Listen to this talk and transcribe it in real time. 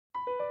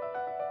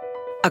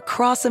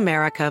Across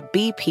America,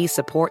 BP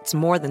supports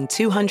more than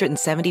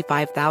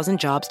 275,000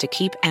 jobs to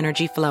keep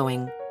energy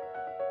flowing.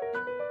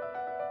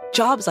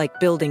 Jobs like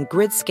building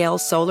grid-scale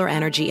solar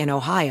energy in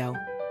Ohio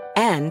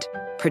and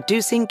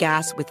producing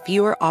gas with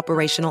fewer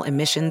operational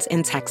emissions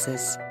in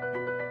Texas.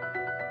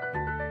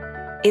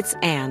 It's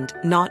and,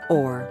 not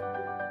or.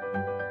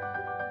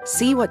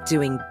 See what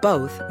doing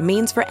both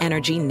means for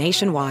energy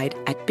nationwide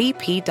at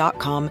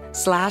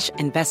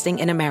bp.com/investing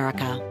in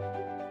America.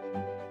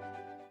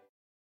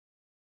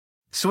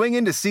 Swing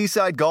into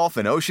Seaside Golf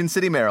in Ocean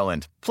City,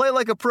 Maryland. Play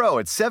like a pro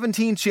at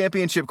 17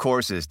 championship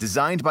courses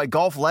designed by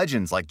golf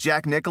legends like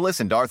Jack Nicklaus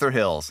and Arthur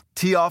Hills.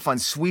 Tee off on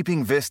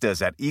sweeping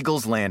vistas at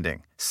Eagles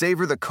Landing.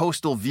 Savor the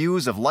coastal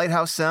views of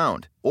Lighthouse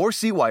Sound. Or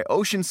see why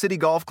Ocean City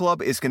Golf Club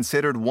is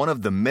considered one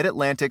of the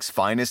Mid-Atlantic's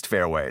finest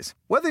fairways.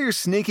 Whether you're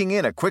sneaking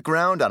in a quick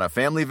round on a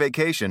family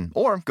vacation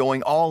or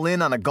going all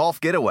in on a golf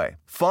getaway,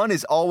 fun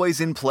is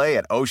always in play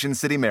at Ocean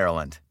City,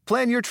 Maryland.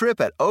 Plan your trip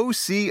at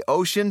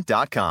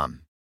ococean.com.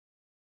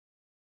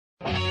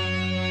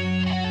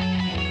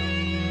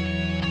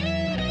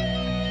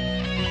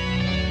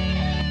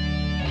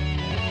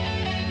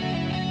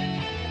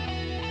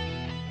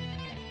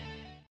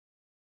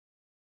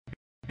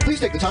 Please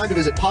take the time to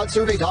visit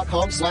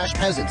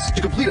podsurvey.com/peasants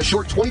to complete a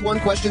short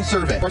 21-question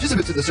survey.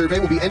 Participants in the survey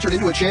will be entered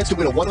into a chance to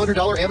win a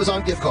 $100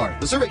 Amazon gift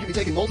card. The survey can be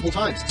taken multiple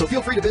times, so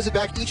feel free to visit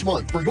back each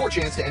month for your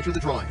chance to enter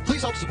the drawing.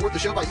 Please help support the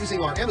show by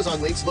using our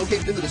Amazon links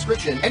located in the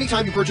description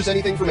anytime you purchase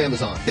anything from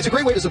Amazon. It's a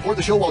great way to support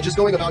the show while just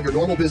going about your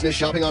normal business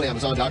shopping on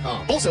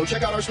Amazon.com. Also,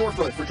 check out our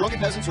storefront for Drunken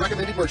Peasants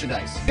recommended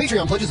merchandise.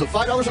 Patreon pledges of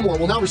 $5 or more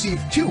will now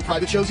receive 2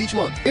 private shows each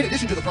month. In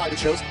addition to the private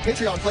shows,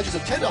 Patreon pledges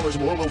of $10 or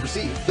more will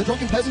receive the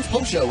Drunken Peasants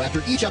post show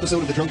after each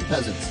episode of the Drunken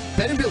Peasants,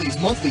 Ben and Billy's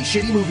monthly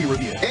shitty movie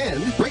review,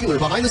 and regular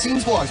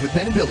behind-the-scenes vlogs with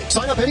Ben and Billy.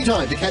 Sign up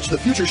anytime to catch the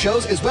future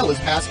shows as well as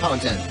past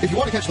content. If you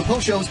want to catch the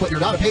post shows but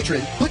you're not a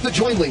patron, click the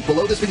join link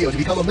below this video to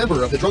become a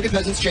member of the Drunken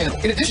Peasants channel.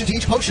 In addition to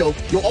each post show,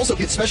 you'll also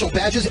get special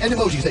badges and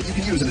emojis that you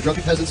can use in the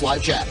Drunken Peasants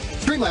live chat.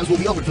 Streamlabs will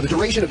be open for the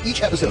duration of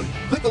each episode.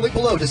 Click the link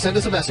below to send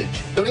us a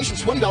message.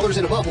 Donations $20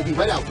 and above will be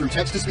read out through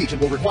text-to-speech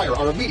and will require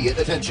our immediate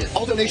attention.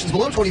 All donations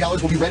below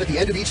 $20 will be read at the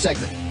end of each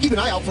segment. Keep an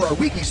eye out for our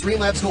weekly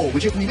Streamlabs goal,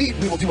 which if we meet,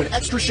 we will do an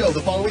extra show the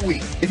following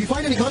week. If you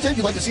find any content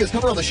you'd like to see us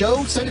cover on the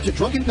show, send it to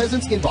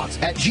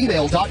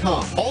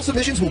drunkenpeasantsinbox@gmail.com. All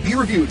submissions will be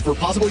reviewed for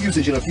possible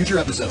usage in a future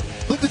episode.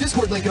 Click the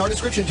Discord link in our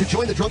description to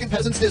join the Drunken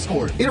Peasants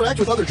Discord. Interact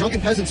with other Drunken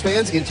Peasants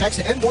fans in text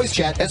and voice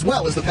chat, as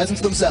well as the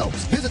peasants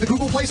themselves. Visit the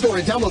Google Play Store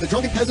and download the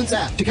Drunken Peasants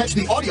app to catch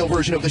the audio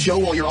version of the show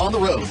while you're on the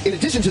road. In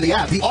addition to the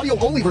app, the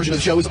audio-only version of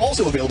the show is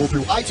also available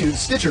through iTunes,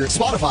 Stitcher,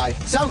 Spotify,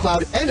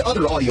 SoundCloud, and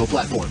other audio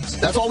platforms.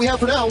 That's all we have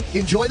for now.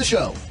 Enjoy the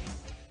show.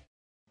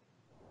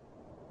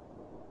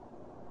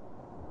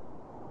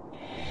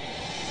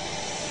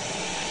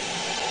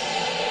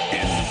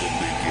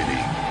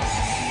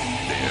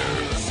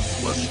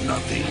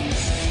 Nothing.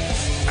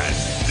 And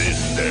then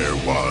there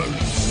was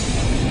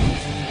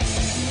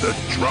the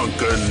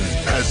Drunken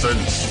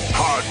Peasants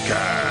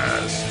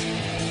Podcast.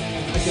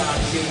 I got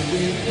you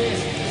with this.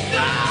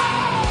 No!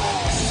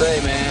 Say,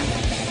 man,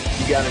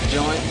 you got a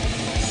joint?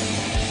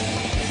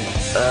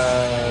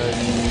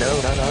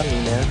 No, not on me,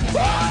 man.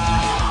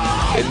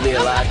 It'd be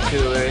a lot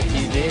cooler if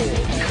you did.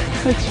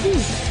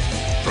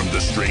 From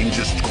the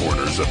strangest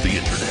corners of the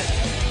internet,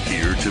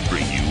 here to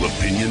bring you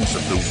opinions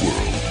of the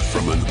world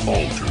from an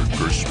altered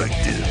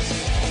perspective.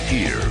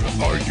 Here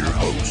are your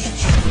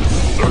hosts,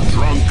 the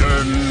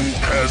Drunken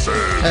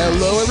Peasants.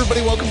 Hello,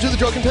 everybody. Welcome to the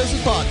Drunken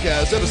Peasants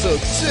Podcast, episode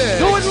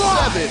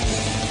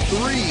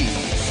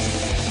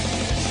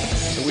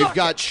 673. And we've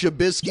got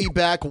Shabisky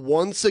back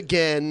once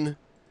again.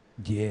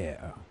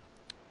 Yeah.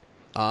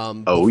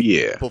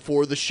 Yeah.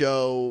 Before the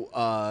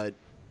show,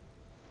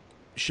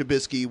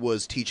 Shabisky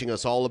was teaching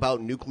us all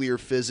about nuclear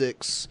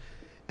physics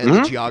and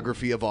the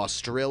geography of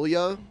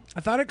Australia.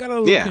 I thought it got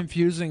a little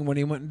confusing when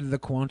he went into the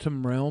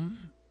quantum realm.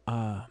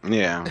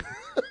 Yeah.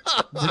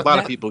 A lot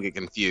of people get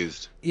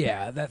confused.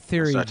 Yeah, that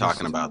theory. Start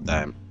talking about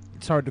that.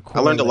 It's hard to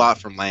correlate. I learned a lot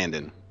from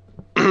Landon.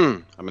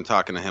 I've been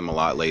talking to him a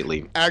lot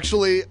lately.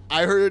 Actually,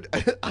 I heard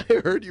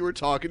you were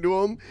talking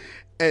to him,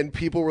 and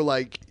people were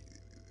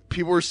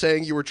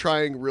saying you were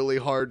trying really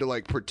hard to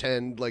like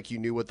pretend like you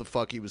knew what the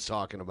fuck he was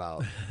talking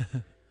about.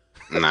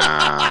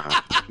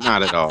 Nah,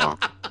 not at all.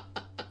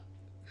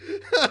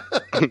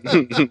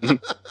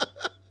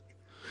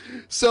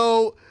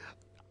 So,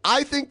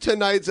 I think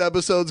tonight's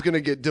episode's going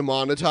to get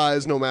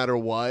demonetized no matter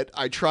what.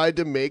 I tried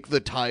to make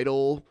the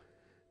title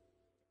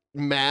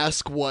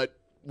mask what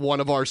one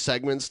of our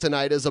segments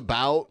tonight is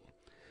about.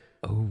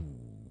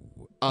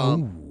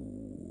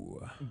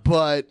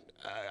 But,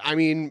 I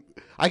mean,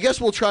 I guess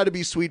we'll try to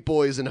be sweet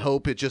boys and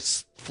hope it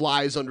just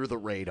flies under the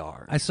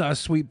radar. I saw a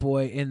sweet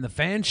boy in the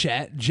fan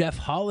chat, Jeff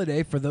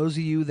Holiday. For those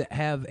of you that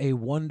have a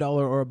 $1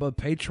 or above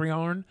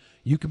Patreon,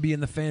 you can be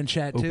in the fan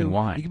chat too. Open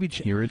wide. You can be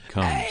Here it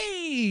comes.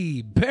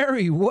 Hey,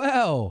 very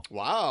well.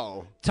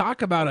 Wow.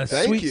 Talk about a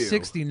sweet you.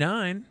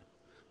 69.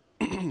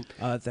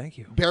 Thank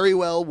you. Very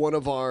well, one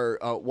of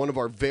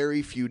our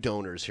very few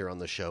donors here on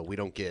the show. We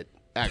don't get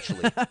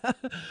actually.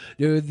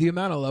 Dude, the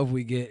amount of love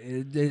we get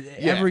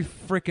every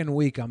freaking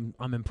week, I'm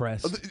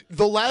impressed.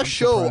 The last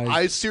show, surprised.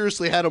 I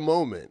seriously had a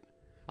moment.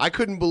 I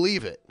couldn't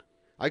believe it.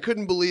 I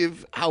couldn't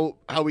believe how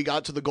we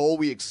got to the goal.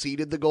 We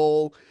exceeded the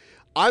goal.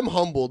 I'm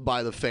humbled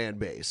by the fan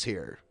base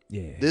here.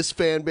 Yeah. This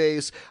fan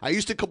base, I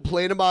used to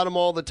complain about them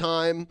all the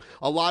time.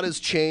 A lot has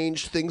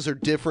changed. Things are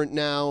different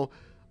now.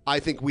 I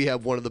think we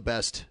have one of the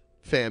best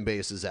fan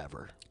bases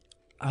ever.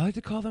 I like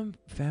to call them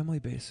family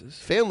bases.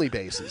 Family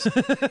bases.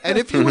 And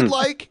if you would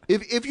like,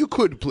 if you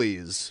could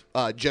please,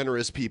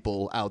 generous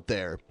people out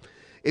there,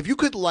 if you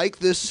could like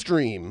this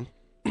stream,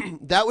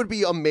 that would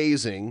be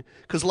amazing,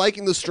 because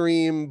liking the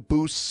stream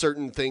boosts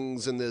certain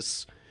things in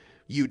this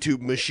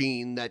YouTube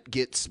machine that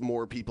gets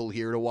more people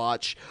here to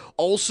watch.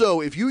 Also,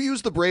 if you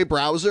use the Brave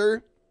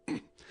browser,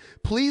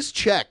 please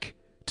check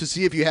to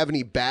see if you have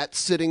any bats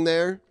sitting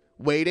there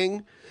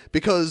waiting,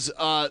 because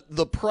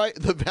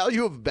the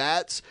value of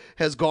bats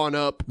has gone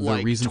up The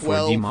like reason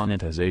 12. for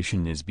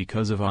demonetization is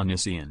because of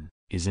Onision,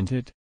 isn't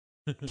it?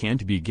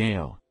 Can't be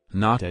Gail,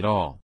 not at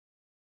all.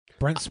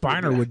 Brent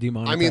Spiner would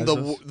demonetize I mean,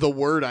 us. the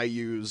word I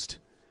used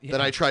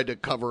that I tried to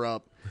cover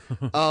up.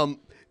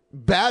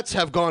 Bats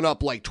have gone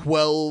up like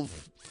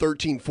 12,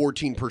 13,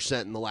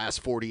 14% in the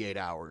last 48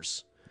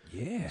 hours.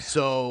 Yeah.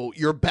 So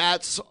your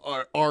bats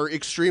are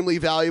extremely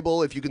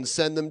valuable if you can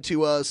send them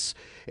to us.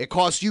 It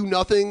costs you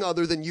nothing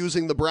other than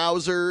using the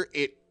browser.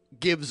 It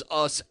gives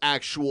us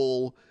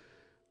actual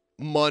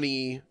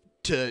money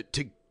to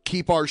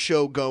keep our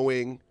show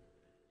going.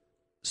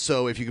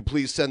 So if you could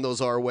please send those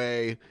our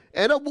way.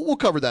 And we'll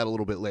cover that a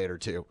little bit later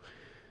too.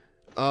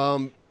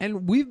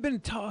 And we've been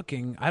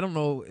talking. I don't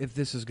know if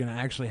this is going to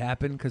actually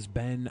happen, because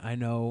Ben, I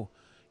know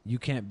you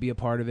can't be a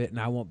part of it and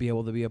I won't be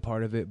able to be a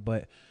part of it,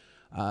 but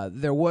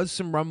there was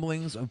some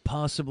rumblings of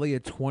possibly a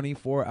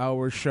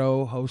 24-hour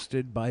show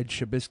hosted by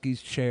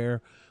Trubisky's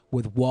Chair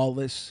with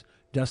Wallace,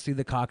 Dusty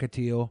the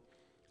Cockatiel,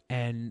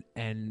 and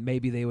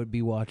maybe they would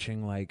be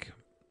watching like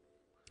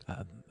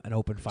an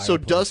open fire. So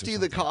Dusty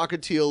the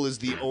Cockatiel is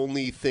the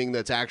only thing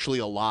that's actually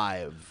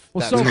alive.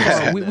 Well, so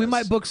far we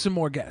might book some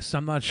more guests.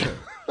 I'm not sure,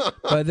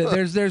 but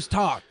there's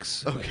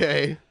talks.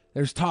 Okay,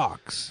 there's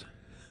talks.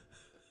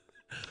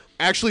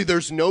 Actually,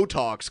 there's no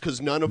talks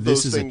because none of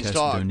those This is things a test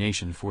talk.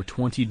 donation for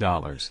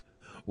 $20.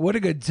 What a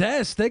good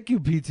test! Thank you,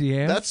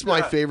 PTM. That's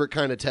my favorite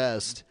kind of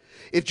test.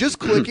 If just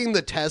clicking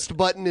the test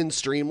button in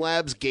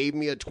Streamlabs gave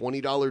me a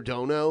 $20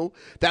 dono,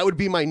 that would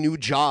be my new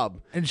job.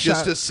 And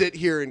just to sit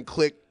here and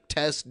click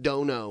test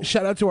dono.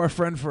 Shout out to our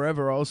friend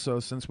Forever also,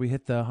 since we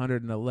hit the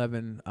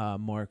 111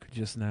 mark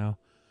just now.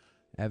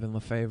 Evan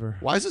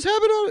LaFavor. Why is this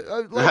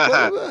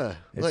happening?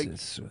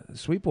 It's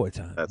Sweet Boy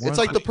time. It's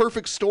like the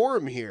perfect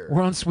storm here.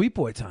 We're on Sweet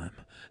Boy time.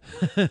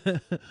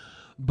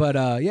 But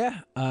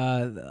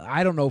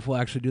I don't know if we'll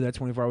actually do that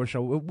 24-hour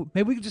show.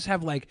 Maybe we could just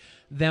have like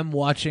them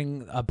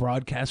watching a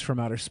broadcast from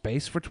outer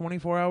space for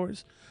 24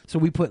 hours. So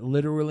we put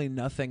literally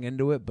nothing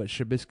into it but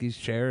Trubisky's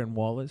Chair and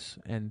Wallace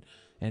and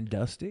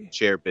Dusty.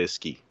 Chair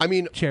Bisky. I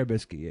mean, Chair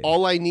Bisky, yeah.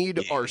 all I need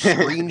are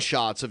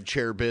screenshots of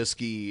Chair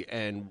Bisky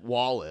and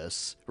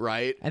Wallace,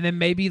 right? And then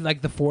maybe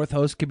like the fourth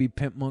host could be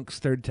Pimp Monk's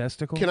third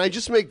testicle. Can I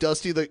just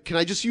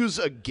use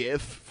a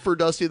GIF for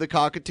Dusty the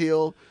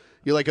Cockatiel?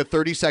 You're like a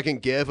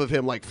 30-second GIF of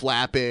him like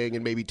flapping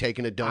and maybe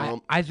taking a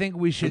dump. I think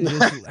we should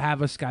just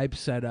have a Skype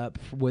set up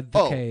with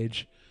the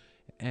cage,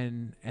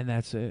 and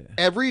that's it.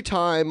 Every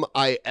time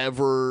I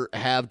ever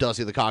have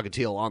Dusty the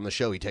Cockatiel on the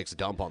show, he takes a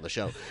dump on the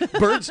show.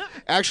 Birds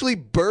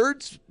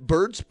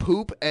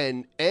poop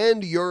and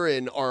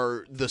urine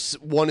are the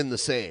one and the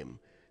same.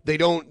 They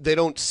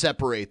don't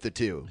separate the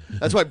two.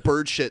 That's why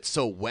bird shit's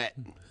so wet.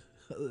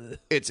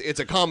 It's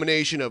a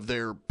combination of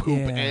their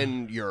poop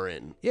and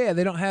urine. Yeah,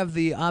 they don't have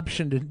the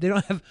option to. They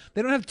don't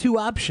have two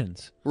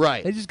options.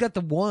 Right. They just got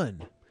the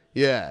one.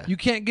 Yeah. You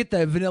can't get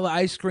the vanilla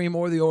ice cream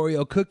or the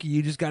Oreo cookie.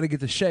 You just got to get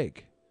the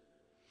shake.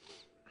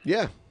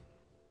 Yeah.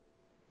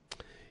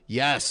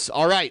 Yes.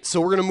 All right. So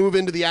we're going to move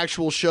into the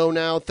actual show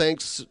now.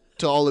 Thanks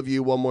to all of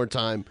you one more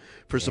time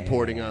for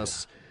supporting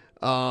us.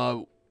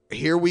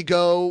 Here we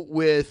go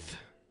with...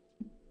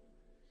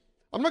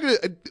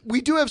 we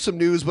do have some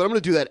news, but I'm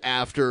going to do that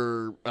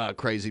after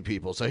Crazy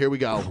People. So here we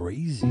go.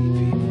 Crazy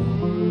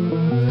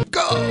People.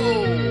 Go!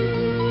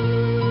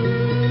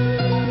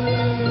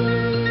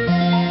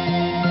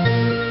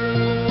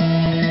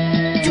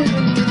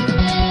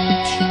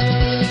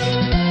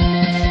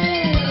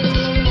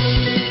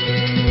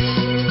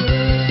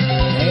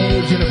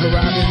 Hey, Jennifer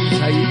Robbins,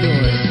 how you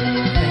doing?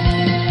 Thank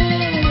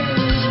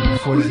you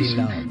for the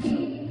love.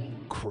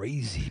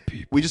 Crazy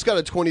People. We just got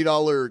a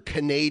 $20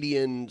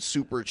 Canadian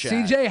super chat.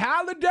 CJ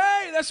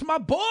Halliday, that's my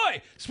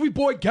boy. Sweet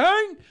Boy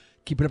Gang.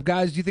 Keep it up,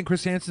 guys. Do you think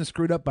Chris Hansen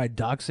screwed up by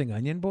doxing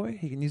Onion Boy?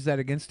 He can use that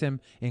against him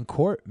in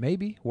court,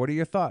 maybe. What are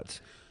your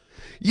thoughts?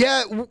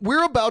 Yeah,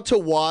 we're about to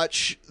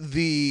watch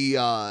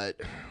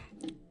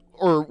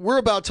we're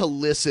about to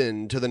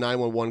listen to the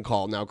 911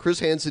 call. Now, Chris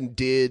Hansen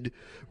did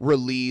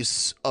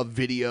release a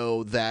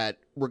video that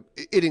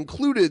it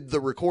included the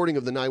recording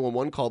of the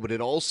 911 call, but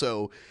it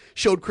also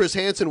showed Chris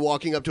Hansen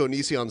walking up to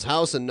Onision's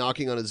house and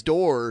knocking on his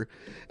door.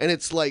 And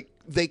it's like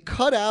they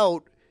cut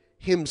out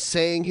him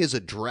saying his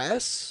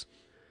address,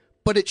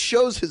 but it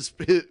shows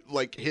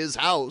his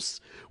house,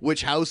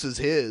 which house is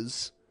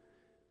his.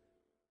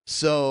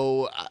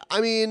 So,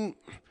 I mean,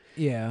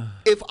 yeah.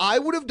 If I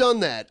would have done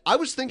that, I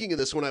was thinking of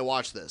this when I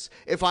watched this.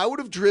 If I would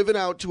have driven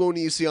out to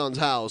Onision's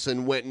house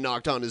and went and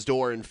knocked on his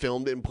door and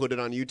filmed it and put it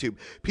on YouTube,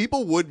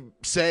 people would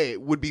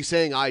be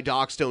saying I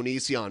doxed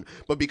Onision.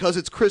 But because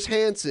it's Chris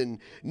Hansen,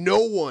 no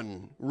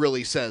one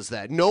really says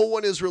that. No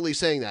one is really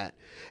saying that.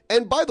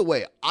 And by the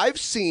way, I'm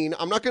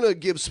not going to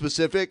give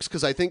specifics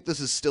because I think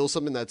this is still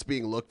something that's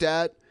being looked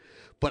at,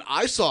 but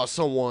I saw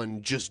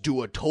someone just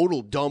do a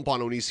total dump on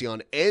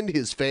Onision and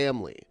his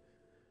family.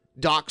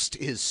 Doxed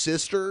his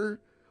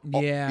sister.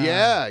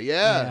 Yeah.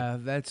 Yeah,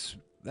 that's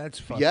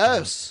fucked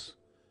yes. Up.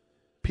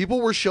 People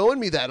were showing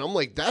me that. I'm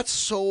like, that's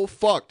so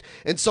fucked.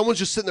 And someone's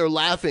just sitting there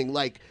laughing.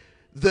 Like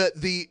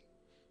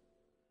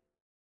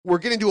we're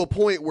getting to a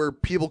point where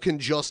people can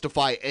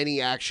justify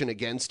any action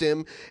against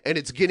him, and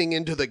it's getting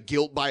into the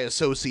guilt by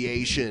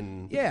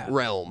association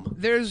realm.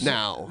 There's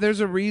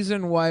a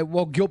reason why.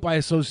 Well, guilt by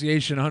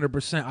association,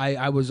 100%.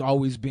 I was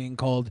always being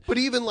called, but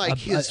even like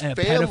his a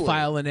family,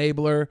 pedophile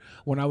enabler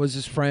when I was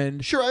his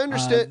friend. Sure, I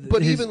understand,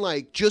 but even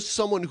like just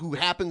someone who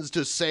happens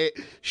to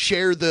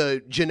share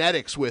the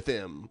genetics with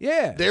him.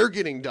 Yeah, they're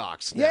getting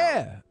doxxed now.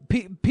 Yeah,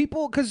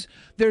 people, because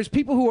there's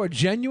people who are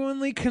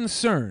genuinely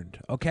concerned.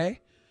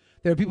 Okay.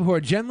 There are people who are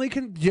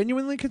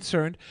genuinely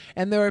concerned,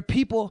 and there are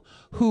people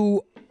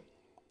who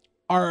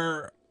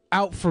are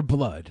out for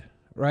blood,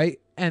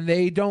 right? And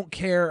they don't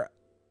care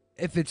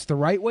if it's the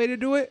right way to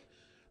do it.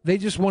 They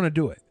just want to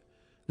do it.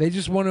 They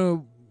just want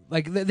to,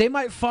 like, they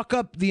might fuck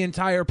up the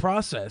entire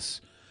process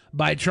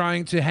by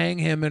trying to hang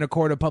him in a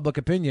court of public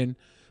opinion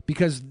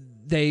because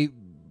they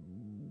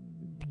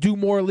do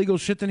more illegal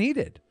shit than he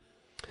did.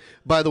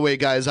 By the way,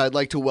 guys, I'd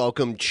like to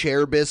welcome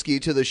Chair Bisky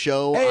to the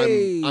show.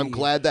 Hey. I'm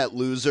glad that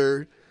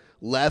loser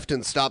left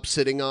and stopped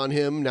sitting on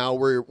him. Now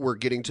we're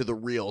getting to the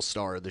real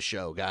star of the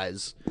show,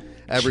 guys.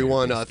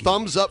 Everyone,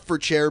 thumbs up for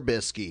Chair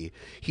Bisky.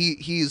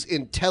 He's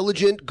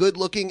intelligent, good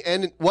looking,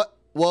 and what?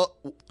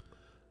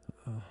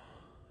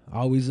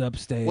 Always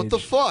upstage. What the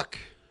fuck?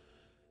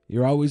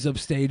 You're always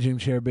upstaging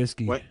Chair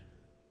Bisky. What?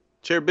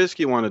 Chair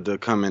Bisky wanted to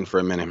come in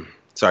for a minute.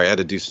 Sorry, I had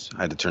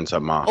to turn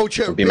something off. Oh,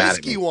 Chair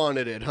Bisky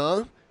wanted it,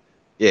 huh?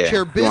 Yeah.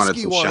 Chair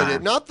Bisky wanted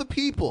it, not the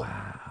people.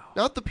 Wow.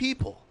 Not the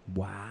people.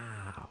 Wow.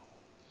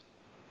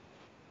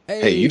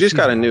 Hey, you just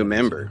got a new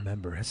member.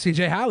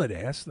 CJ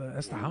Halliday. That's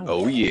the hound.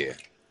 Oh yeah.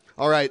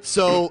 All right,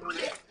 so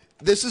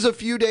this is a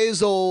few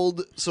days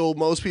old, so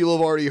most people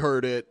have already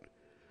heard it,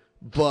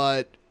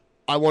 but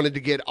I wanted to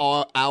get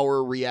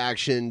our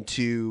reaction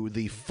to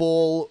the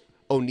full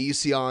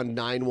Onision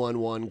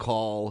 911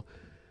 call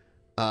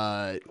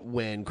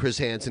when Chris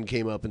Hansen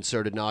came up and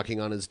started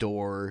knocking on his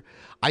door.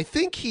 I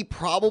think he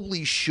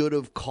probably should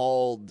have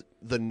called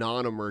the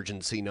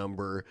non-emergency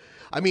number.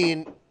 I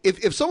mean,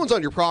 if someone's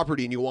on your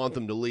property and you want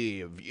them to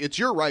leave, it's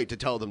your right to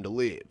tell them to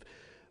leave.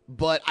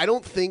 But I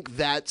don't think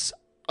that's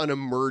an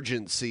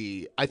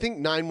emergency. I think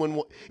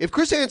 911. If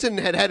Chris Hansen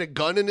had a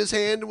gun in his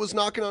hand and was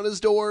knocking on his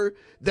door,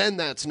 then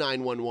that's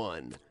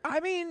 911. I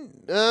mean,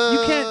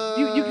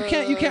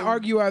 you can't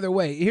argue either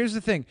way. Here's the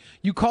thing: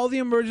 you call the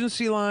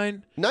emergency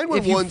line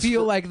 911 if you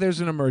feel like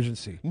there's an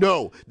emergency.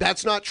 No,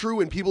 that's not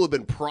true, and people have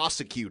been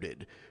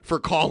prosecuted for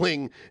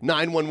calling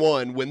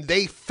 911 when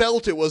they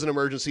felt it was an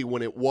emergency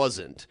when it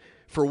wasn't,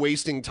 for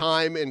wasting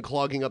time and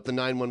clogging up the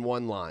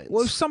 911 lines.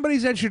 Well, if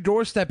somebody's at your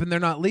doorstep and they're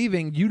not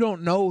leaving, you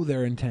don't know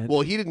their intent.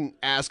 Well, he didn't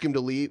ask him to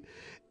leave.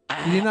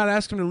 Did he not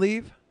ask him to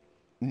leave?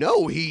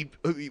 No, here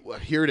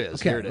it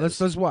is. Okay, Here it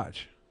is. let's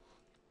watch.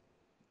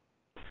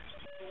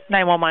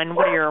 911,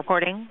 what are you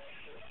reporting?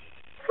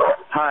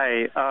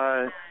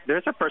 Hi,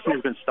 there's a person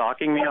who's been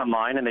stalking me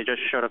online, and they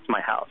just showed up to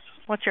my house.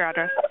 What's your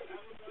address?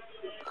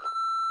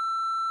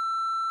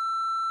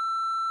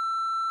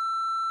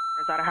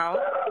 Is that a house?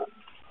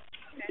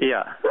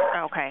 Yeah.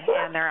 Okay,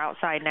 and they're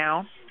outside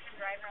now?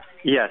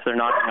 Yes, they're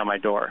knocking on my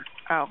door.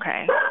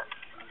 Okay.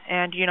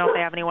 And do you know if they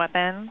have any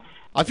weapons?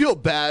 I feel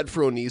bad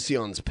for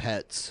Onision's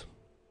pets.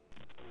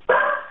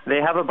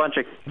 They have a bunch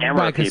of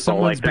camera people,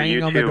 someone's like they're banging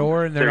YouTube, on the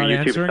door and they're not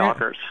YouTube answering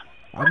stalkers.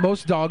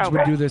 Most dogs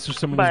would do this if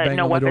someone was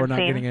banging on the door and not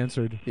getting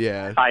answered.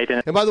 Yeah. I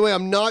didn't. And by the way,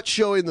 I'm not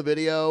showing the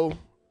video.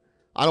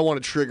 I don't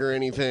want to trigger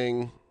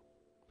anything.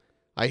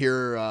 I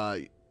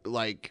hear,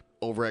 like,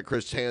 over at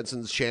Chris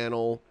Hansen's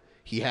channel,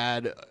 he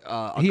had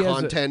a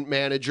content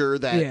manager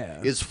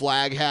that is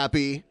flag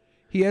happy.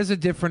 He has a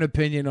different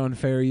opinion on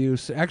fair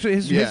use. Actually,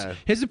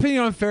 his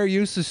opinion on fair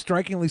use is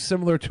strikingly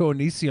similar to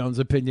Onision's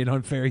opinion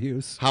on fair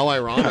use. How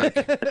ironic.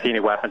 I didn't see any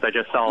weapons. I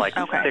just saw like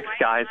 6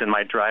 guys in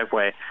my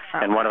driveway,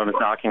 and one of them is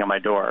knocking on my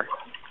door.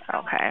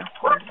 Okay,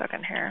 1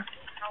 second here.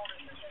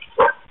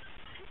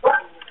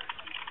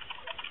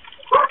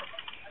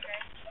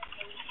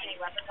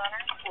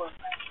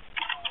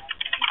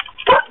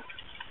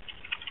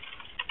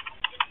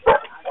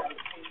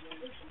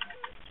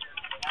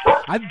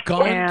 I've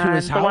gone to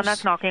his And house. the one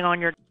that's knocking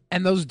on your...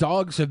 And those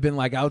dogs have been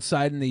like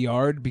outside in the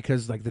yard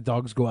because like the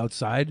dogs go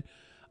outside.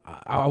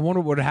 I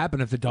wonder what would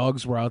happen if the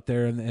dogs were out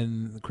there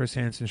and Chris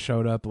Hansen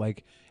showed up,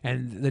 like,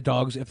 and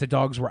if the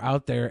dogs were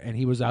out there and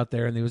he was out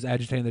there and he was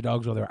agitating the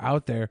dogs while they're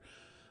out there,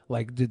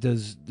 like,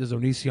 does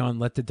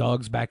Onision let the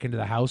dogs back into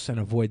the house and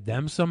avoid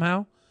them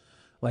somehow?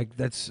 Like,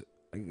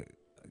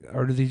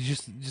 or do they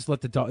just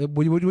let the dog?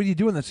 What do you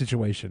do in that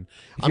situation?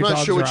 I'm not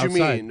sure what you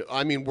mean.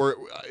 I mean,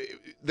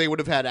 they would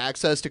have had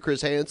access to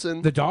Chris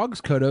Hansen? The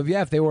dogs could have,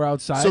 yeah, if they were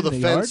outside. So the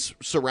in fence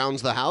yard.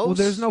 surrounds the house? Well,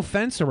 there's no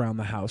fence around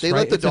the house. They right?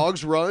 let the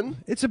dogs run?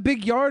 It's a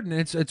big yard, and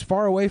it's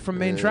far away from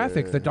main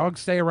traffic. The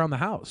dogs stay around the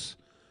house.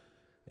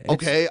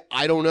 Okay,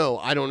 I don't know.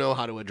 I don't know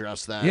how to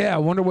address that. Yeah, I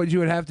wonder what you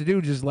would have to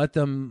do. Just let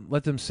them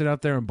sit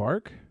out there and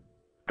bark?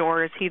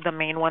 Door, is he the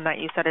main one that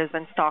you said has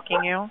been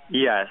stalking you?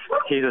 Yes,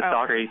 he's a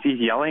stalker. He's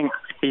yelling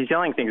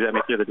things at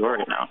me through the door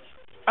right now.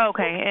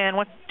 Okay, and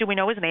do we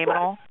know his name at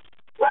all?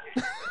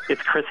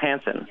 It's Chris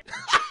Hansen.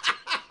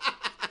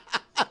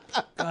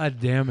 God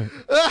damn it.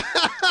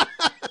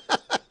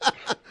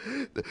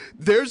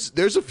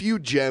 There's a few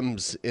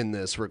gems in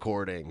this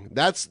recording.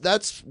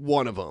 That's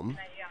one of them.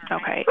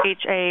 Okay,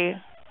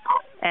 Hansen?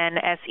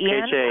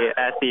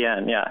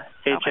 Hansen, yeah.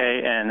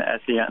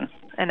 Hansen.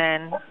 And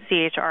then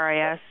Chris?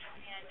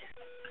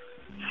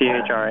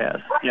 Chris,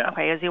 yeah.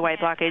 Okay, is he white,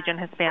 black, Asian,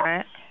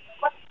 Hispanic?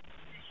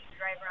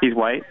 He's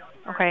white.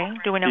 Okay,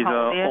 do we know He's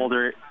how old he is?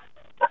 older.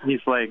 He's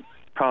like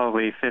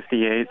probably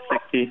 58,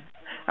 60,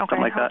 something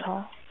like how that.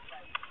 Tall?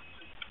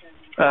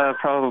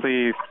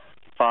 Probably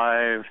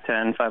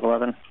 5'10",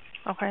 5'11".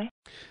 Okay.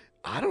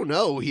 I don't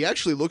know. He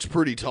actually looks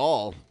pretty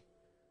tall.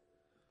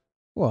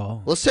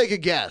 Well, let's take a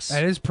guess.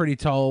 That is pretty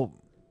tall,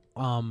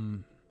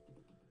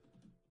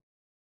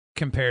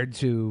 compared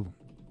to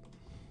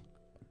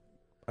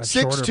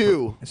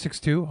 6'2".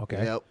 6'2".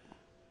 Okay. Yep.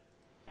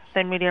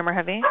 Thin, medium, or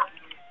heavy?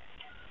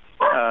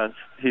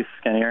 He's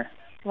skinnier.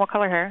 What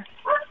color hair?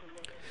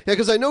 Yeah,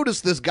 because I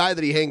noticed this guy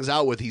that he hangs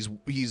out with.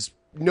 He's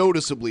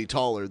noticeably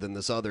taller than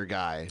this other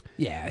guy.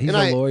 Yeah, he's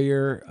a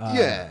lawyer.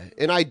 Yeah,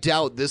 and I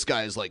doubt this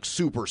guy is like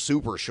super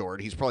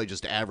short. He's probably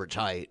just average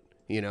height.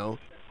 You know.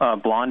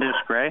 Blondish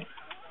gray.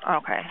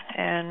 Okay,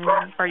 and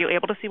are you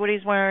able to see what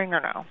he's wearing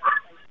or no?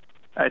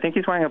 I think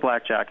he's wearing a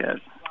black jacket.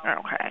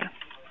 Okay.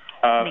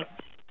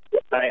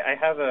 I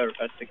have a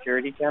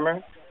security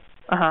camera.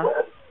 Uh-huh.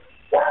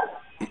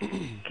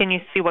 Can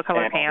you see what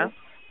color pants?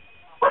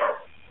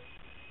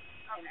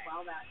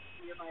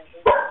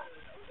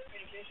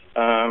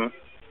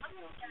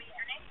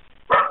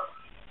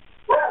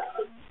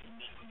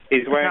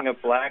 He's wearing a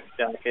black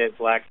jacket,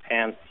 black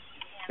pants.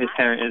 His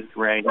hair is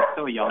gray. He's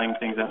still yelling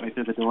things at me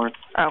through the door.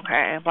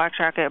 Okay, black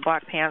jacket,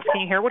 black pants.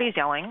 Can you hear what he's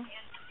yelling?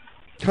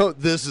 Oh,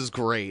 this is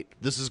great.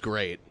 This is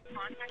great.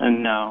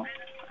 No.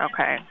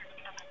 Okay.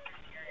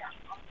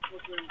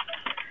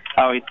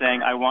 Oh, he's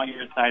saying, I want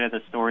your side of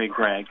the story,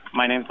 Greg.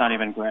 My name's not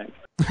even Greg.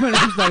 My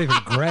name's not even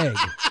Greg.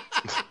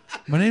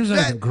 My name's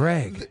not even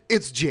Greg.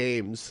 It's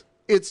James.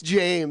 It's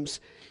James.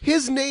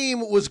 His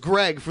name was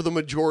Greg for the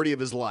majority of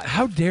his life.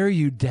 How dare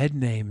you dead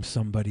name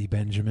somebody,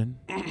 Benjamin?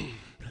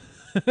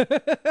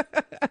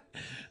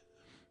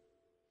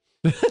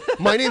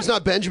 My name's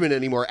not Benjamin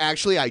anymore.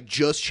 Actually, I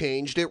just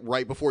changed it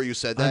right before you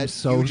said that.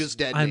 You just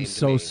dead named I'm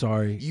so me.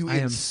 sorry. You I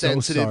am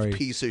insensitive so sorry.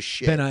 piece of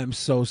shit. Ben, I am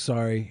so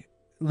sorry.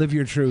 Live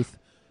your truth.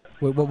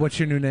 What's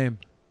your new name?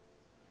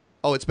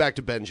 Oh, it's back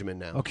to Benjamin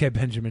now. Okay,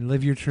 Benjamin,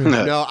 live your truth.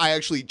 No, I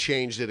actually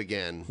changed it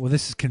again. Well,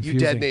 this is confusing.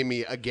 You dead named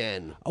me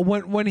again.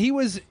 When he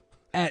was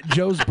at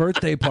Joe's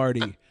birthday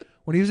party,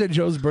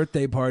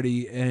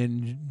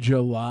 in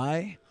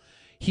July,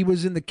 he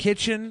was in the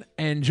kitchen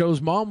and Joe's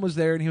mom was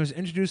there and he was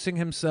introducing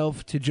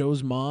himself to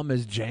Joe's mom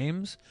as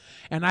James.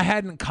 And I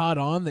hadn't caught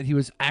on that he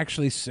was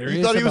actually serious.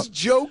 You thought he was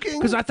joking?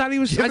 Because I thought he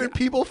was giving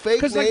people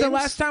fake names. Because like the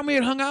last time we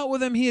had hung out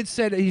with him, he had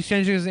said he's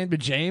changing his name to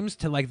James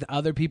to like the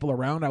other people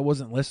around. I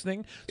wasn't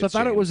listening, so I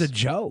thought it was a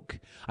joke.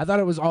 I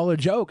thought it was all a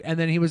joke. And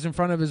then he was in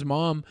front of his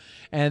mom,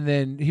 and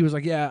then he was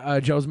like,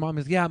 "Yeah, Joe's mom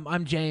is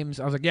I'm James."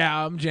 I was like,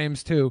 "Yeah, I'm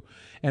James too."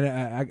 And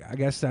I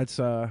guess that's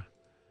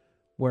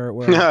where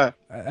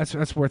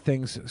that's where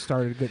things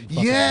started getting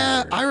fucking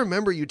weird. I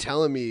remember you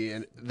telling me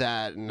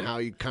that and how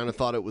you kind of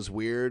thought it was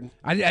weird.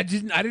 I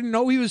didn't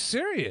know he was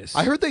serious.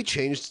 I heard they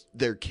changed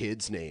their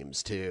kids'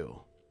 names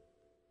too.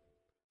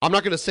 I'm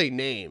not going to say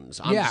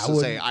names. I'm just going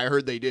to say I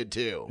heard they did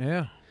too.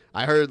 Yeah.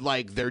 I heard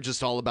like they're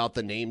just all about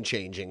the name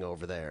changing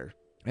over there.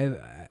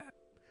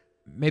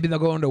 Maybe they'll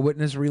go into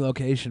witness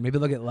relocation. Maybe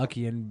they'll get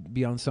lucky and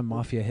be on some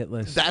mafia hit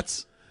list.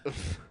 That's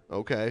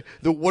okay.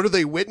 What are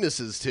they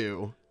witnesses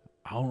to?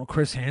 I don't know,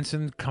 Chris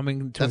Hansen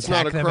coming to That's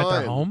attack not a them crime. at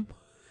their home?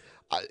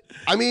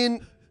 I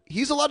mean,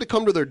 he's allowed to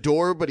come to their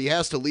door, but he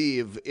has to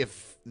leave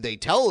if they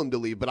tell him to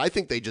leave. But I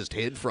think they just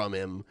hid from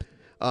him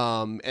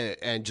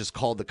and just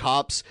called the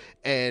cops.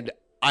 And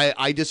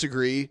I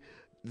disagree.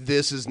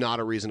 This is not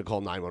a reason to call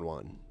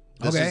 911.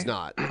 This is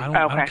not.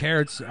 I don't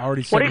care. It's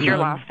already said. What is your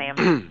last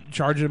name?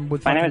 Charge him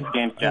with My name is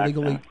fucking James Jackson.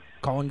 illegally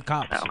calling the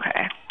cops.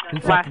 Okay. Who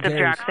Last fucking of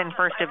cares? Jackson,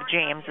 first of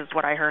James is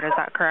what I heard. Is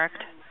that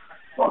correct?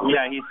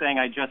 Yeah, he's saying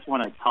I just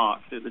want to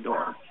talk through the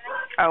door.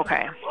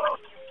 Okay.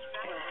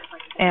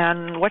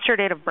 And what's your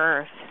date of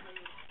birth?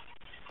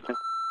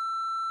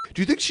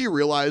 Do you think she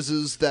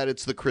realizes that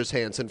it's the Chris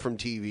Hansen from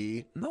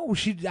TV? No,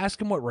 she'd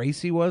ask him what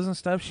race he was and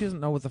stuff. She doesn't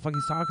know what the fuck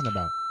he's talking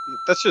about.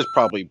 That's just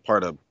probably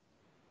part of,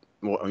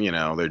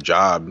 their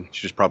job.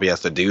 She just probably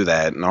has to do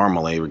that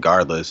normally,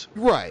 regardless.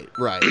 Right.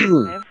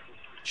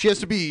 She has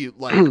to be,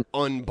 like,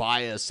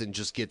 unbiased and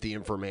just get the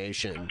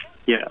information.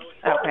 Yeah.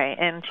 Okay,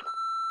 and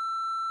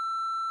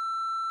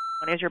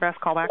what is your best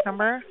callback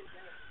number?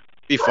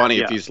 It'd be funny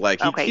if he's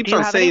like, he keeps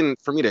on saying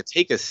for me to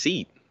take a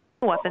seat.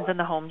 Weapons in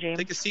the home, James?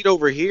 Take a seat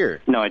over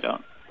here. No, I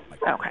don't.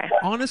 Okay.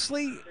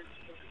 Honestly,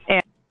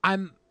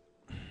 I'm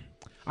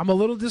a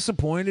little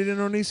disappointed in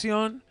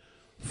Onision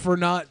for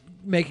not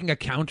making a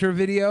counter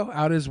video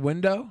out his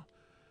window,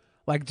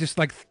 like just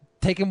like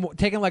taking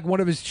like one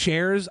of his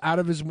chairs out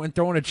of his and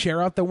throwing a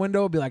chair out the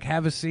window, be like,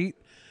 have a seat.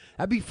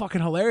 That'd be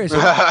fucking hilarious.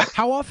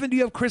 How often do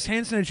you have Chris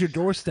Hansen at your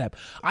doorstep?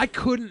 I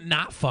couldn't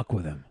not fuck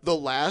with him. The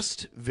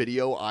last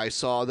video I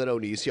saw that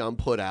Onision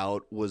put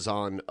out was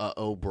on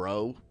Oh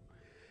Bro,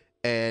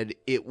 and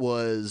it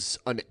was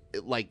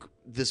like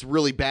this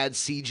really bad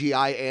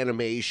CGI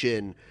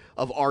animation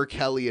of R.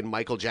 Kelly and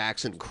Michael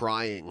Jackson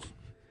crying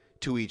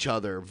to each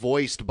other,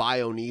 voiced by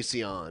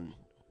Onision.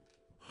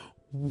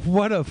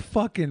 What a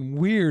fucking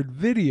weird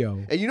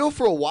video. And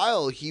for a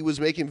while he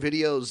was making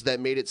videos that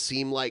made it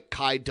seem like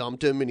Kai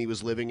dumped him and he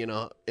was living in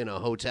a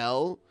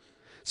hotel.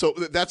 So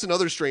that's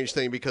another strange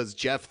thing, because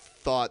Jeff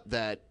thought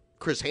that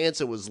Chris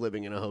Hansen was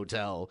living in a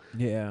hotel.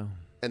 Yeah.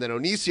 And then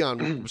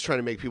Onision was trying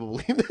to make people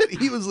believe that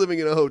he was living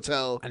in a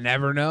hotel. I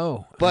never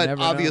know. But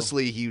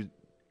obviously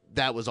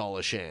that was all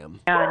a sham.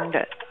 And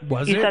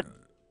was it?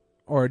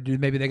 Or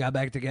maybe they got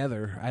back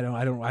together.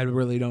 I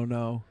really don't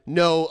know.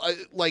 No,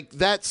 like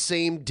that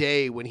same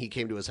day when he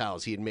came to his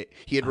house, he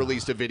had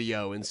released a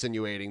video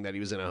insinuating that he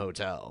was in a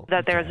hotel.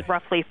 That there's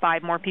roughly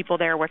 5 more people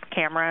there with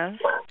cameras.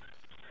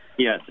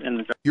 Yes,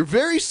 you're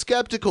very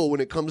skeptical when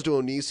it comes to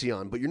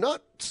Onision, but you're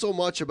not so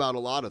much about a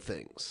lot of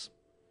things.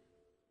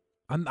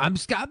 I'm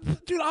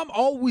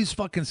always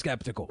fucking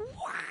skeptical.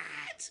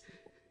 What?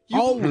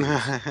 Always.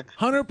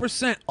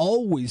 100%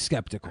 always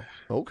skeptical.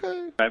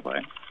 Okay.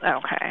 Bye-bye.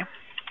 Okay.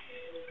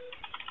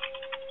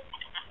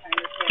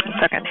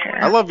 Second here.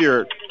 I love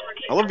your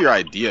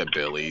idea,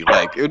 Billy.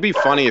 Like, it would be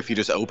funny if you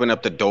just opened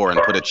up the door and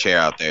put a chair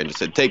out there and just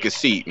said, take a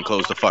seat, and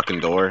close the fucking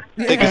door.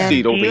 Take a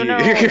seat over here. Do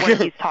you know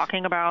what he's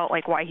talking about,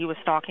 like why he was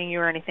stalking you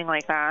or anything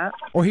like that?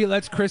 Or he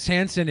lets Chris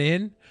Hansen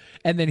in,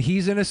 and then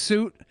he's in a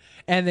suit,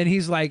 and then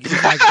he's like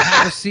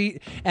have a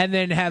seat, and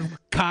then have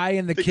Kai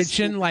in the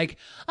kitchen like,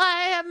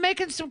 I am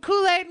making some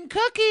Kool-Aid and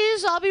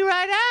cookies. I'll be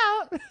right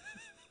out.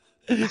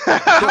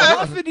 How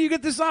often do you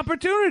get this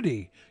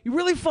opportunity? You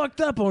really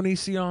fucked up,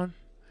 Onision.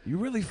 You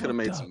really could have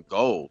made some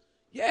gold.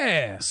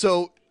 Yeah.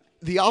 So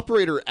the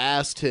operator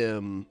asked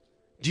him,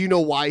 do you know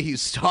why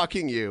he's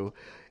stalking you?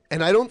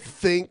 And I don't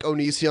think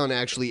Onision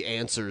actually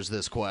answers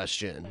this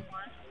question.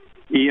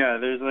 Yeah,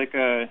 there's like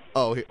a...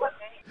 Oh,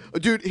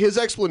 dude, his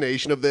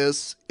explanation of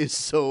this is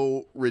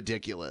so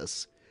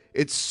ridiculous.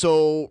 It's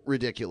so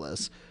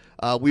ridiculous.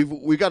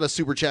 We've got a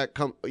super chat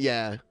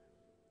yeah.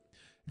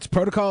 It's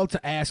protocol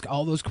to ask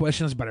all those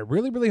questions, but I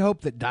really, really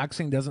hope that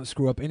doxing doesn't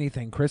screw up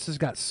anything. Chris has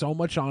got so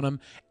much on him,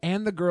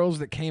 and the girls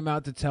that came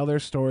out to tell their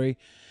story,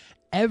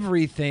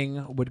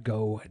 everything would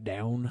go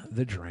down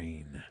the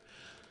drain.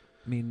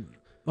 I mean,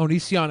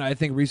 Onision, I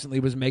think,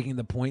 recently was making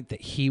the point that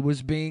he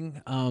was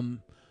being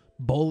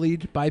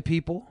bullied by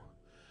people.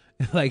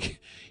 Like,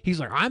 he's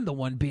like, I'm the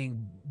one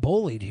being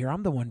bullied here.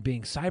 I'm the one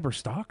being cyber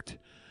stalked.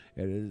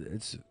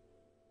 It's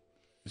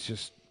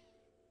just...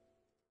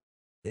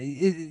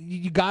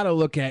 you got to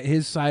look at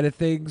his side of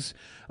things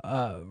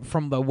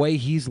from the way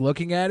he's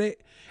looking at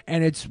it,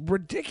 and it's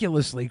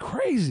ridiculously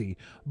crazy.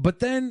 But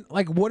then,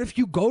 like, what if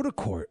you go to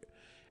court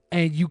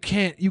and you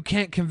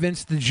can't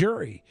convince the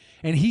jury,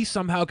 and he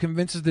somehow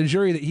convinces the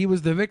jury that he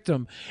was the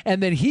victim,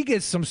 and then he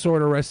gets some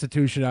sort of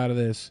restitution out of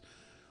this?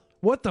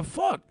 What the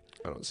fuck?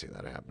 I don't see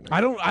that happening. I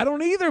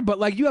don't either. But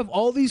like, you have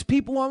all these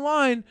people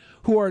online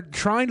who are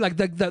trying, like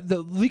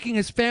the leaking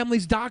his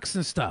family's docs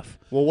and stuff.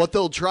 Well, what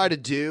they'll try to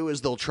do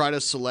is they'll try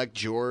to select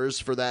jurors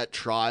for that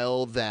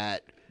trial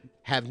that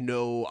have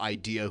no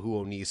idea who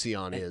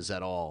Onision is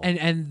at all.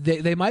 And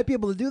they might be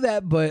able to do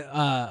that, but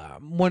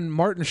when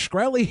Martin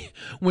Shkreli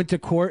went to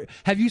court,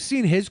 have you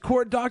seen his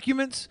court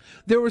documents?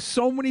 There were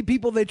so many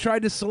people they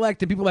tried to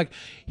select, and people were like,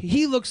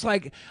 he looks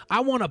like I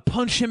want to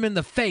punch him in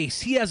the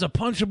face. He has a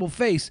punchable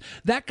face.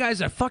 That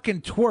guy's a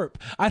fucking twerp.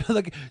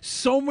 Like,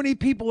 so many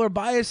people are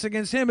biased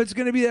against him. It's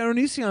going to be that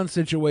Onision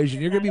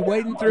situation. You're going to be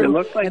wading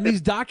through, and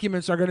these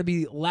documents are going to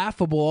be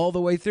laughable all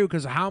the way through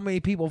because of how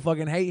many people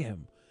fucking hate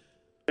him.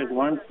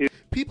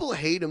 People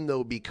hate him,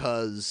 though,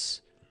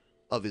 because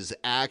of his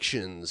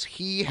actions.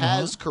 He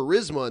has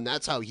charisma, and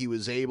that's how he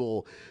was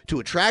able to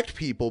attract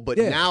people, but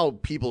now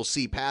people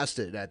see past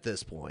it at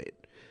this point.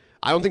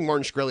 I don't think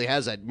Martin Shkreli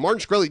has that. Martin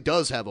Shkreli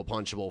does have a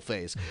punchable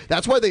face.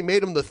 That's why they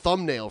made him the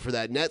thumbnail for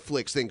that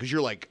Netflix thing, because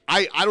you're like,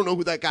 I don't know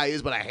who that guy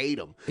is, but I hate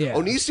him. Yeah.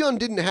 Onision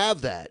didn't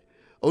have that.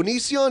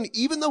 Onision,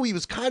 even though he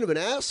was kind of an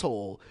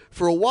asshole,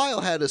 for a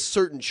while had a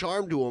certain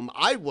charm to him.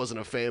 I wasn't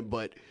a fan,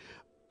 but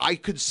I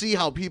could see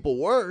how people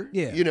were,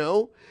 you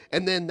know?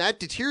 And then that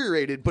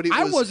deteriorated, but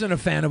I wasn't a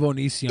fan of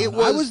Onision.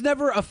 I was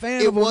never a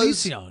fan of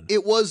Onision.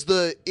 It was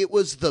the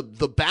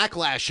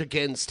backlash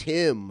against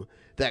him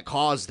that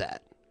caused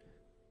that.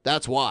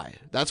 That's why.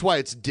 That's why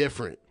it's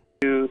different.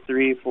 2,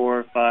 3,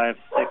 4, 5,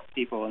 6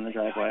 people in the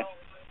driveway.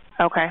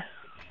 Okay.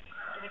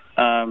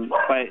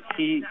 But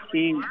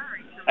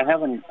I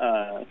have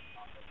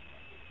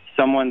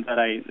someone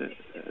that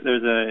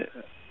there's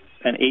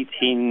an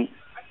 18,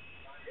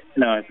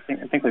 no, I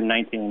think they're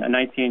 19, a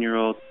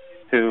 19-year-old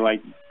who I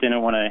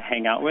didn't want to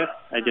hang out with.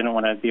 I didn't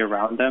want to be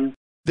around them.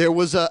 There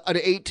was a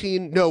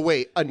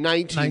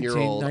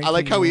 19-year-old. I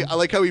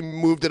like how he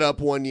moved it up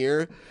 1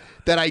 year,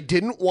 that I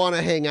didn't want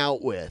to hang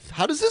out with.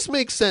 How does this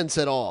make sense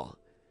at all?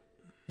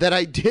 That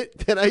I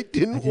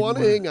didn't want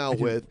to hang out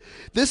with.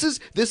 This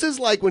is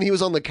like when he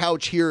was on the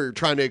couch here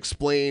trying to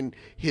explain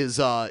his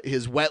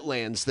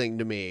wetlands thing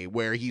to me,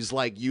 where he's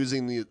like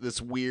using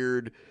this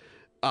weird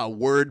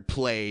word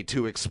play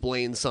to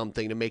explain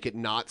something to make it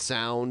not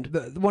sound.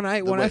 When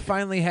I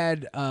finally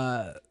had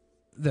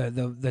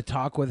the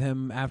talk with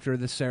him after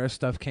the Sarah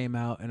stuff came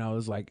out, and I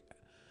was like,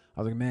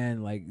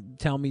 man, like,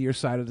 tell me your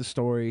side of the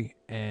story.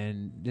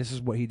 And this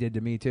is what he did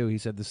to me too. He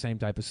said the same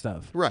type of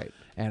stuff. Right.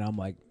 And I'm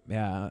like,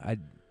 yeah, I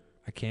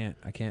can't,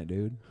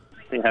 dude.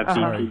 They have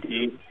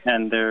PTSD,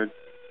 and their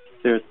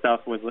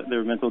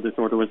mental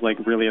disorder was like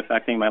really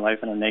affecting my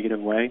life in a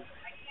negative way.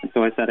 And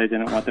so I said I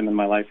didn't want them in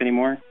my life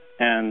anymore.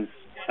 And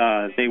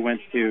they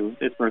went to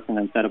this person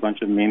and said a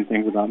bunch of mean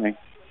things about me.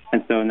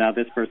 And so now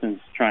this person's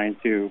trying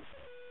to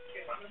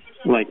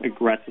like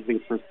aggressively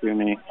pursue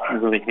me in a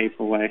really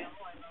hateful way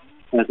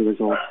as a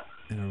result.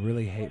 In a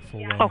really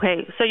hateful way.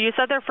 Okay, so you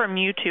said they're from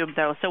YouTube,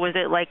 though. So is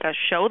it like a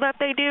show that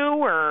they do,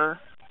 or?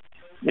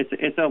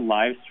 It's a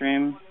live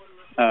stream.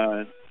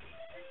 I've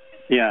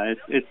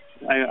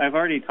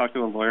already talked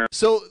to a lawyer.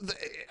 So,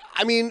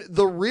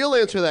 the real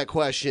answer to that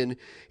question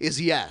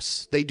is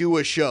yes, they do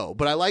a show.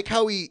 But I like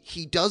how he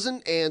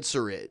doesn't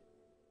answer it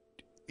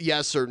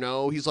yes or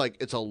no. He's like,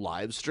 it's a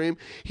live stream.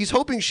 He's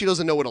hoping she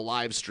doesn't know what a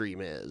live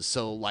stream is.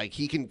 So, like,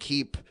 he can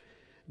keep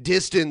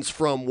distance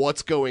from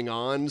what's going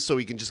on so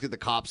he can just get the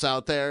cops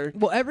out there.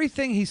 Well,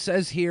 everything he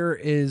says here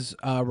is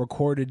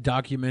recorded,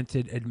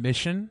 documented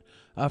admission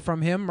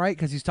from him, right?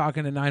 Because he's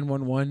talking to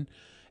 911.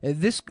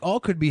 This all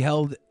could be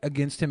held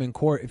against him in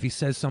court if he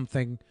says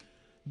something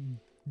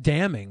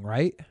damning,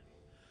 right?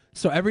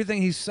 So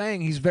everything he's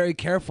saying, he's very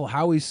careful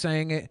how he's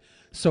saying it,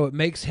 so it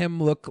makes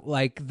him look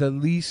like the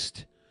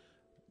least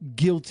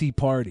guilty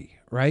party,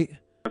 right?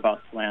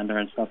 About slander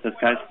and stuff. This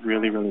guy's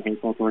really, really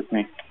hateful towards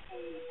me.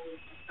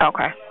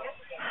 Okay.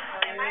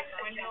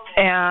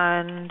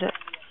 And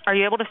are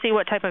you able to see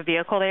what type of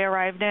vehicle they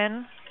arrived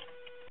in?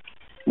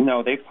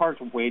 No, they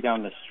parked way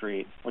down the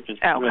street, which is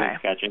really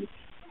sketchy.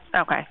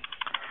 Okay.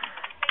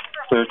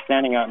 So they're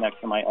standing out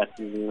next to my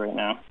SUV right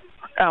now.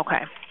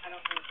 Okay.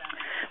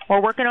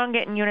 We're working on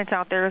getting units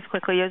out there as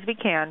quickly as we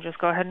can. Just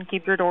go ahead and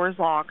keep your doors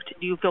locked.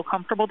 Do you feel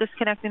comfortable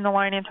disconnecting the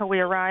line until we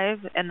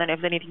arrive? And then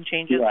if anything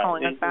changes,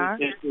 calling us back?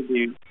 It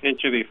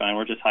should be fine.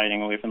 We're just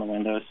hiding away from the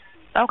windows.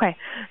 Okay.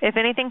 If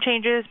anything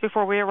changes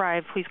before we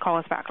arrive, please call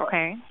us back,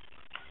 okay?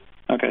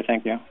 Okay,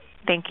 thank you.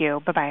 Thank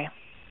you. Bye-bye.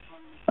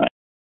 Bye.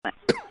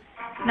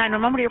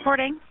 911, what are you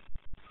reporting?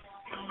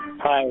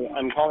 Hi,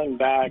 I'm calling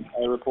back.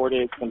 I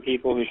reported some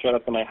people who showed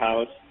up to my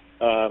house.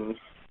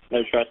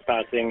 They're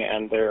trespassing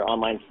and they're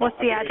online. What's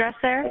the address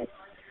there?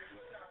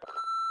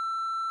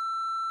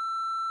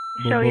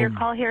 Show your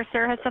call here,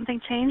 sir. Has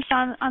something changed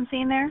on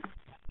scene there?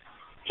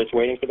 Just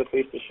waiting for the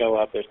police to show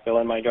up. They're still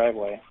in my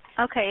driveway.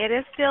 Okay, it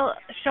is still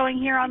showing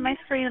here on my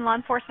screen, and law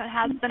enforcement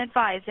has been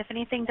advised. If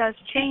anything does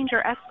change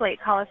or escalate,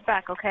 call us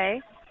back,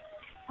 okay?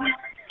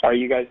 Are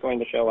you guys going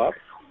to show up?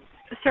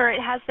 Sir,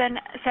 it has been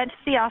sent to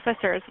the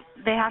officers.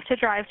 They have to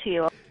drive to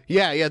you.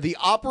 Yeah, the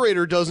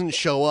operator doesn't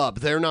show up.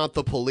 They're not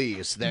the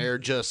police. They're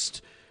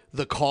just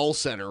the call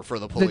center for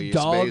the police,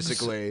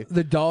 basically.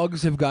 The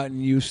dogs have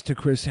gotten used to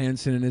Chris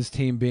Hansen and his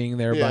team being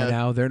there by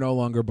now. They're no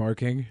longer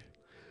barking.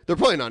 They're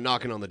probably not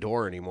knocking on the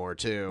door anymore,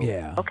 too.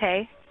 Yeah.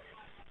 Okay.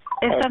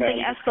 If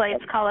something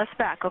escalates, call us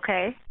back,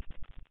 okay?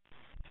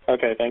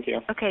 Okay, thank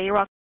you. Okay, you're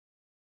welcome.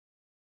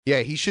 Yeah,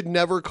 he should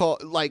never call,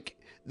 like,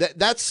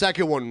 that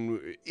second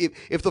one,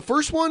 if the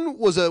first one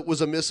was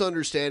a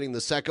misunderstanding,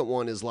 the second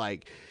one is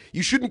like,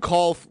 you shouldn't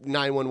call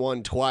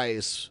 911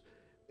 twice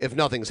if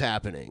nothing's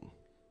happening.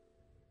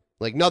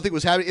 Like, nothing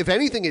was happening. If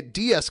anything, it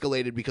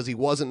de-escalated because he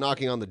wasn't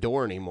knocking on the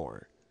door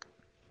anymore.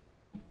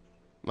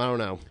 I don't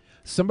know.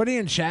 Somebody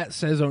in chat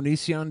says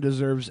Onision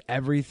deserves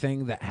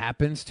everything that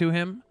happens to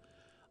him.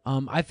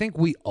 I think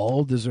we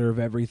all deserve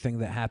everything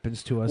that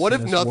happens to us. What in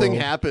if this nothing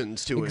world.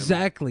 happens to him?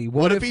 Exactly.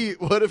 What if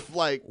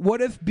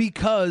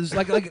because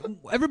like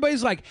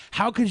everybody's like,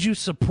 how could you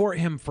support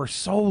him for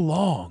so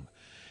long?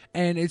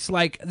 And it's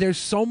like there's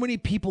so many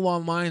people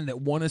online that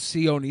want to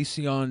see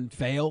Onision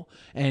fail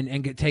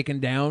and get taken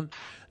down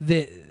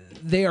that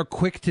they are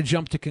quick to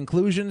jump to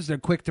conclusions. They're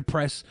quick to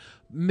press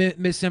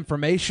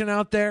misinformation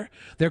out there.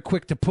 They're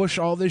quick to push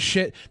all this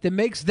shit that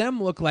makes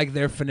them look like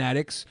they're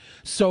fanatics.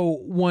 So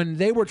when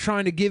they were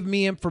trying to give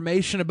me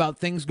information about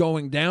things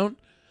going down,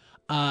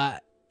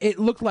 it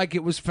looked like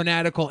it was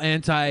fanatical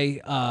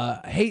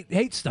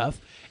hate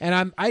stuff,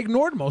 and I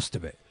ignored most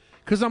of it.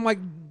 Because I'm like,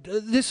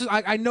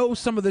 I know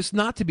some of this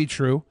not to be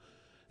true.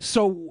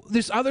 So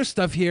this other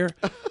stuff here,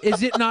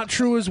 is it not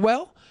true as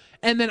well?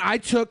 And then I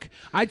took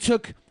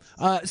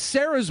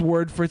Sarah's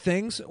word for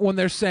things when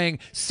they're saying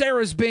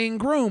Sarah's being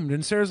groomed.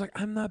 And Sarah's like,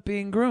 I'm not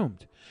being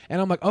groomed.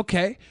 And I'm like,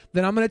 okay,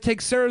 then I'm going to take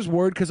Sarah's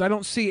word because I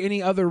don't see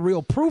any other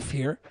real proof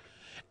here.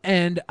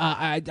 And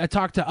I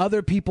talked to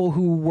other people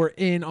who were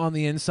in on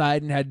the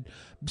inside and had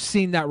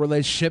seen that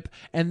relationship.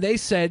 And they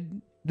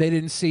said they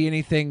didn't see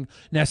anything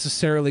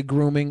necessarily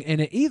grooming in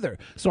it either.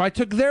 So I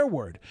took their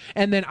word.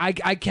 And then I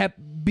kept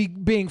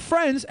being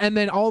friends. And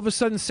then all of a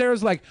sudden,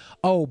 Sarah's like,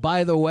 oh,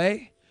 by the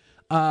way,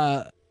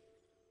 I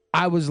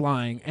was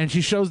lying. And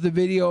she shows the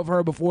video of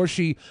her before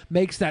she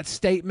makes that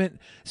statement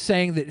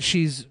saying that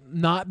she's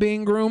not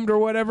being groomed or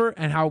whatever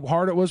and how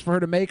hard it was for her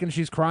to make. And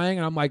she's crying.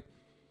 And I'm like,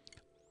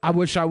 I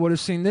wish I would have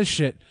seen this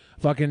shit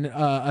fucking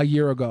a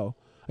year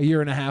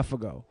and a half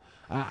ago.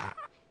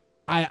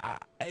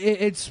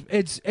 It's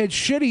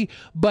shitty,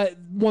 but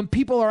when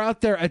people are out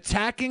there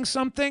attacking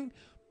something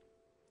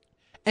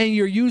and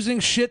you're using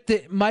shit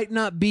that might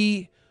not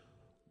be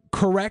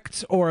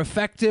correct or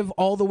effective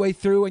all the way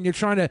through, and you're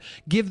trying to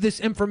give this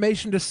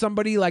information to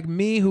somebody like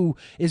me who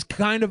is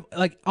kind of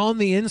like on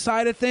the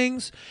inside of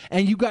things,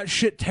 and you got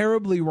shit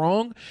terribly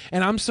wrong,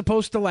 and I'm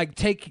supposed to like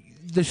take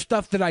the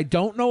stuff that I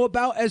don't know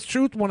about as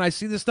truth when I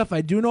see the stuff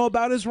I do know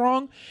about as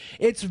wrong.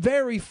 It's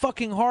very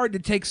fucking hard to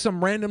take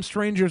some random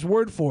stranger's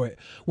word for it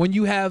when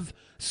you have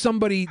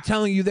somebody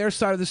telling you their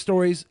side of the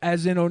stories,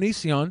 as in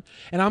Onision,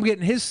 and I'm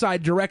getting his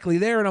side directly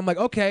there, and I'm like,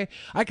 okay,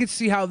 I could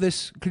see how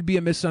this could be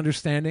a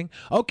misunderstanding.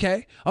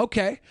 Okay,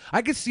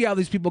 I could see how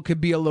these people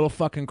could be a little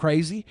fucking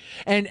crazy.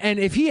 And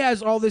if he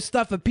has all this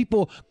stuff of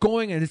people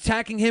going and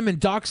attacking him and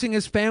doxing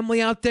his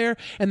family out there,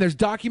 and there's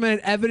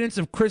documented evidence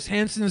of Chris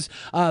Hansen's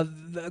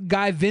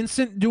guy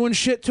Vincent doing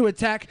shit to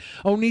attack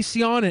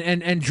Onision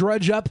and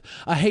drudge up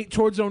a hate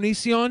towards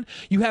Onision,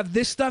 you have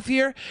this stuff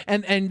here,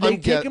 and they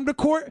take him to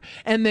court,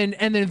 and then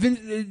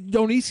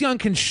Onision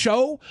can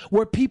show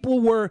where people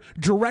were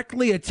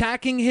directly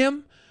attacking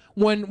him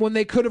when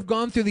they could have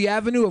gone through the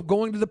avenue of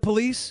going to the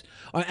police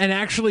and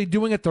actually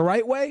doing it the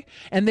right way,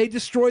 and they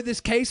destroy this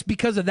case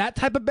because of that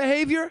type of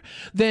behavior,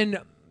 then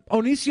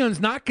Onision's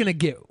not going to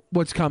get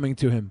what's coming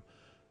to him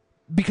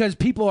because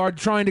people are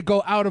trying to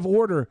go out of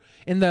order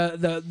in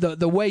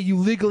the way you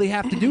legally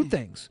have to do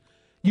things.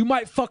 You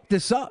might fuck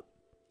this up.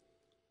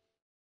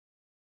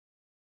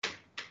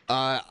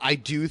 I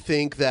do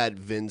think that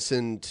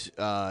Vincent,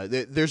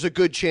 there's a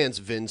good chance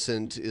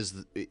Vincent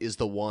is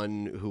the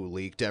one who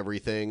leaked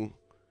everything.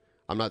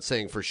 I'm not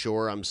saying for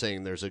sure. I'm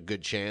saying there's a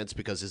good chance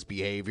because his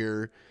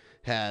behavior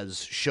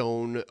has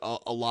shown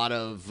a lot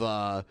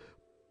of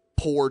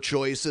poor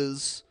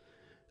choices.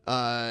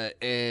 I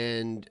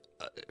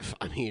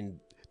mean,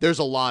 there's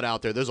a lot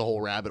out there. There's a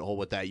whole rabbit hole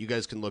with that. You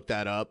guys can look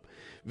that up.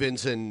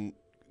 Vincent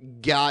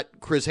got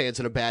Chris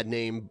Hansen a bad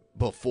name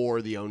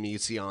before the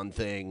Onision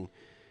thing.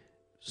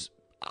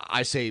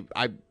 I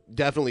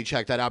definitely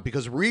check that out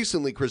because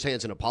recently Chris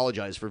Hansen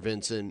apologized for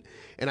Vincent,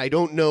 and I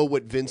don't know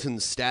what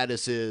Vincent's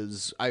status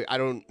is. I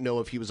don't know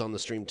if he was on the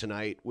stream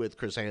tonight with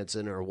Chris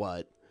Hansen or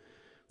what.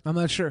 I'm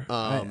not sure.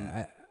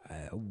 I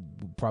will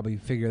probably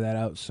figure that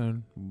out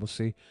soon. We'll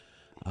see.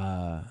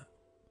 I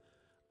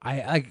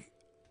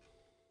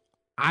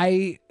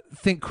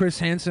think Chris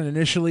Hansen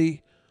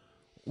initially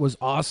was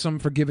awesome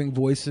for giving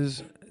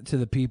voices to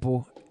the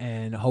people,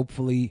 and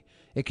hopefully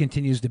it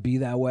continues to be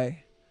that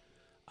way.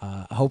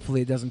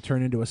 Hopefully it doesn't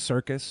turn into a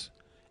circus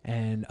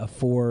and a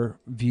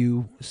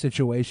four-view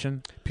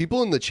situation.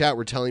 People in the chat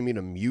were telling me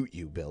to mute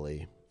you,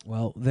 Billy.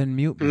 Well, then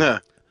mute me. Nah.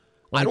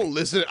 I don't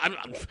listen. I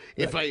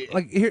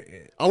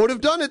would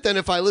have done it then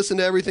if I listened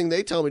to everything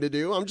they tell me to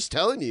do. I'm just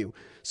telling you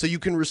so you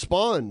can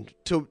respond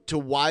to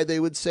why they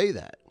would say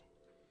that.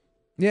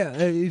 Yeah,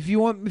 if you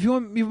want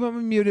me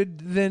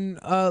muted, then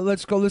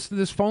let's go listen to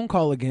this phone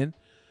call again.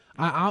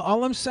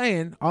 All I'm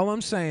saying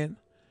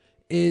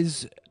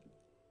is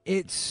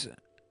it's.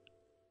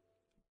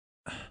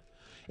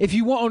 If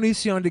you want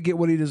Onision to get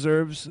what he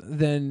deserves,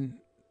 then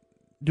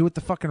do it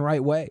the fucking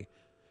right way.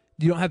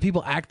 You don't have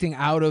people acting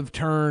out of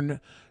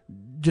turn,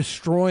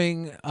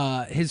 destroying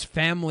his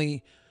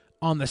family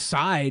on the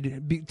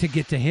side to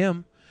get to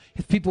him.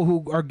 People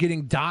who are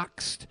getting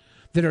doxxed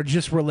that are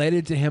just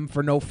related to him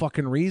for no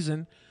fucking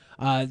reason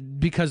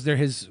because they're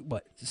his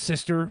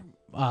sister,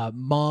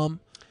 mom,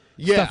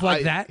 stuff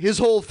like that. His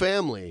whole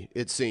family,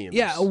 it seems.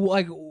 Yeah,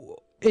 like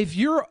if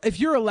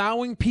you're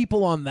allowing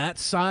people on that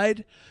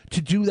side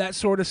to do that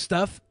sort of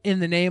stuff in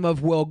the name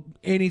of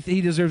anything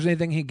he deserves,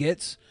 anything he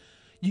gets,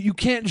 you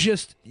can't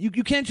just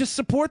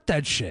support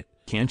that shit.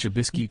 Can't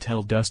Chabisky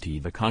tell Dusty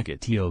the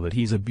cockatiel that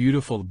he's a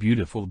beautiful,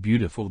 beautiful,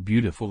 beautiful,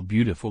 beautiful,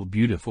 beautiful,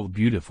 beautiful,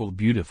 beautiful,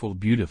 beautiful,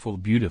 beautiful,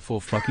 beautiful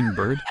fucking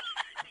bird?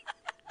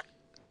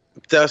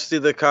 Dusty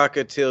the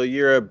cockatiel,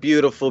 you're a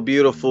beautiful,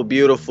 beautiful,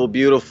 beautiful,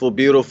 beautiful,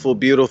 beautiful,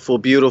 beautiful,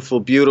 beautiful,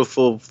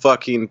 beautiful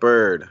fucking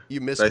bird.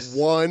 You missed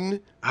one.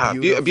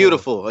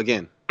 Beautiful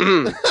again.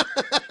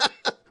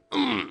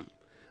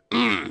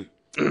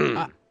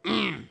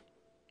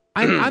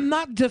 I'm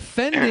not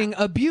defending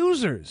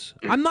abusers.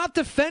 I'm not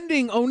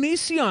defending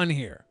Onision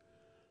here.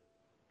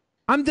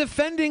 I'm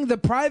defending the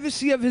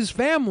privacy of his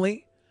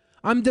family.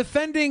 I'm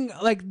defending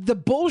like the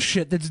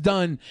bullshit that's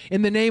done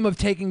in the name of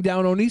taking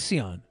down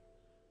Onision.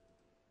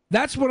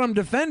 That's what I'm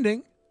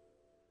defending.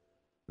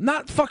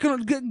 Not fucking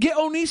get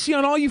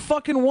Onision all you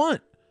fucking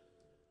want.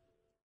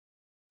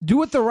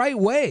 Do it the right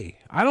way.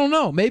 I don't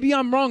know. Maybe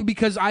I'm wrong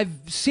because I've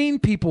seen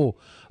people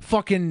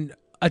fucking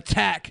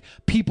attack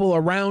people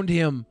around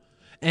him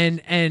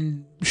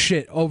and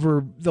shit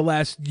over the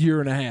last year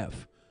and a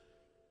half.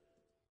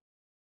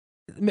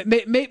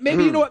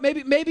 Maybe you know what?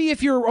 Maybe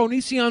if you're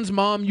Onision's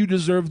mom, you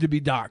deserve to be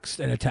doxxed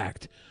and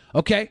attacked.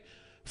 Okay?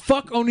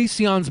 Fuck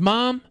Onision's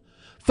mom.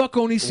 Fuck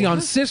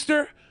Onision's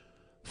sister.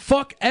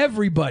 Fuck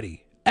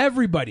everybody.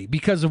 Everybody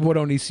because of what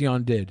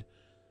Onision did.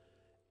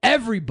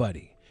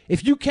 Everybody.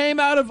 If you came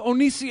out of if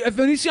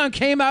Onision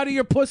came out of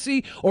your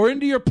pussy or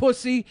into your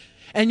pussy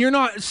and you're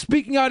not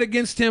speaking out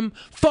against him,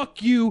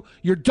 fuck you,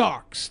 you're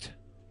doxxed.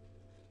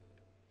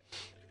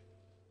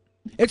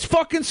 It's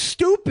fucking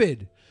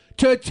stupid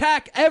to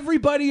attack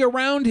everybody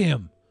around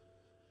him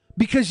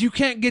because you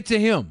can't get to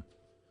him.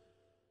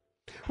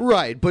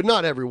 Right, but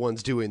not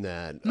everyone's doing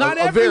that. Not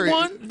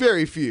everyone.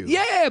 Very few.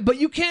 Yeah, but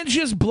you can't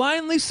just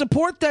blindly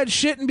support that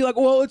shit and be like,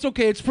 well, it's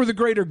okay. It's for the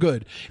greater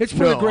good. It's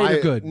for the greater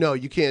good. No,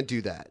 you can't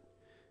do that.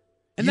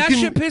 And that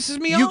shit pisses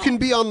me off. You can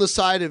be on the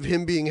side of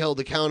him being held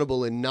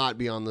accountable and not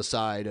be on the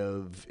side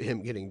of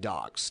him getting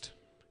doxxed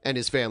and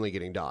his family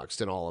getting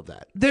doxxed and all of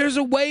that. There's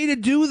a way to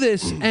do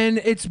this, and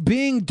it's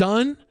being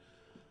done.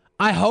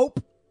 I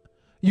hope.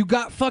 You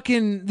got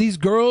fucking these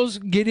girls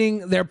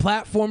getting their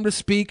platform to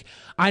speak.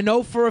 I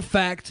know for a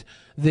fact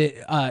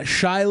that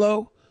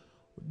Shiloh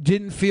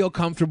didn't feel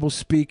comfortable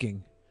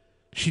speaking.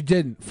 She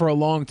didn't for a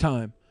long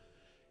time.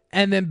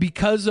 And then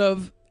because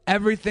of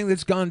everything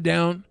that's gone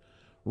down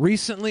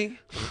recently,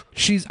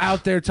 she's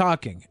out there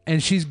talking.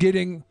 And she's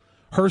getting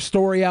her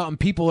story out, and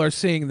people are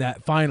seeing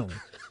that finally.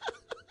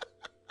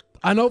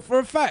 I know for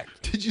a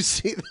fact. Did you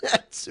see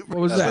that? What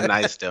was that? That's a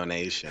nice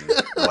donation.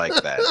 I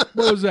like that.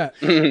 What was that?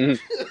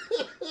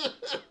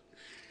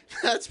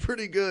 That's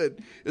pretty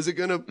good. Is it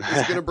gonna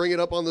bring it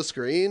up on the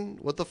screen?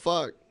 What the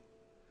fuck?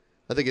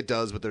 I think it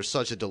does, but there's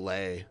such a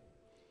delay.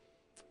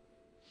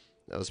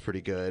 That was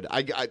pretty good.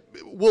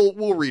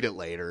 We'll read it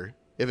later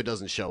if it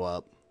doesn't show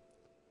up.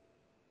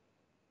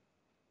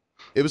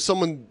 It was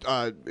someone.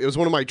 It was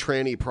one of my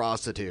tranny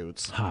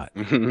prostitutes. Hot.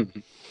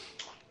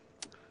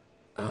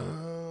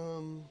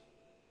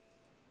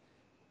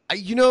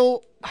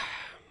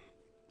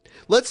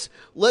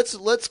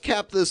 Let's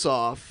cap this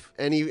off.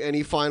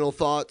 Any final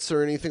thoughts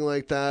or anything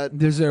like that?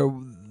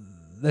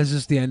 That's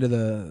just the end of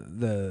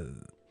the.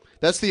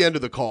 That's the end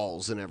of the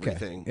calls and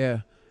everything.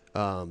 Okay.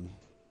 Yeah.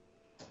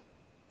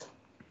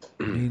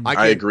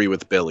 I agree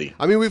with Billy.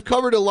 I mean, we've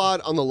covered a lot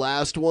on the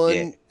last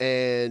one,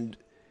 and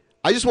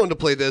I just wanted to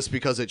play this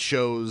because it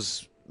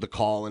shows the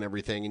call and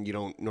everything, and you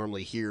don't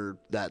normally hear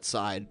that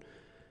side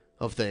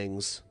of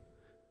things.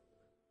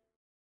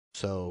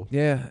 So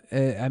yeah,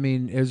 I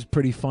mean, it was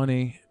pretty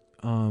funny.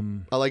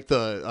 I like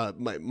the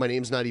my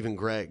name's not even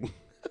Greg.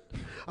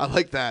 I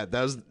like that.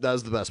 That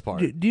was the best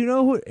part. Do you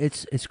know who?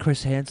 It's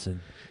Chris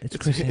Hansen. It's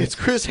Chris Hansen. It's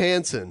Chris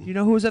Hansen. You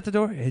know who was at the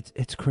door?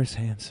 It's Chris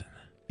Hansen.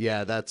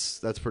 Yeah, that's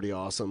pretty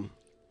awesome.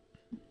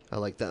 I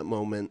like that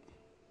moment.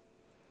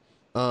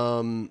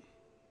 I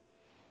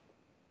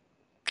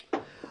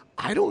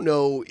don't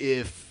know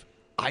if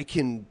I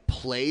can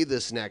play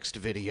this next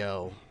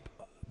video.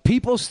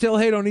 People still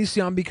hate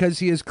Onision because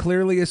he is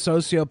clearly a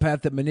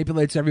sociopath that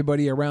manipulates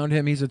everybody around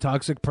him. He's a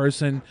toxic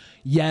person.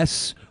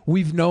 Yes,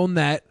 we've known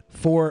that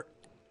for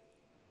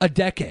a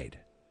decade.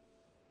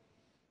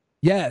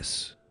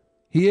 Yes,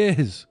 he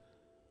is.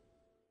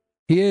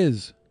 He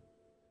is.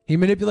 He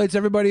manipulates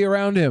everybody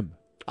around him.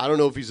 I don't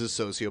know if he's a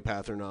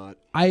sociopath or not.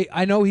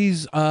 I know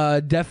he's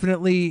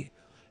definitely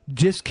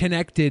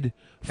disconnected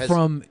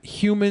from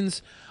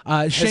humans.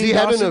 Has he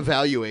had an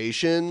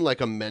evaluation,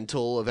 like a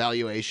mental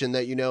evaluation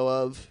that you know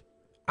of?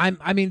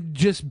 I mean,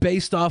 just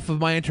based off of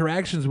my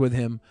interactions with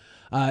him,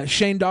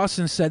 Shane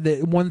Dawson said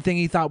that one thing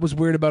he thought was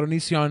weird about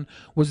Onision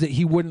was that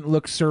he wouldn't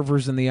look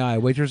servers in the eye,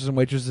 waitresses and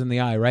waitresses in the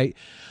eye, right?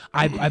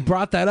 I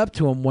brought that up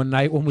to him one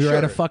night when we were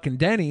at a fucking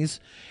Denny's,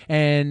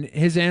 and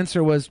his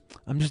answer was,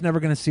 I'm just never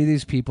going to see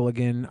these people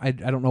again. I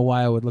don't know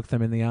why I would look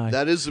them in the eye.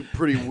 That is a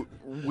pretty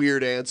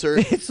weird answer.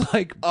 It's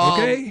like,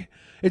 okay.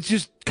 It's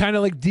just kind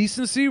of like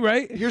decency,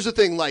 right? Here's the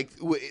thing, like,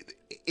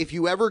 if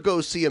you ever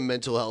go see a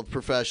mental health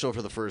professional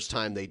for the first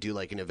time, they do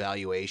like an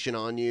evaluation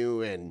on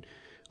you, and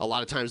a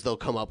lot of times they'll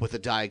come up with a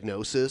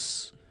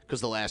diagnosis because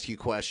they'll ask you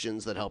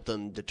questions that help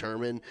them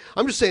determine.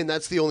 I'm just saying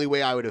that's the only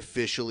way I would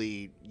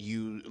officially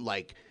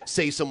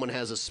say someone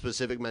has a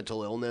specific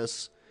mental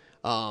illness.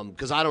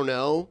 Because I don't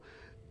know.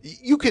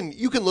 You can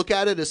look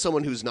at it as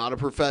someone who's not a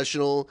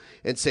professional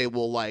and say,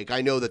 well, like,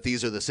 I know that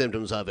these are the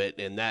symptoms of it,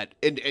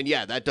 and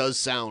yeah, that does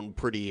sound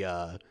pretty.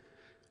 That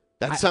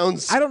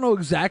sounds. I don't know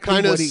exactly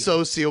kind of what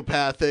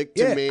sociopathic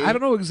to me. I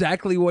don't know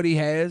exactly what he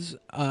has.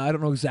 I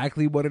don't know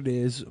exactly what it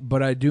is,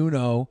 but I do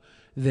know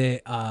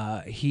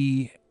that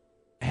he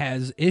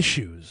has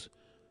issues,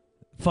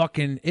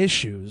 fucking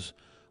issues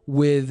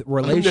with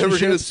relationships. I'm never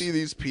gonna see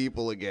these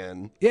people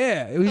again.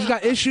 Yeah, he's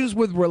got issues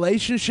with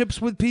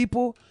relationships with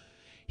people.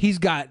 He's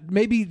got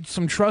maybe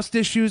some trust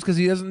issues because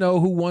he doesn't know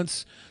who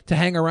wants to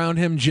hang around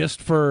him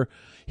just for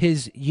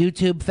his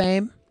YouTube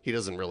fame. He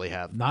doesn't really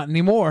have. Not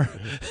anymore.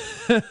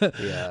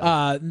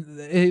 Yeah.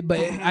 But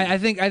I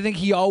think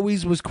he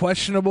always was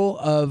questionable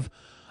of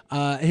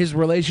his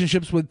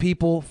relationships with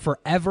people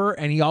forever,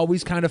 and he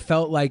always kind of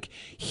felt like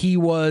it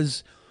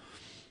was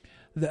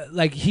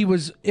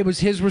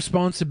his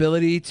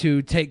responsibility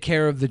to take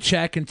care of the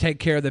check and take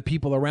care of the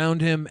people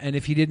around him, and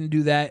if he didn't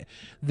do that,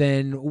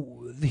 then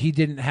he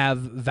didn't have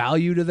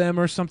value to them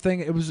or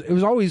something. It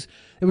was always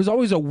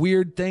a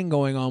weird thing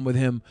going on with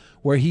him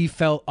where he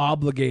felt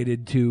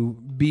obligated to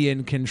be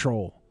in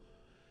control.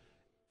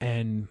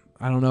 And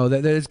I don't know,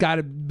 that it's got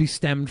to be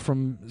stemmed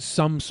from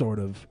some sort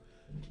of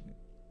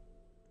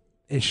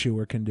issue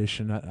or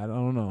condition. I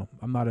don't know.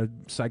 I'm not a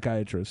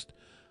psychiatrist.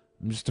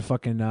 I'm just a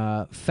fucking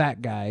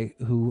fat guy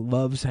who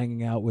loves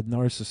hanging out with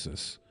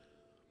narcissists.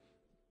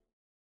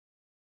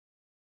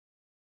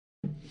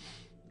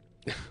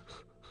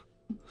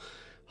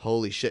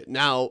 Holy shit.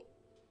 Now,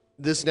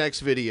 this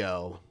next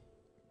video,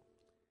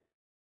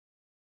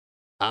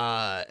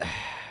 I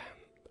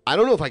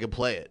don't know if I can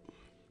play it.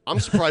 I'm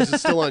surprised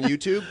it's still on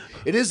YouTube.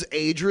 It is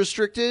age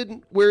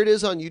restricted where it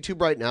is on YouTube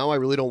right now. I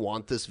really don't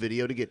want this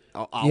video to get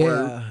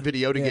get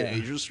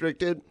age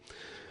restricted.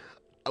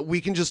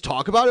 We can just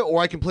talk about it,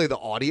 or I can play the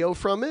audio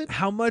from it.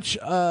 How much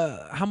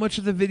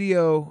of the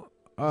video?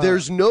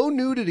 There's no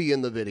nudity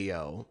in the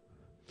video.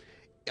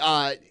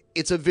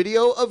 It's a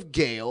video of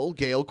Gail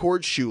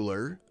Cord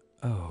Schuler.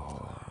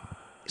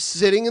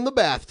 Sitting in the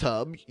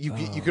bathtub. You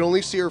can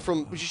only see her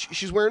from.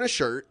 She's wearing a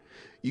shirt.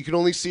 You can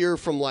only see her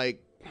from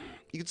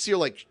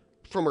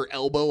from her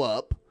elbow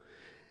up,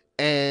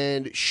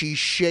 and she's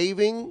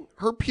shaving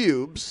her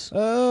pubes.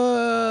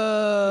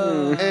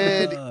 And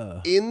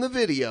in the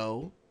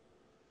video,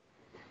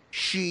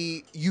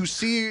 you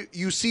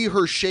see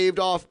her shaved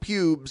off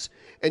pubes,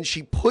 and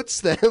she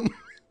puts them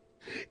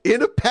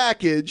in a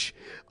package,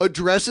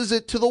 addresses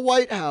it to the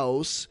White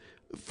House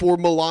for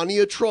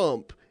Melania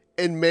Trump,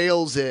 and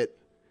mails it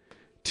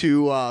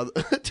to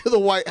to the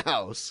White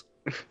House.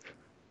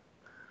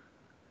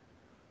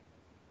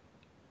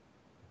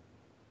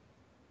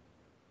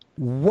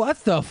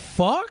 What the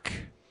fuck?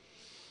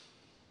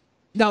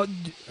 Now,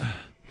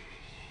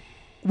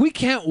 we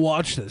can't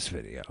watch this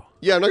video.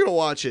 Yeah, I'm not going to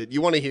watch it.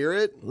 You want to hear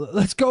it?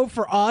 Let's go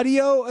for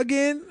audio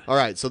again. All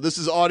right, so this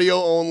is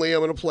audio only. I'm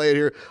going to play it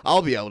here.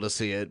 I'll be able to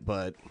see it,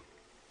 but...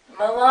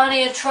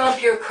 Melania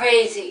Trump, you're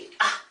crazy.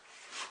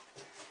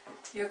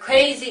 You're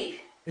crazy.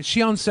 Is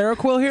she on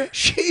Seroquel here?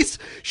 She's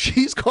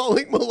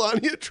calling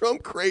Melania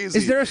Trump crazy.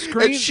 Is there a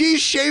screen? And she's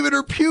shaving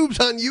her pubes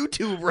on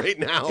YouTube right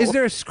now. Is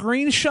there a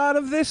screenshot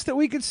of this that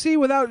we could see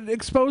without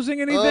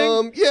exposing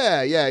anything?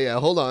 Yeah.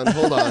 Hold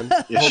on.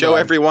 Show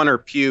everyone her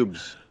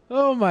pubes.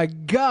 Oh my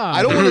God!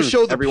 I don't want to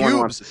show the Everyone pubes.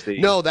 wants to see.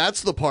 No,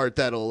 that's the part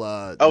that'll.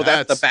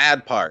 That's the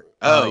bad part.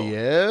 Oh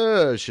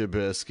yeah,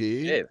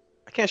 Shabisky. Shit.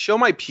 I can't show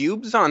my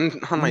pubes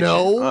on my.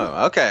 No.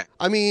 Oh, okay.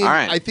 I mean, all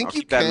right. I think I'll you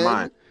keep that can. in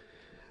mind.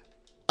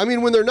 I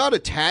mean, when they're not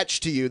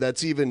attached to you,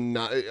 that's even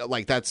not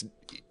that's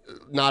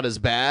not as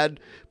bad.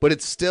 But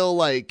it's still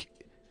like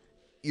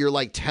you're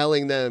like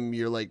telling them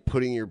you're like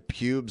putting your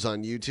pubes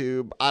on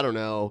YouTube. I don't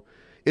know.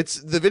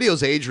 The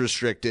video's age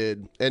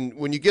restricted, and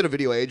when you get a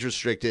video age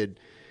restricted,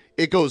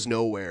 it goes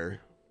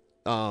nowhere.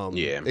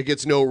 It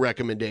gets no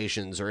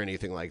recommendations or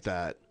anything like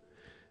that.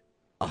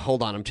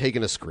 Hold on, I'm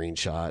taking a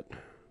screenshot.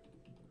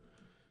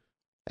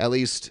 At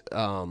least,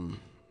 let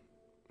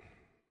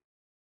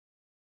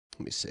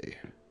me see.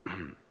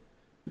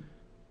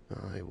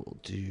 I will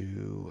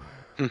do.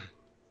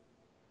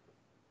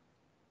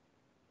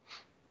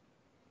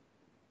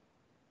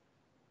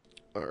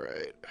 All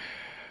right.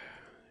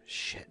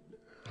 Shit.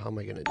 How am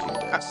I going to do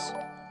this?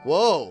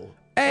 Whoa.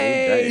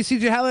 Hey,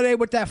 CJ Halliday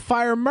with that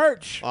fire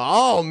merch.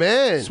 Oh,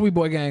 man. Sweet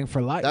Boy Gang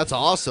for life. That's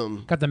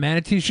awesome. Got the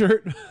manatee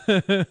shirt.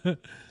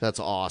 That's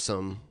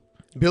awesome.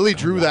 Billy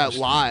drew that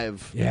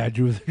live. Yeah, I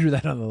drew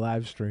that on the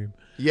live stream.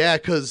 Yeah,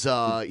 because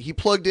he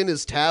plugged in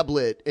his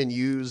tablet and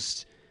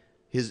used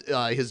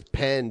his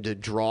pen to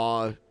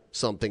draw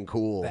something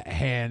cool. That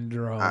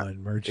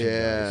hand-drawn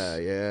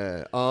merchandise.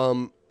 Yeah.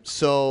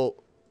 So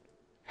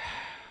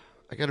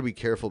I got to be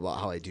careful about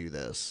how I do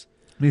this.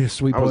 Need a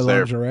sweet I boy was there.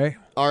 lingerie.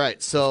 All right,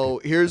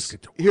 so here's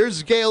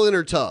Gail in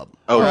her tub.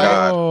 Oh,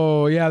 God.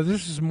 Oh, yeah,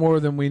 this is more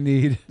than we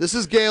need. This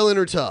is Gail in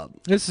her tub.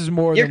 This is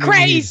more You're than we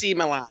need. crazy,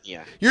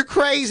 Melania. You're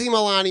crazy,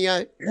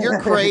 Melania.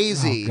 You're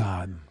crazy. Oh,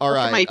 God. All Look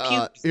at right, my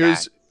pubes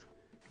here's...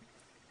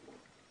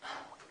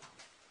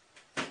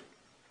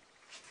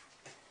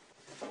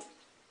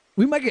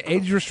 We might get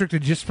age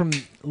restricted just from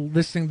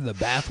listening to the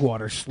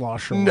bathwater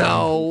slosh around.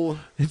 No.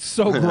 It's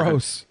so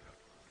gross.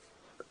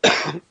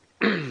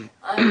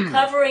 I'm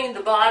covering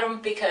the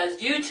bottom because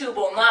YouTube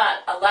will not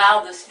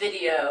allow this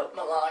video,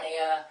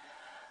 Melania.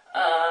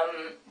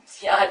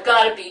 Yeah, I've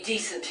got to be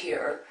decent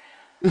here.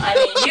 I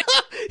mean,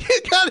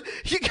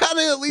 you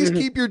gotta at least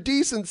keep your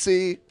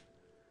decency.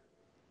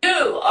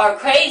 you are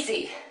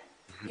crazy.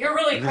 You're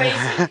really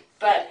crazy,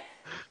 but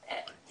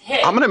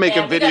hey, I'm gonna make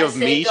man, a we video gotta of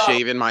me save Donald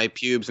shaving my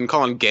pubes and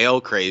calling Gail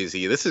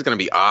crazy. This is gonna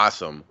be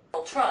awesome.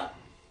 Trump.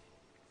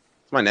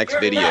 It's my next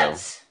You're video.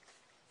 nuts.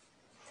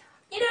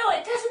 You know,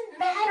 it doesn't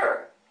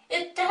matter.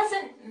 It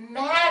doesn't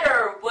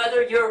matter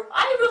whether you're.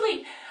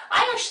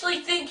 I actually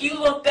think you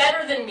look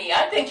better than me.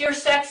 I think you're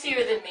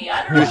sexier than me.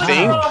 I don't know what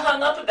you're all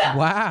hung up about.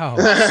 Wow.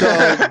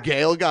 So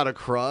Gail got a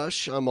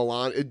crush on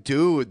Melania.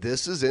 Dude,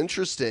 this is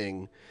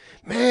interesting.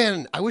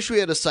 Man, I wish we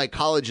had a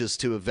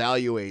psychologist to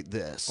evaluate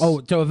this. Oh,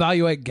 to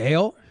evaluate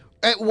Gail?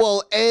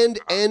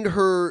 And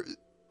her,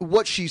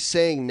 what she's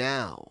saying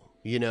now,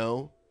 you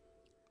know?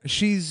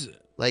 She's...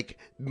 Like,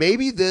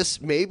 maybe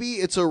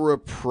it's a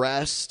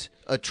repressed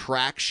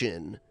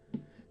attraction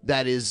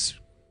that is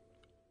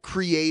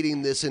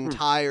creating this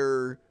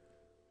entire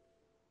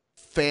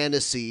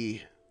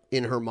fantasy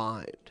in her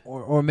mind.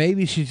 Or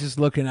maybe she's just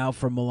looking out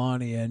for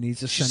Melania and needs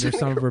to send her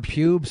some of her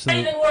pubes so I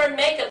even wear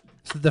makeup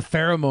that the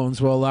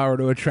pheromones will allow her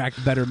to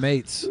attract better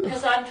mates.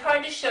 because I'm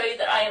trying to show you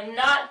that I am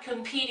not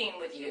competing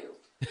with you.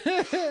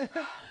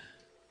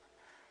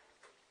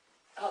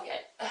 Okay.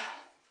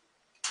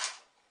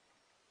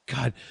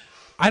 God,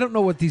 I don't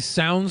know what these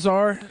sounds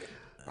are.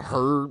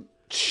 Her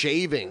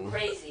shaving.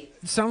 Crazy.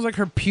 It sounds like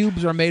her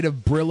pubes are made of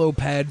Brillo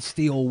pad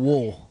steel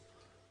wool.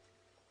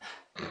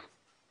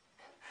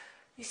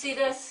 You see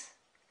this?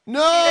 No.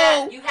 See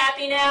that? You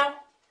happy now?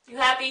 You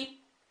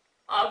happy?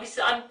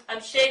 Obviously,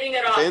 I'm shaving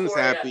it off Finn's for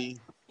happy.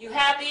 You. You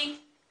happy?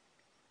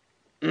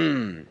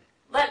 Mm.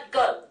 Let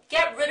go.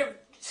 Get rid of.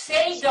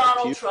 Say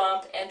Donald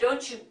Trump, and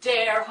don't you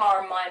dare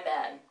harm my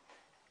men.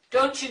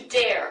 Don't you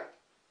dare.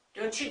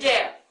 Don't you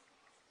dare.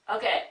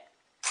 Okay.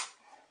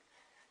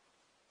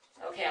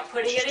 Okay, I'm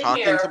putting She's it in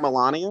talking here. to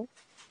Melania?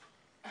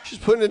 She's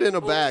putting it in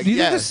a bag. Do you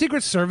think Yeah. the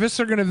Secret Service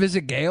are going to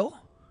visit Gail?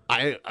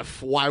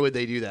 Why would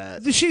they do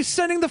that? She's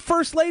sending the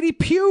First Lady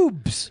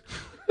pubes.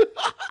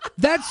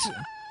 That's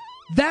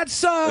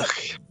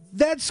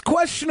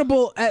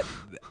questionable.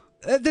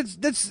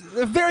 That's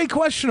very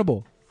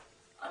questionable.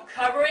 I'm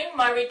covering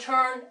my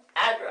return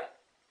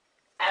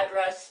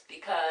address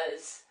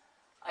because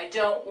I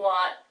don't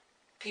want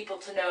people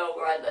to know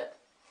where I live.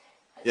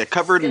 Yeah,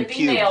 covered in It's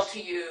going to be mailed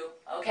pubes. to you,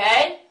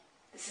 okay?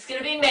 This is going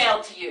to be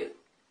mailed to you.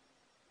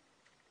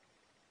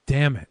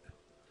 Damn it.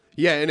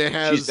 Yeah, and it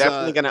has... She's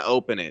definitely going to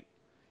open it.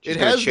 She's It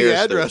gonna has the cherish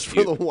address those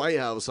for the pubes. White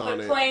House on Quit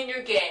it. playing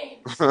your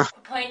games. Quit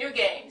playing your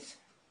games.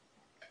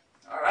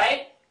 All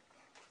right?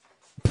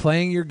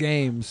 Playing your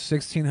games,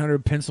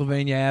 1600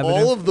 Pennsylvania Avenue.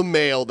 All of the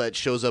mail that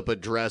shows up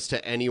addressed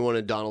to anyone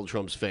in Donald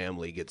Trump's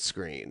family gets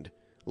screened.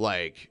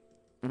 Like,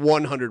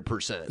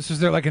 100%. So is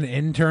there like an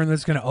intern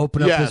that's going to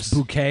open up this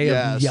bouquet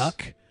of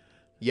yuck?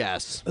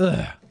 Yes.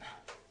 Ugh.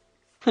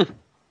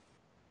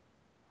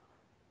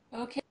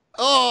 Okay.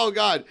 Oh,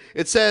 God.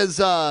 It says,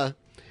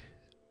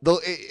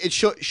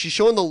 she's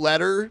showing the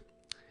letter,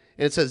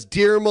 and it says,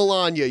 "Dear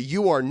Melania,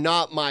 you are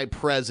not my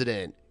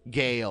president,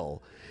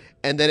 Gail."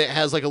 And then it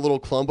has like a little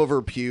clump of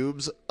her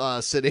pubes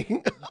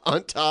sitting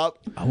on top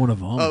I want to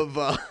vomit.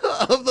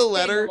 of the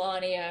letter. Hey,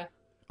 Melania,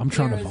 I'm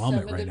trying to here is vomit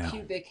some right of the now.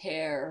 pubic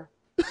hair.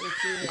 If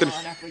you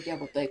want, I forget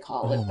what they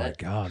call it. Oh my but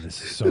God,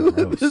 this is so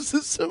gross. This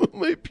is some of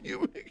my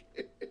pubic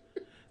hair.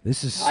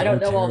 This is so I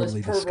don't know all this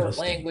terribly pervert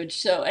disgusting. language.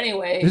 So,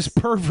 anyway, This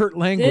pervert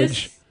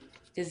language.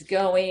 this is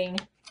going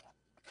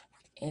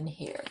in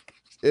here.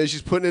 Yeah,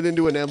 she's putting it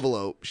into an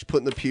envelope. She's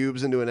putting the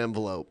pubes into an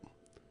envelope.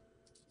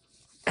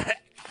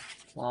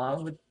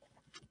 Along with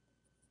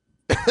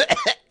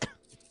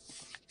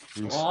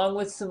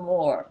some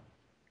more.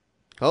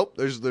 Oh,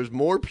 there's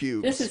more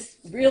pubes. This is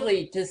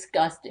really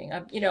disgusting.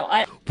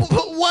 I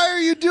Why are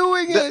you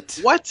doing it?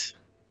 What?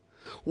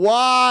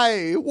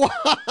 Why?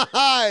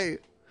 Why?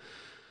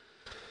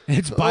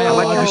 It's I like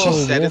biological how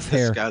she said wolf it's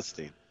hair.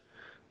 disgusting.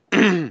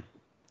 I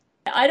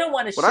don't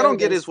want to show What I don't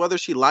get this. is whether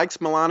she likes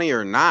Melania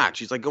or not.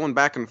 She's like going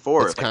back and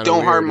forth. It's Like, kinda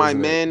don't harm weird, my isn't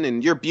it? men,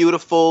 and you're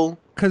beautiful.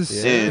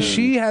 Because and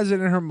she has it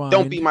in her mind.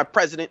 Don't be my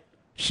president.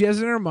 She has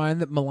it in her mind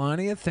that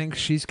Melania thinks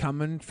she's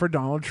coming for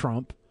Donald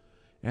Trump,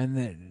 and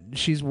that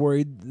she's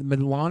worried.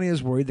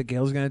 Melania's worried that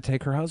Gail's going to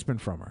take her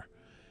husband from her,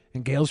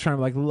 and Gail's trying to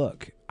be like,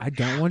 look, I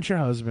don't want your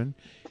husband.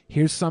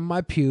 Here's some of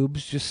my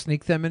pubes. Just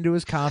sneak them into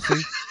his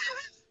coffee,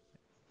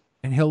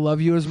 and he'll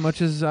love you as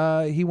much as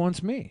he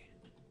wants me.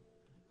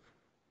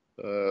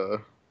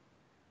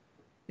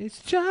 It's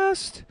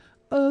just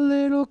a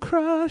little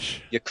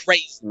crush. You're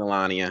crazy,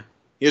 Melania.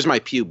 Here's my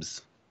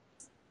pubes.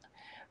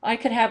 I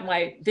could have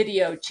my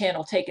video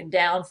channel taken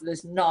down for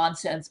this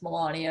nonsense,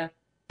 Melania.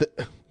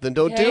 Then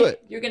don't do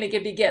it. You're going to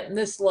be getting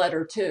this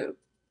letter, too.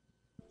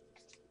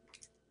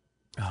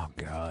 Oh,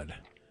 God.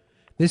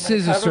 This I'm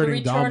is gonna cover the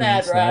asserting return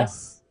dominance,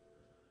 address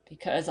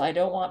because I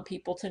don't want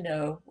people to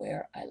know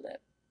where I live.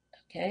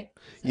 Okay?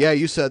 Yeah,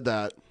 you said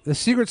that. The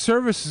Secret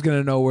Service is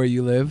going to know where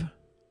you live.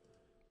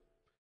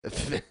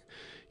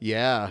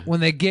 Yeah.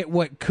 When they get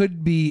what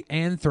could be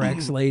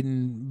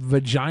anthrax-laden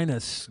vagina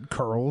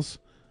curls.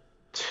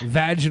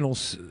 Vaginal...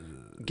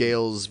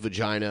 Gail's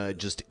vagina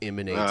just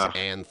emanates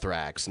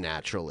anthrax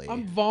naturally.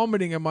 I'm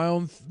vomiting in my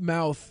own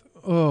mouth.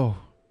 Oh.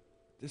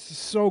 This is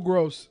so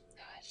gross.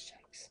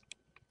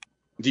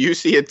 Do you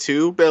see it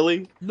too,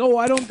 Billy? No,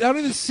 I don't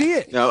even see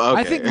it. No,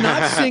 okay. I think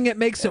not seeing it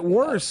makes it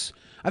worse.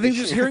 I think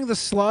just hearing the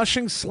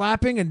sloshing,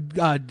 slapping,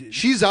 and...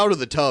 she's out of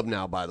the tub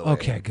now, by the way.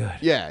 Okay, good.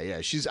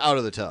 Yeah, she's out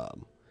of the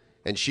tub.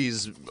 And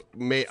she's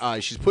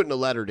putting a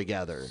letter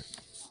together.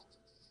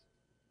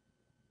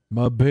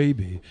 My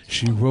baby,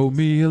 she wrote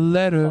me a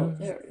letter. Oh,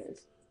 there it is.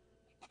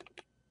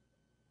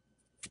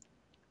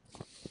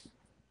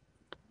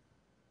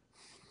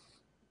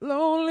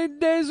 Lonely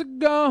days are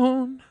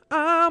gone.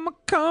 I'm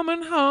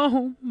coming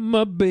home.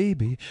 My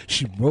baby,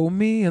 she wrote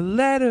me a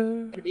letter.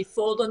 I'm going to be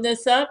folding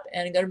this up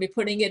and I'm going to be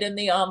putting it in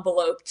the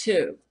envelope,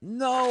 too.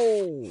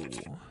 No.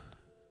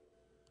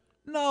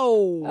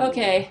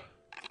 Okay.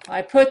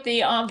 I put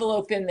the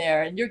envelope in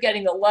there, and you're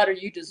getting the letter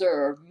you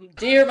deserve.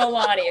 Dear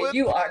Melania,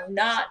 you are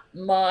not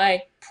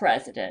my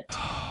president.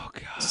 Oh,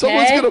 God.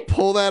 Someone's going to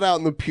pull that out,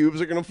 and the pubes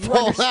are going to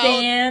fall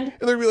understand? out. And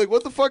they're going to be like,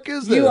 what the fuck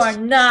is this? You are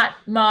not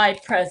my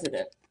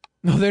president.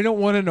 No, they don't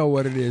want to know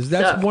what it is.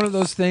 That's one of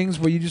those things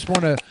where you just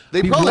want to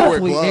be probably wear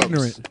willfully gloves.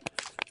 ignorant.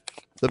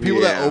 The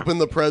people that open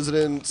the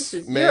president's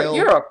mail.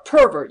 You're a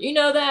pervert. You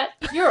know that?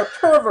 You're a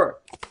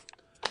pervert.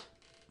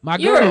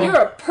 You're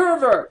a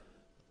pervert.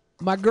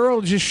 My girl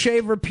just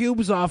shaved her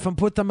pubes off and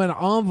put them in an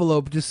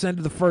envelope to send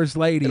to the first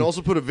lady. And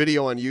also put a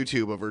video on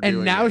YouTube of her doing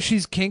And now it.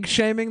 she's kink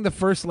shaming the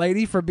first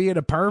lady for being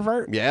a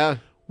pervert? Yeah.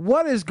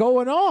 What is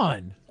going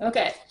on?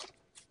 Okay.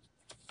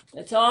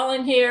 It's all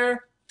in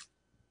here.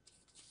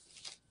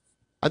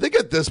 I think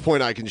at this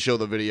point I can show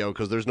the video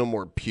because there's no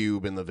more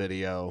pube in the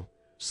video.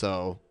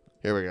 So,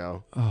 here we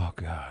go. Oh,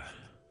 God.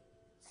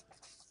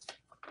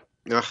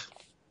 Ugh.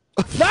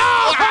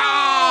 No!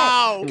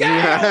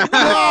 Yeah.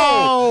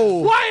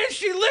 No! Why is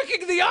she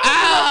licking the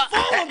envelope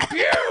full of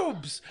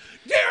pubes?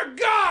 Dear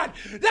God,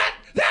 that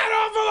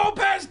envelope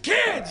has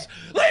kids.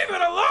 Leave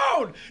it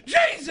alone.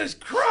 Jesus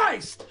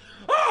Christ.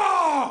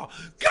 Oh,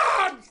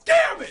 God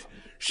damn it.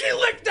 She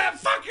licked that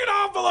fucking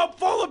envelope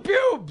full of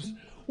pubes.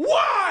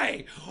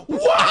 Why?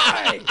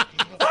 Why?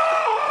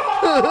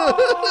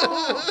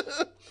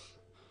 Oh!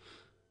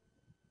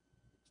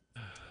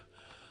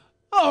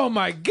 Oh,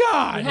 my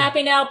God. You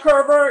happy now,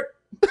 pervert?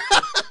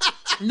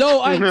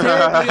 No, I'm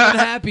terribly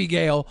unhappy,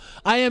 Gail.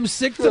 I am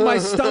sick to my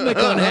stomach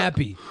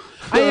unhappy.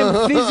 I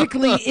am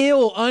physically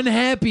ill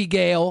unhappy,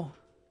 Gail.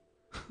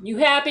 You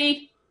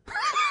happy?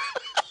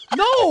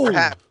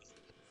 No!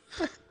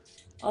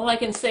 All I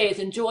can say is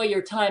enjoy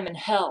your time in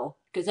hell,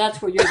 because that's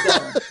where you're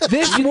going.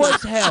 This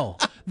was hell.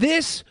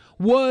 This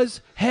was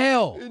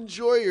hell.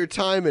 Enjoy your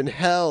time in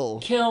hell.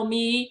 Kill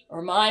me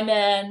or my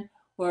men,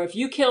 or if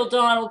you kill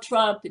Donald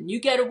Trump and you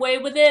get away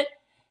with it,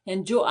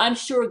 I'm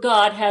sure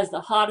God has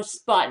the hottest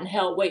spot in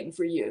hell waiting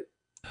for you.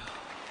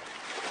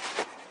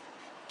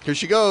 Here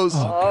she goes.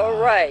 All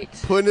right.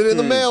 Putting it in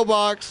the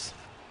mailbox.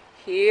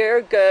 Here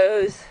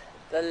goes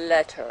the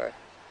letter.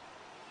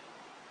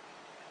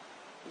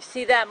 You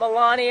see that,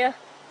 Melania?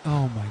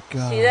 Oh, my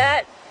God. See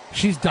that?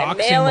 She's I'm doxing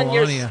mailing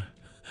Melania.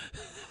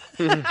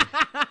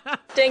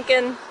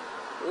 Stinking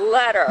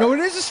letter. No, it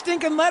is a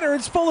stinking letter.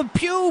 It's full of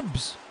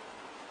pubes.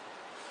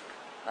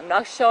 I'm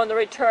not showing the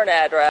return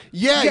address.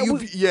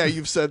 Yeah,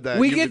 you've said that.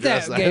 We You've get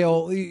that, addressed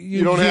Gail.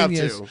 You don't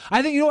genius. have to.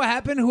 I think you know what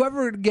happened?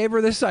 Whoever gave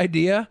her this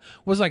idea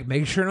was like,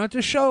 make sure not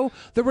to show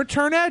the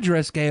return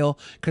address, Gail,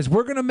 because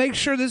we're going to make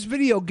sure this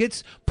video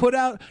gets put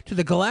out to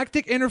the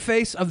galactic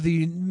interface of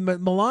the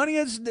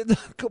Melania's.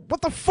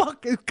 What the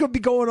fuck could be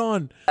going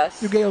on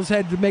through Gail's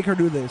head to make her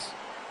do this?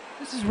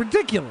 This is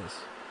ridiculous.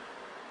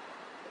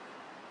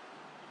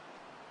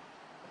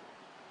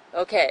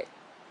 Okay,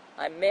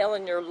 I'm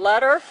mailing your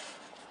letter.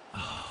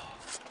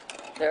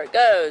 There it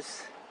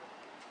goes.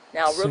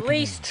 Now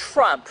release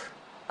Trump.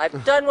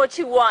 I've done what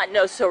you want.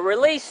 No, so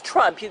release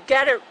Trump. You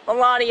get it,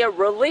 Melania.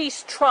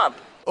 Release Trump.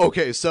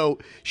 Okay, so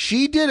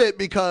she did it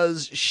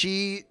because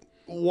she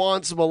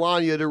wants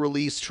Melania to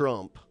release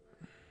Trump.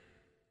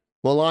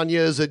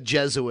 Melania is a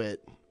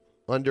Jesuit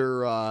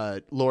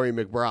under Lori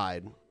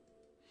McBride.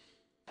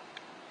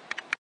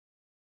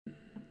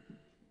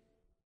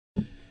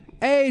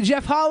 Hey,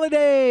 Jeff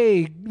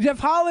Holiday. Jeff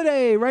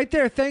Holiday, right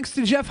there. Thanks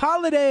to Jeff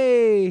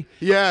Holiday.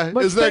 Yeah,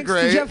 Much isn't that thanks to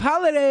great? Jeff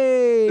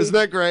Holiday. Isn't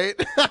that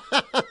great?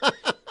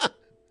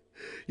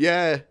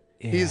 yeah,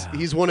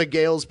 he's one of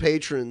Gail's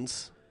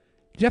patrons.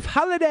 Jeff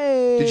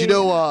Holiday. Did you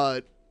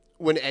know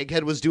when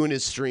Egghead was doing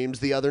his streams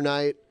the other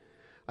night,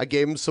 I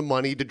gave him some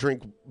money to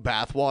drink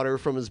bath water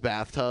from his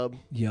bathtub.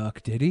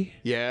 Yuck, did he?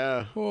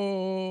 Yeah.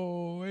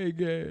 Oh,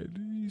 Egghead,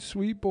 you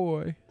sweet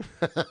boy.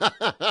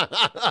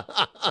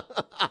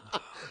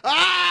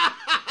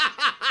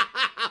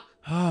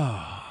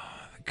 Oh,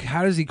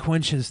 how does he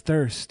quench his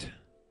thirst?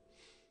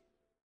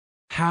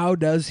 How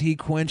does he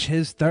quench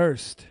his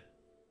thirst?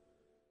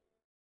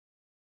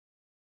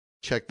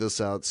 Check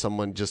this out.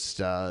 Someone just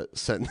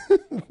sent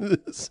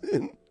this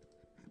in.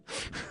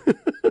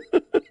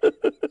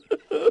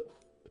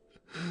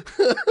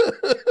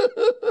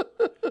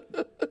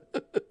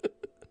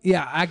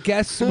 Yeah, I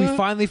guess we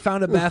finally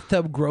found a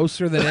bathtub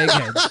grosser than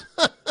Egghead's.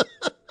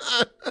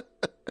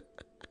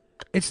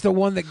 It's the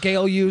one that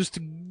Gail used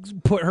to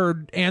put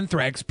her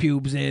anthrax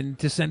pubes in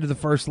to send to the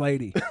first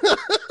lady.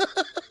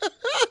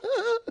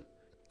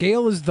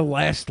 Gail is the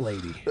last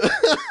lady.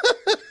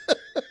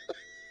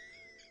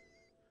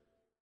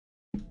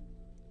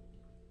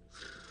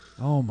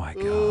 Oh my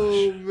gosh.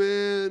 Oh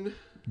man.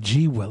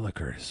 G.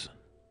 Willikers.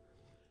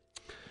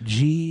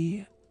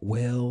 G.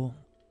 Willikers.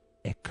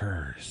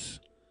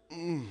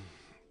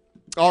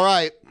 All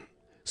right.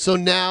 So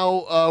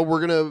now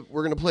we're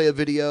gonna play a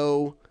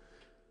video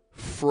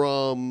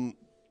from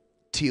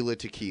Tila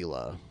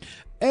Tequila.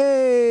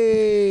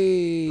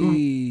 Hey,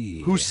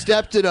 who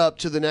stepped it up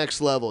to the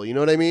next level? You know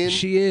what I mean?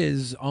 She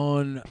is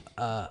on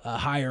a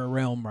higher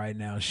realm right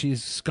now.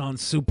 She's gone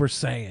Super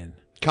Saiyan.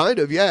 Kind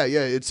of, yeah.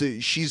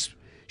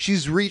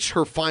 She's reached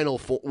her final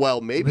form. Well,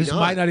 maybe This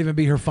might not even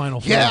be her final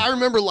form. Yeah, I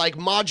remember like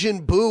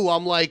Majin Buu.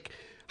 I'm like,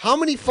 how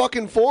many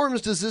fucking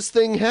forms does this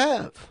thing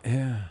have?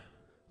 Yeah.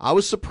 I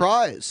was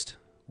surprised.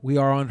 We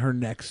are on her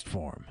next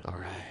form. All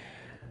right.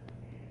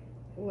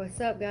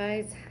 What's up,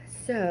 guys?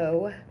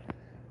 So,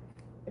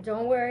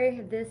 don't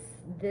worry. This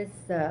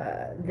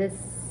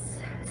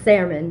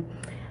sermon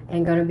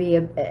ain't gonna be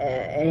a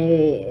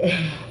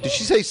Did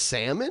she say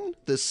salmon?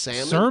 The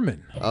salmon?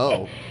 Sermon.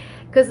 Oh.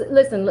 Because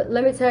listen,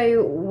 let me tell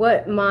you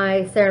what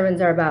my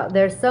sermons are about.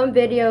 There's some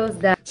videos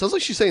that sounds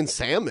like she's saying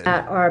salmon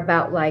that are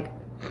about like,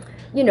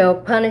 you know,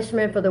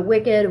 punishment for the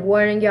wicked,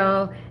 warning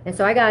y'all. And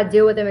so I gotta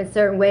deal with them in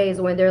certain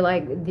ways when they're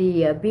like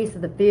the beasts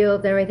of the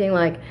field and everything.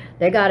 Like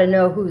they gotta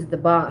know who's the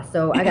boss.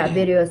 So I got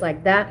videos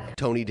like that.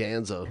 Tony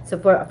Danza. So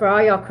for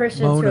all y'all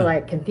Christians who Mona. are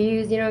like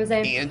confused, you know what I'm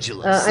saying?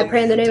 Angela I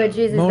pray in the name of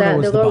Jesus Mona that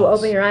was the the Lord will boss.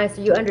 open your eyes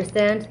so you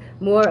understand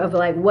more of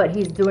like what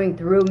He's doing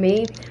through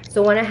me.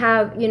 So when I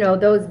have, you know,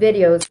 those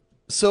videos.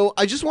 So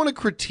I just want to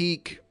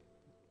critique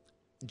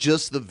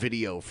just the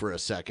video for a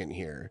second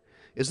here.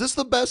 Is this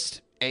the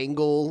best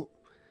angle?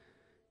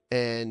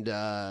 And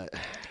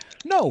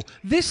No,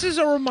 this is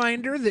a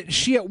reminder that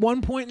she at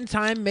one point in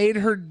time made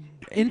her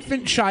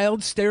infant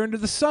child stare into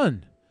the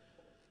sun.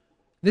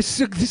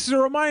 This is a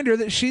reminder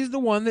that she's the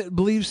one that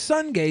believes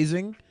sun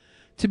gazing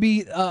to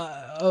be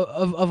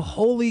of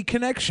holy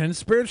connection,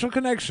 spiritual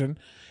connection,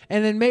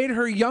 and then made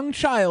her young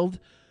child,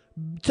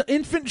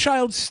 infant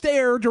child,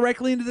 stare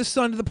directly into the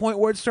sun to the point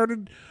where it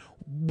started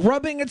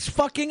rubbing its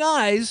fucking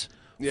eyes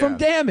from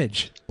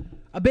damage.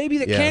 A baby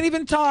that can't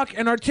even talk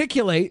and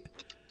articulate,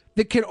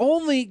 that can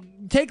only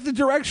take the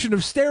direction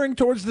of staring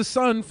towards the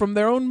sun from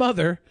their own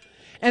mother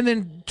and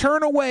then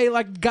turn away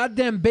like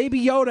goddamn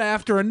Baby Yoda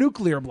after a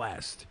nuclear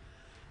blast.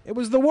 It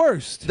was the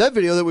worst. That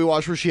video that we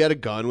watched where she had a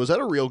gun, was that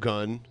a real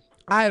gun?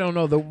 I don't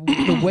know.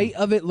 The weight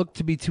of it looked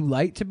to be too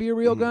light to be a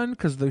real gun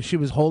because she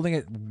was holding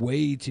it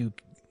way too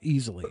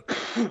easily.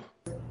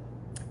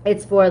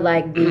 It's for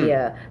like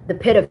the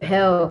pit of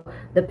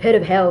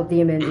hell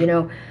demons, you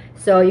know.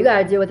 So you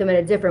gotta deal with them in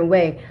a different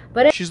way.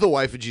 But She's the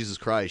wife of Jesus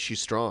Christ.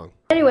 She's strong.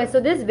 anyway, so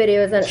this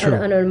video is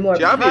on a more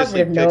She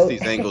obviously positive picks note.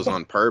 these angles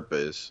on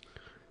purpose.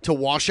 To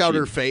wash out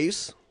her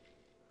face?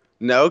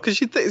 No, because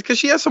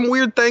she has some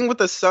weird thing with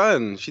the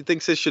sun. She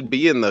thinks it should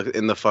be in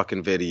the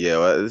fucking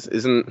video.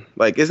 Isn't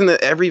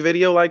it every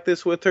video like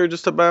this with her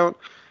just about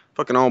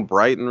fucking all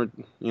bright and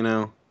you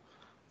know?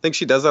 I think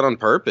she does that on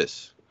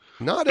purpose.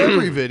 Not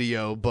every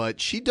video,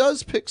 but she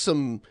does pick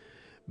some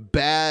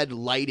bad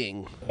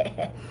lighting.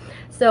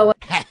 So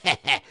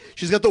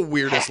she's got the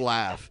weirdest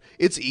laugh.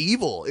 It's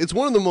evil. It's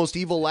one of the most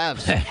evil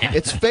laughs.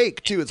 It's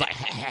fake too. It's like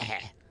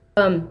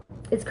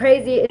it's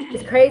crazy.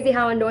 It's crazy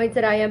how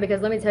anointed I am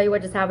because let me tell you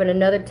what just happened.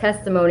 Another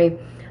testimony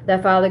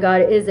that Father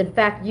God is in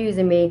fact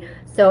using me.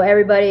 So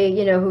everybody,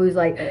 you know, who's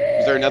like,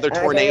 is there another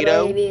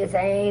tornado? Maybe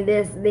saying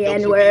this, the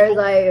N-word,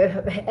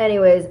 like,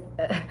 anyways,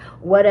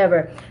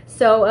 whatever.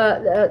 So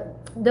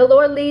the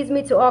Lord leads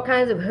me to all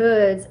kinds of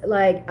hoods.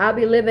 Like I'll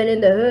be living in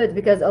the hoods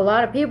because a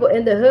lot of people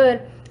in the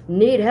hood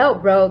need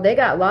help, bro. They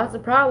got lots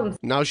of problems.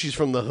 now she's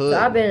from the hood. So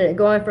I've been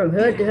going from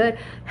hood to hood,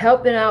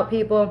 helping out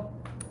people,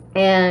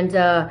 and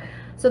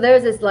so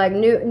there's this like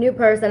new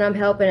person I'm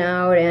helping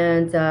out,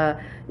 and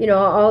you know,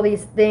 all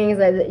these things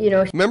that, you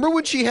know. Remember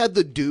when she had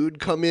the dude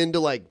come in to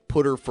like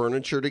put her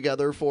furniture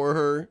together for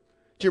her?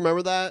 Do you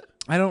remember that?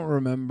 I don't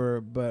remember,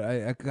 but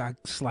I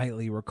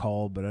slightly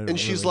recall. But I don't And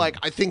she's really like,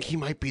 I think he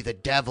might be the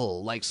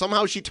devil. Like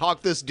somehow she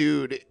talked this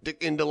dude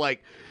into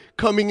like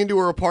coming into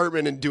her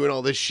apartment and doing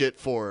all this shit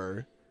for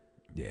her.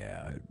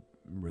 Yeah,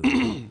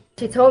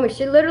 She told me,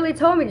 she literally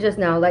told me just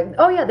now, like,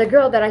 oh yeah, the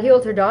girl that I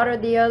healed her daughter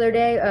the other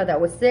day that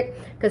was sick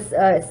because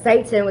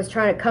Satan was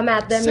trying to come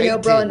at them, you know,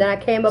 bro. And then I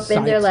came up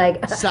in there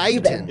like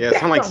Satan. Yeah, it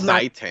sounds like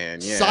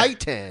Satan. Yeah.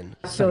 Satan.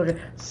 Children,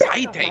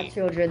 my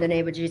children, in the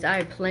name of Jesus. I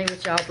ain't playing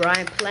with y'all, bro. I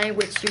ain't playing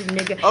with you,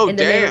 nigga. Oh, in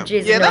the damn. name of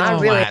Jesus. Yeah, No, that's I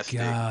really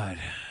plastic.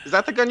 Is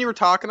that the gun you were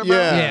talking about?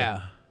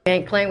 Yeah. I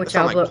ain't playing with That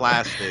sound y'all. like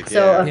plastic.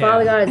 So yeah.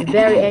 Father God is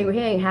very angry. He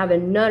ain't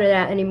having none of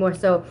that anymore.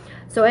 So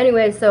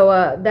anyway,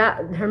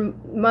 that her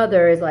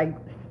mother is like,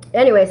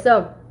 anyway,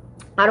 so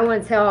I don't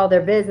want to tell all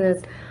their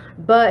business,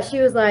 but she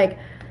was like,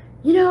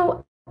 you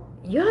know,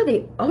 you're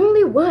the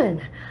only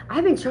one.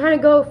 I've been trying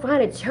to go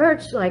find a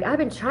church. Like, I've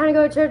been trying to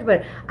go to church,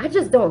 but I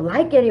just don't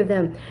like any of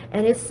them.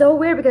 And it's so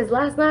weird because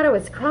last night I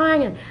was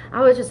crying and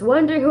I was just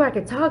wondering who I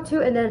could talk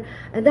to. And then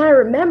I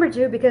remembered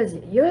you because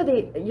you're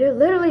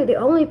literally the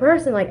only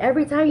person. Like,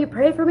 every time you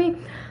pray for me,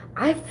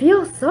 I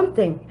feel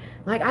something.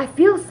 Like, I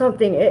feel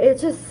something.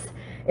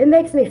 It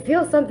makes me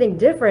feel something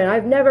different.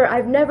 I've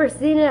never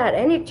seen it at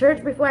any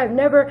church before. I've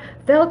never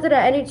felt it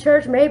at any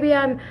church. Maybe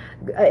I'm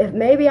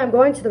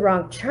going to the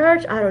wrong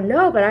church. I don't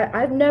know, but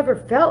I've never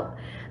felt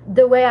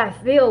the way I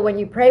feel when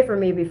you pray for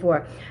me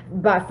before,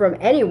 but from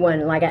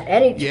anyone, like at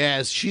any.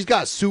 Yes, she's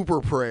got super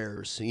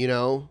prayers, you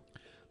know?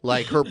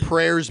 Like, her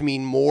prayers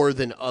mean more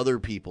than other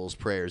people's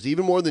prayers,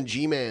 even more than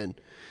G-Man.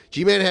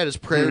 G-Man had his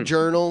prayer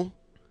journal,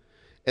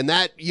 and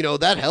that, you know,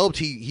 that helped.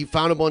 He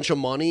found a bunch of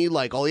money.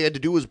 Like, all he had to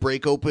do was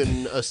break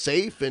open a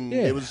safe, and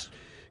it was,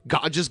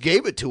 God just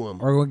gave it to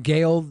him. Or when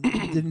Gail,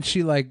 didn't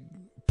she, like,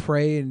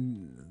 pray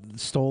and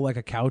stole, like,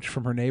 a couch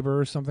from her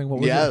neighbor or something? What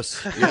was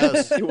it?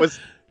 Yes.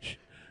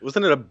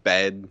 Wasn't it a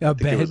bed? A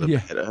bed,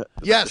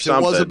 Yes,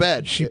 it was a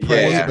bed. She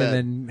prayed and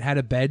then had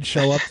a bed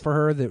show up for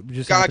her that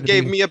just God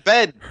gave me a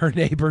bed. Her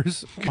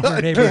neighbors.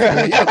 God gave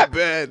me a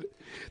bed.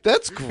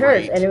 That's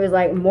great. And it was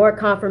like more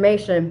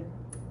confirmation.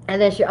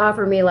 And then she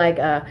offered me like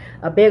a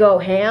big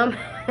old ham.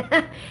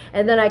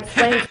 And then I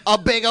explained a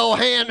big old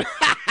ham.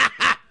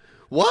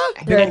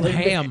 What? Big old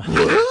ham.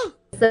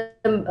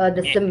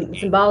 The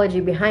symbology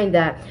behind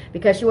that,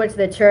 because she went to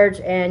the church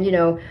and, you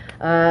know,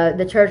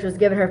 the church was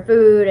giving her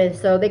food, and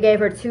so they gave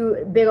her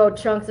 2 big old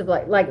chunks of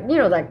like you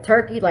know, like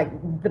turkey, like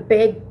the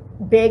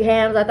big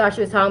hams. I thought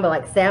she was talking about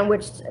like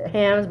sandwiched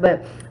hams,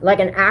 but like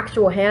an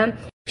actual ham.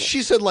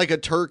 She said like a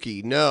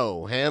turkey.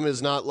 No, ham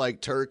is not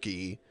like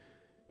turkey.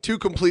 2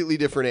 completely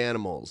different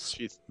animals.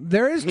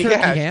 There is turkey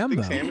ham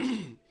though.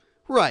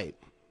 Right.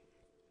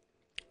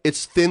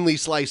 It's thinly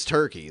sliced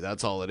turkey.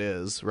 That's all it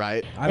is,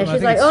 right? And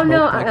she's like, "Oh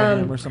no, I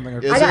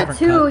got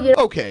 2." You know?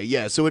 Okay,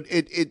 yeah. So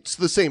it's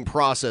the same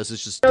process.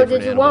 It's just So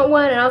different. did you want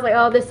one? And I was like,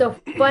 "Oh, this is so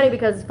funny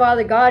because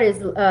Father God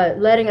is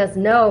letting us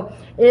know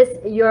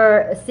it's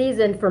your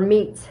season for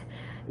meat."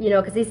 You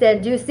know, because He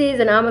said, "Due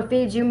season, I'm gonna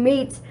feed you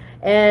meat."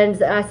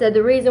 And I said,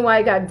 the reason why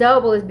I got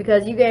double is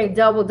because you're getting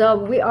double.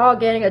 We all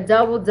getting a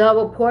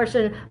double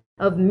portion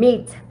of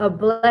meat, of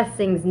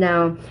blessings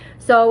now.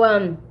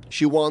 So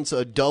she wants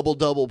a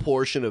double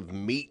portion of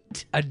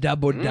meat. A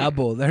double.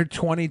 They're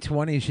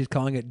 2020. She's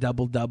calling it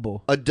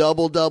double. A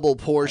double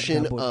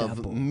portion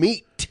of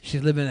meat.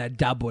 She's living a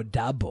double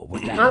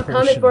with that. I'm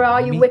coming for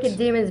all you wicked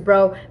demons,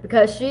 bro.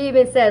 Because she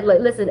even said, "Look,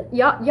 listen,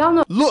 y'all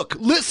know." Look,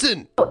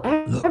 listen.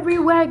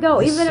 Everywhere I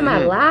go, even in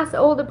my last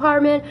old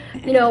apartment,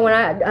 you know, when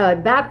I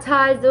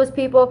baptized those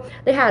people,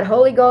 they had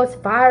Holy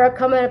Ghost fire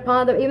coming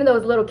upon them. Even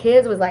those little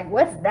kids was like,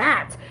 "What's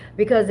that?"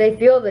 Because they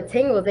feel the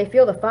tingles, they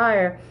feel the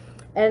fire.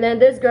 And then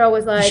this girl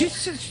was like,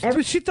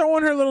 was she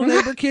throwing her little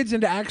neighbor kids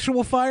into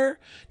actual fire?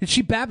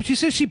 She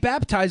says she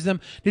baptized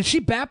them. Did she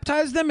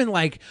baptize them in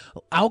like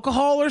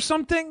alcohol or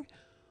something?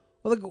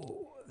 Like,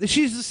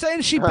 she's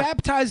saying she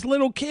baptized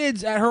little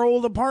kids at her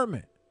old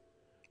apartment.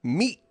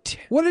 Meat.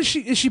 What is she?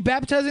 Is she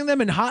baptizing them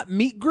in hot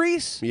meat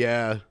grease?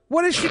 Yeah.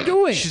 What is she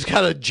doing? She's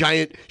got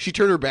she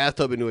turned her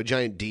bathtub into a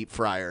giant deep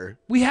fryer.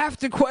 We have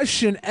to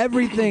question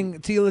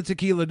everything Tila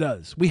Tequila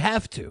does. We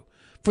have to.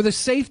 For the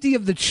safety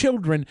of the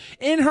children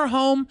in her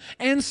home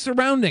and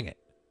surrounding it.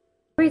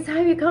 Every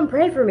time you come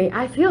pray for me,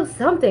 I feel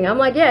something. I'm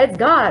like, yeah, it's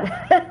God.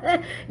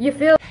 You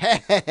feel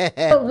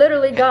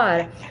literally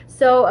God.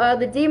 So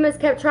the demons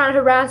kept trying to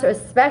harass her,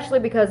 especially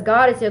because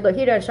God is here. Look,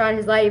 He done shine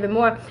His light even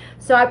more.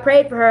 So I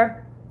prayed for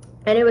her,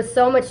 and it was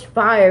so much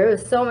fire. It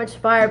was so much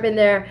fire up in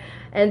there.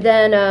 And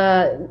then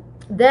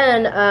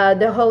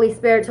the Holy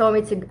Spirit told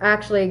me to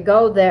actually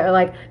go there.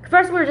 Like,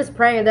 first we were just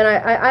praying, and then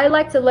I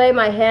like to lay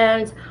my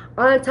hands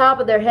on top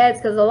of their heads,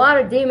 because a lot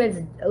of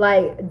demons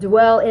like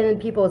dwell in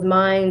people's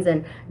minds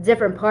and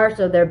different parts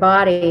of their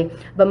body,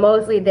 but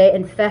mostly they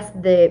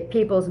infest the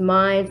people's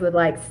minds with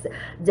like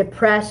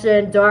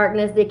depression,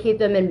 darkness. They keep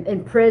them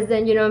in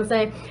prison, you know what I'm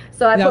saying?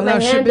 So I put my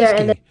hand there,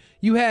 and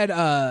you had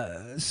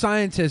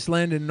scientist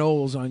Landon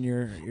Knowles on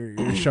your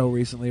show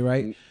recently,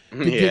 right?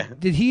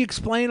 Did he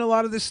explain a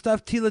lot of this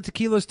stuff Tila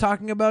Tequila's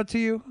talking about to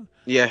you?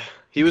 Yeah,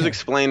 he was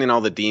explaining all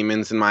the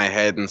demons in my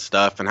head and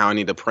stuff, and how I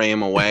need to pray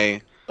them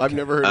away. I've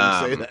never heard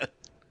him say that.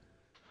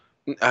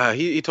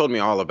 He told me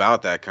all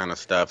about that kind of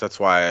stuff. That's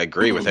why I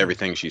agree with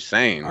everything she's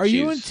saying. Are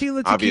you and She's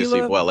Tila Tequila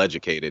obviously well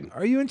educated?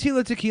 Are you and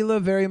Tila Tequila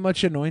very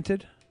much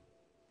anointed?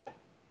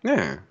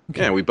 Yeah.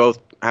 Okay. Yeah, we both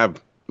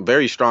have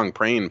very strong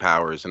praying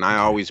powers, and I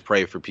always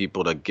pray for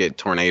people to get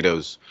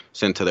tornadoes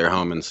sent to their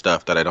home and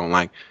stuff that I don't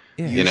like.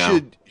 Yeah. You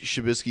know?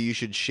 Shabisky, you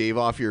should shave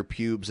off your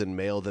pubes and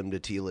mail them to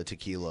Tila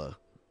Tequila.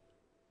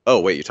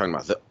 Oh, wait, you're talking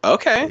about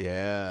Okay.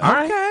 Yeah. All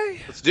right.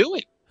 Let's do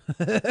it.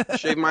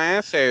 Shave my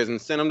ass hairs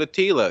and send them to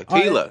Tila.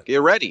 Tila,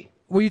 get ready.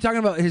 Were you talking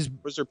about his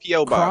Where's her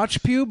P.O. box?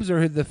 crotch pubes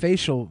or the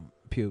facial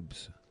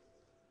pubes?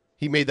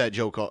 He made that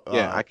joke.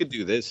 Yeah, I could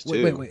do this,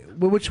 too. Wait.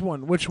 Which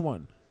one? Which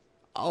one?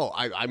 Oh,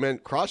 I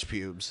meant crotch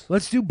pubes.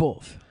 Let's do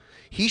both.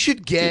 He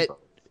should get...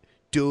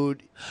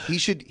 Dude, he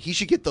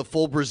should get the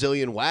full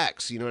Brazilian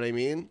wax. You know what I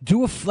mean?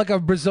 Do like a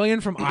Brazilian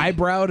from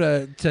eyebrow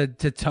to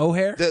toe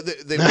hair.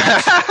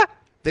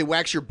 They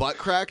wax your butt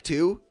crack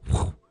too.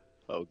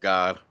 Oh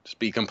God, just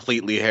be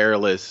completely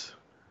hairless.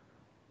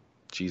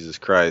 Jesus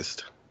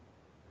Christ.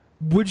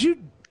 Would you?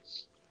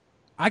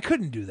 I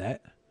couldn't do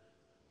that.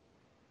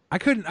 I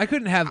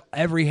couldn't have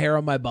every hair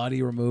on my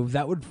body removed.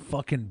 That would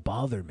fucking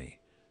bother me.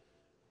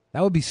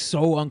 That would be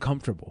so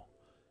uncomfortable.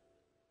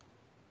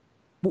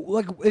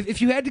 Like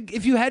if you had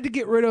to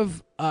get rid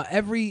of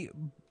every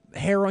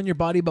hair on your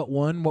body but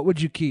one, what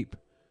would you keep?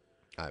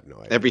 I have no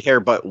idea. Every hair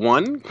but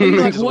one?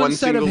 Like one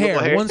set of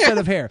hair. One set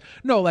of hair.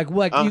 No, like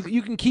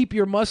you can keep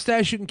your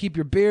mustache, you can keep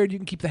your beard, you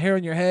can keep the hair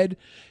on your head,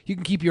 you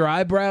can keep your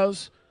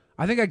eyebrows.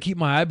 I think I'd keep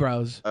my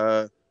eyebrows.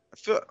 I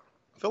feel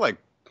like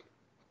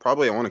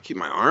probably I want to keep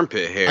my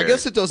armpit hair. I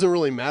guess it doesn't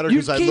really matter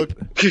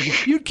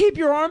because You'd keep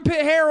your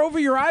armpit hair over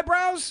your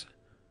eyebrows?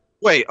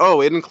 Wait,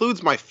 it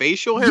includes my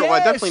facial hair? Well, I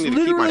definitely need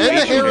to keep my facial and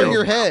the hair hair on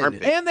your head.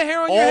 And the hair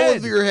on your head. All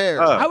of your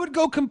hair. I would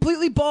go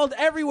completely bald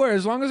everywhere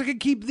as long as I could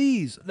keep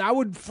these. I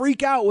would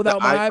freak out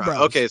without my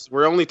eyebrows. Okay, so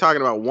we're only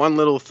talking about one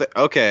little thing.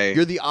 Okay.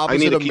 You're the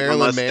opposite of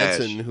Marilyn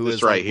Manson, who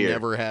has right here.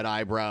 never had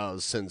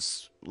eyebrows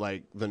since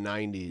like the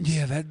 90s.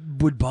 Yeah, that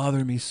would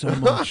bother me so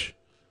much.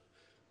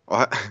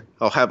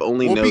 I'll have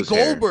only Whoopi nose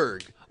hair.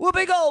 Goldberg.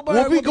 Whoopi Goldberg.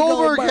 Whoopi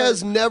Goldberg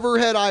has never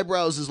had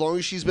eyebrows as long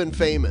as she's been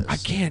famous. I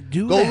can't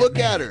do Go that. look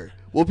at her.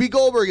 Whoopi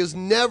Goldberg has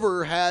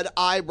never had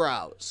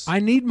eyebrows. I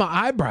need my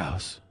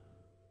eyebrows.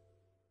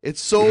 It's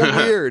so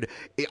weird.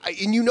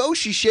 And you know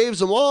she shaves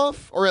them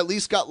off, or at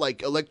least got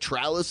like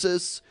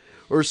electrolysis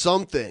or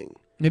something.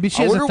 Maybe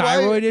she has a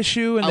thyroid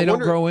issue and they don't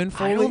grow in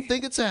fully. I don't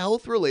think it's a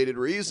health-related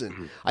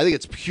reason. I think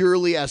it's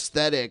purely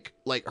aesthetic,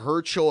 like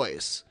her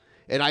choice.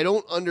 And I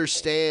don't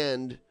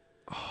understand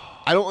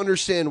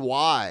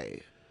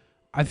why.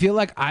 I feel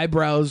like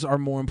eyebrows are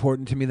more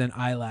important to me than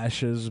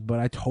eyelashes, but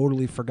I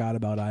totally forgot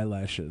about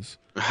eyelashes.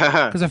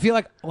 Because I feel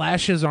like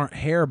lashes aren't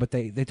hair, but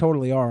they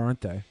totally are, aren't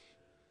they?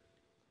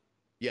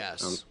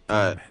 Yes.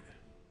 Yeah,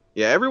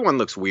 everyone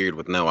looks weird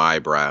with no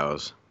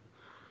eyebrows.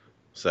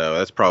 So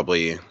that's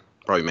probably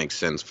makes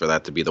sense for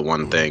that to be the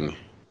one thing you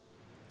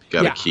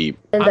gotta keep.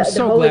 I'm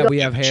so glad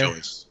we have hair.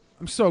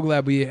 I'm so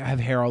glad we have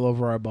hair all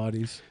over our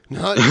bodies.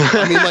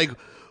 I mean, like,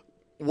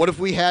 what if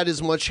we had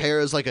as much hair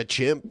as like a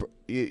chimp?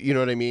 You know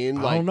what I mean?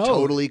 I Like don't know.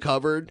 totally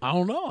covered. I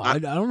don't know. I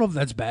don't know if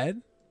that's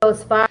bad.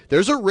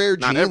 There's a rare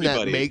Not gene that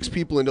everybody. makes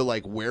people into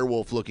like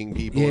werewolf-looking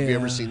people. Have you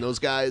ever seen those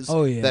guys?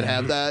 Oh, yeah. That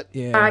have that?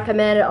 Yeah. I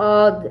commanded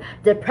all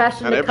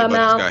depression Not to come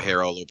everybody's out, got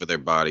hair all over their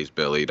bodies,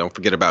 Billy. Don't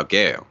forget about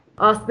Gail.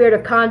 all spirit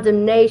of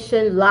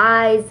condemnation,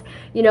 lies,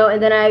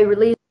 and then I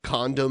released.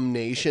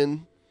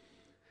 Condemnation?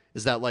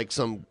 Is that like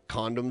some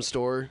condom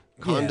store?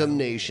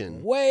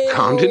 Condemnation. Wait,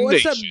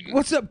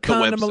 what's up,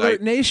 Condom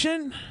Alert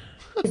Nation?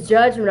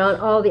 Judgment on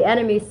all the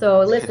enemies. So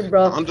listen,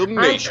 bro, I'm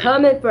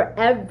coming for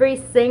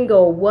every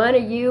single one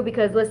of you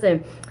because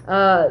listen,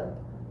 I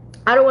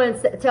don't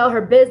want to tell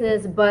her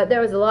business, but there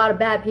was a lot of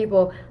bad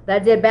people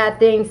that did bad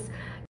things.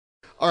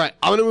 All right,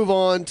 I'm gonna move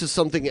on to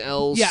something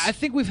else. Yeah, I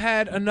think we've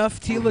had enough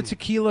Tila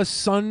Tequila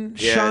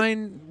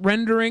sunshine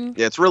rendering.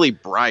 Yeah, it's really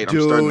bright.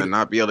 I'm starting to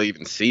not be able to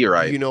even see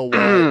right. You know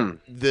what?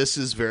 This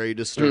is very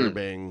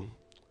disturbing.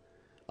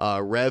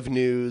 Rev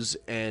News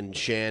and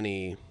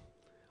Shani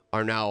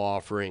are now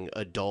offering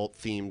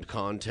adult-themed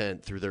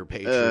content through their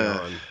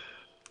Patreon.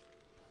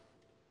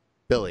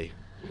 Billy.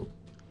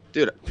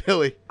 Dude.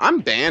 Billy.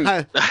 I'm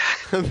banned.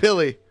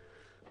 Billy.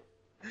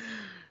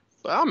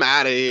 I'm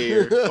out of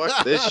here.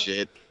 Fuck this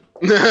shit.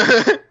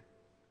 Did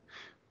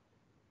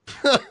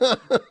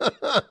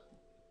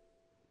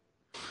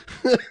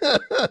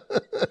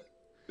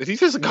he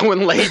just go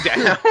and lay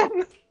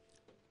down?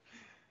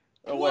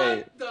 Oh,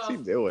 wait. What's he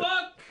doing?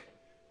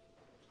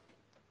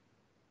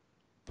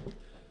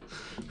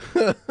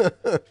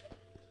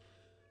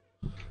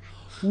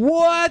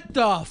 What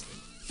the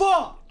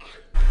fuck?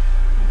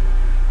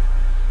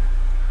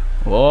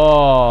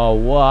 Oh,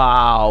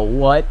 wow.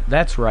 What?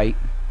 That's right.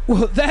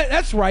 Well,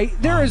 that's right.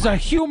 There is a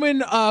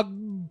human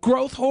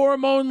growth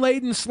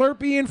hormone-laden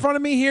Slurpee in front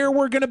of me here.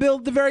 We're going to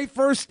build the very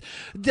first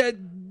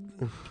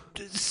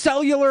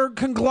cellular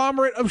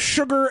conglomerate of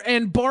sugar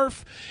and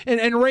barf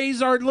and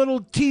raise our little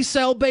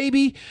T-cell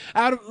baby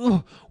out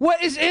of...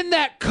 What is in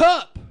that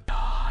cup?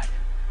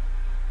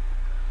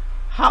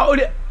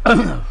 Howdy,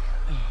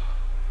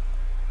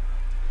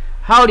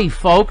 howdy,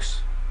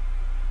 folks.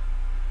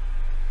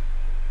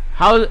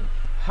 How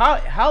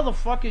the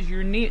fuck is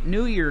your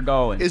new year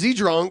going? Is he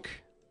drunk?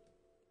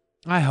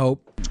 I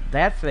hope.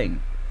 That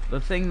thing.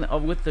 The thing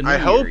with the new I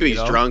hope year,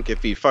 he's drunk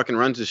if he fucking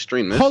runs his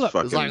stream. This Hold up.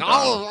 fucking Like,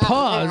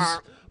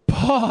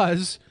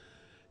 Pause.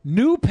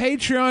 New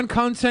Patreon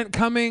content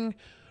coming.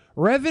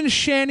 Revan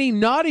Shanny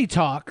Naughty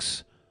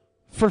Talks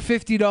for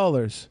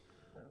 $50.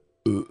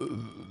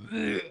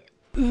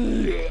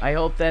 I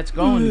hope that's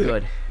going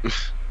good.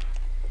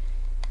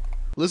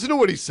 Listen to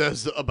what he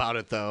says about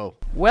it, though.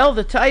 Well,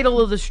 the title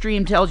of the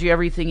stream tells you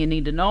everything you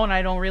need to know, and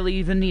I don't really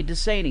even need to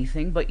say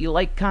anything, but you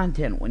like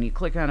content when you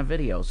click on a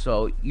video,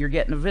 so you're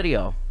getting a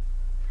video.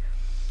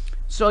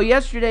 So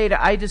yesterday,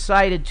 I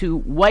decided to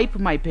wipe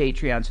my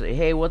Patreon. Say,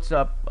 hey, what's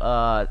up,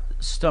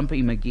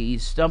 Stumpy McGee?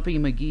 Stumpy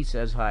McGee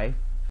says hi.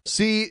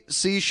 See,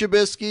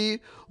 Shabisky?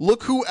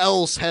 Look who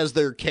else has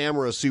their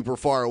camera super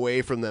far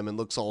away from them and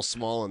looks all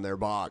small in their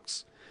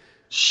box.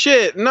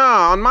 Shit,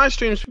 nah, on my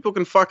streams people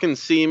can fucking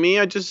see me.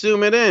 I just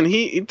zoom it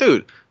in.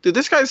 Dude,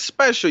 this guy's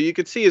special. You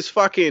could see his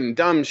fucking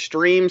dumb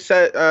stream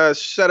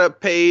setup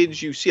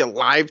page. You see a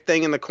live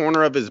thing in the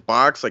corner of his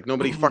box, like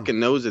nobody fucking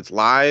knows it's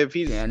live.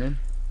 He's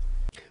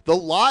the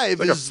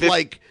live is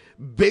like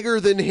bigger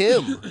than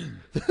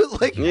him.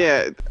 Like,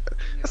 yeah,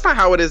 that's not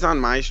how it is on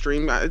my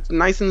stream. It's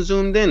nice and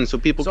zoomed in so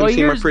people can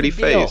see my pretty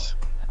face.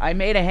 I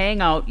made a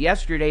hangout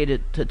yesterday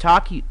to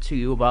talk to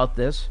you about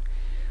this.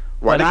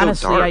 Why'd but it go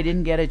honestly, dark? I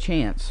didn't get a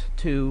chance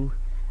to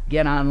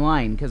get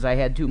online because I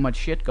had too much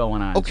shit going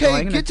on. Okay, so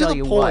I'm gonna get to tell the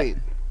you point.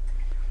 What.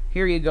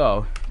 Here you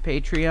go.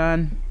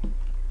 Patreon.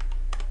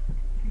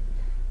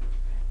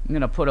 I'm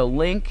going to put a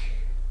link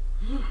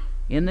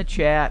in the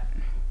chat.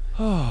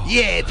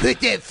 Yeah, put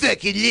that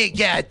fucking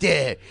link out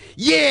there.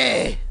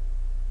 Yeah.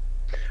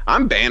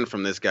 I'm banned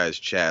from this guy's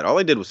chat. All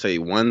I did was say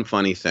one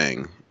funny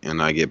thing,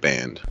 and I get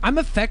banned. I'm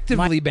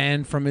effectively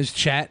banned from his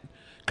chat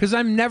because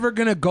I'm never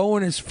going to go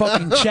in his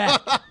fucking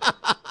chat.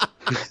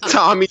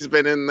 Tommy's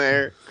been in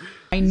there.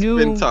 My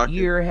new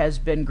year has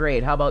been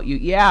great. How about you?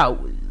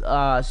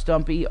 Yeah,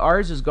 Stumpy,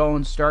 ours is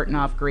starting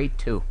off great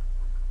too.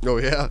 Oh,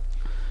 yeah.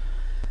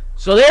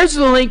 So there's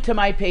the link to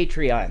my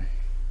Patreon.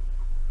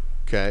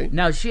 Okay.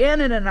 Now,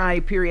 Shannon and I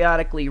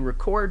periodically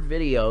record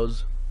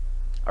videos,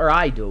 or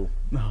I do.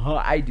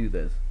 I do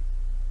this.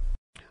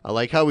 I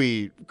like how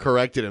he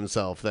corrected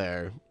himself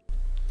there.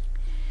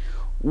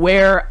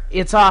 Where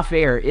it's off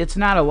air. It's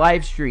not a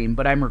live stream,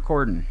 but I'm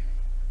recording.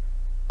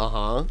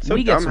 Uh-huh. So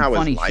we get dumb some how his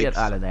funny shit lights-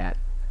 out of that.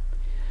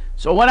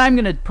 So what I'm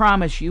going to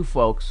promise you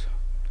folks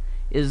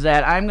is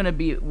that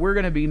we're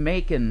going to be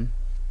making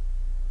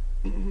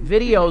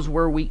videos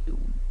where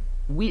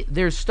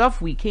there's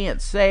stuff we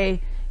can't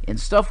say and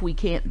stuff we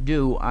can't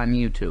do on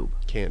YouTube.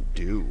 Can't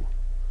do.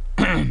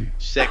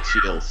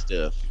 Sexual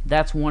stuff.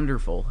 That's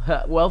wonderful.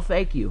 Well,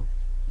 thank you.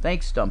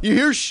 Thanks, Stumpy.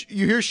 You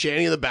hear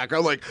Shanny in the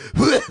background like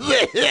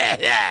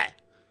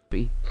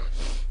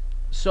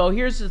So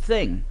here's the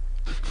thing.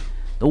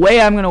 The way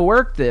I'm going to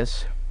work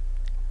this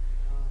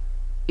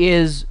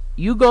is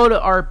you go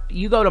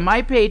to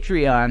my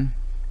Patreon,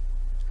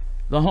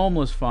 the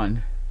Homeless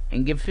Fund,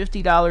 and give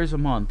 $50 a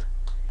month,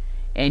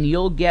 and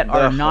you'll get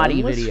our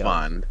naughty videos.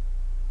 Fund.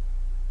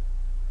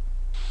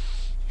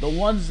 The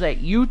ones that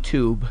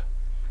YouTube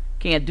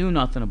can't do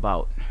nothing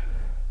about.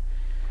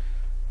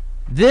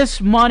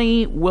 This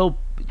money will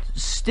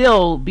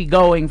still be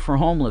going for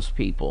homeless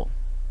people.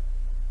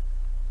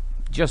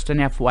 Just an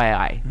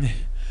FYI.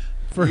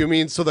 You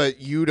mean so that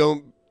you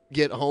don't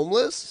get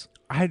homeless?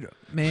 I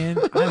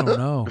don't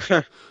know.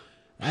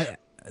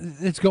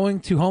 It's going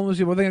to homeless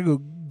people. Are they going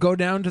to go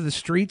down to the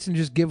streets and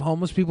just give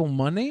homeless people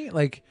money?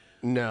 Like,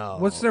 no.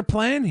 What's their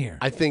plan here?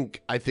 I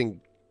think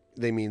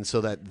they mean so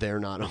that they're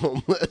not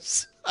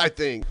homeless. I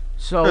think.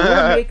 So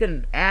we're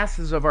making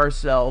asses of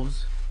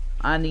ourselves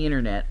on the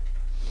internet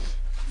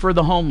for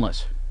the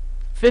homeless.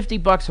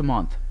 $50 a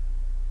month.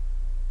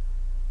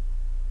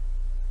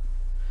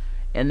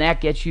 And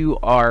that gets you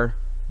our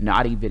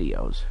naughty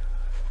videos.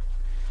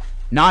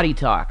 Naughty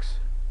talks.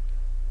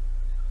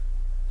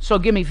 So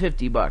give me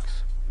 $50.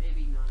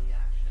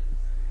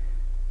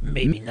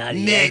 Maybe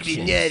naughty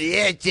actions.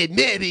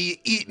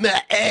 Maybe eat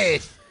my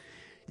ass.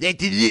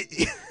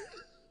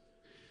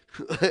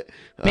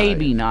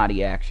 Maybe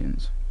naughty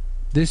actions.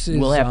 This is.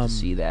 We'll have to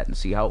see that and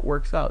see how it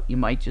works out. You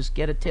might just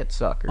get a tit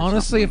suck. Or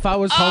Honestly, if I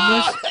was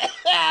homeless,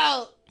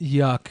 Oh!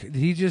 yuck. Did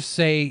he just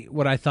say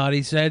what I thought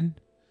he said?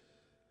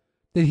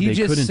 Did he They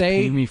just couldn't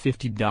say? pay me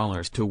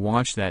 $50 to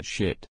watch that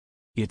shit.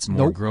 It's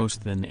more gross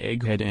than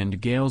Egghead and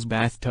Gail's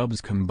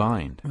bathtubs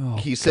combined. Oh,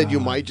 He said you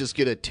might just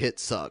get a tit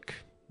suck.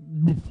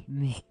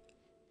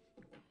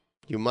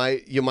 You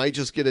might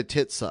just get a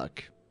tit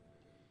suck.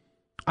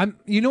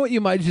 You know what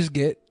you might just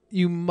get?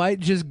 You might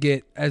just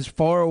get as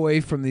far away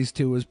from these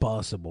two as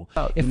possible.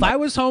 If I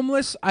was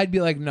homeless, I'd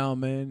be like, no,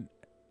 man,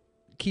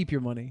 keep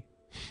your money.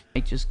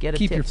 Just get a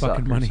Keep tit your suck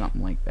fucking or money.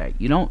 something like that.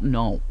 You don't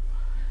know.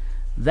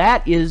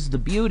 That is the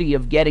beauty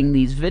of getting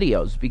these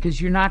videos, because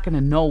you're not going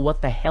to know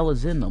what the hell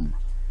is in them.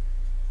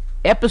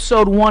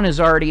 Episode 1 is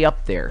already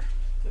up there.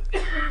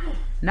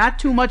 Not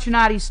too much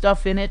naughty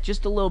stuff in it,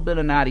 just a little bit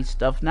of naughty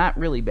stuff, not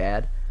really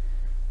bad.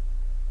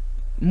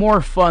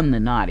 More fun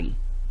than naughty,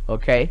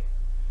 okay?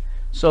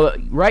 So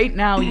right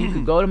now you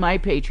could go to my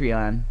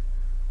Patreon,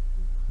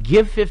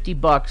 give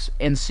 $50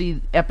 and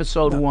see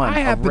episode 1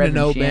 of Rev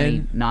and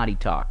Shanny Naughty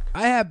Talk.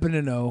 I happen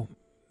to know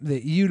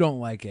that you don't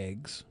like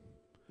eggs.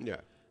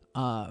 Yeah.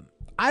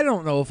 I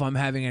don't know if I'm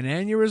having an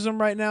aneurysm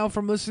right now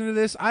from listening to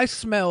this. I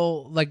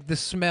smell like the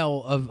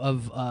smell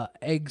of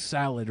egg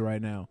salad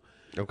right now.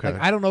 Okay.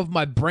 Like, I don't know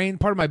if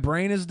part of my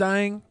brain is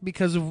dying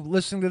because of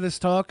listening to this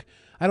talk.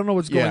 I don't know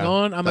what's going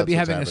on. I might be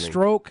having a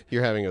stroke.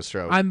 You're having a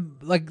stroke. I'm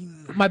like,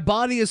 my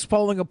body is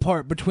falling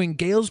apart between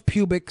Gail's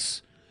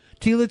pubics,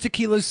 Tila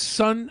Tequila's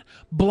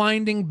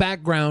sun-blinding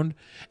background,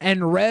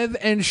 and Rev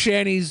and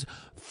Shanny's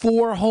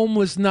 4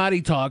 homeless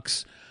naughty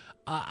talks.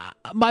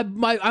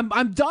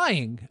 I'm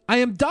dying. I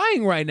am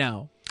dying right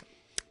now.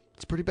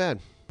 It's pretty bad.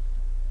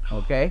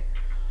 Okay?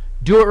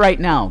 Do it right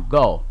now.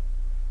 Go.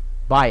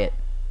 Buy it.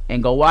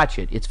 And go watch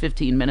it. It's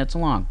 15 minutes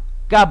long.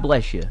 God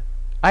bless you.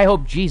 I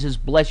hope Jesus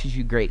blesses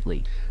you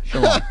greatly.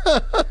 Shalom.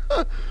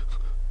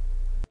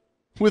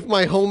 With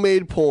my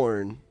homemade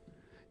porn,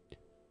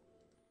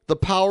 the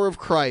power of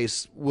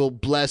Christ will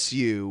bless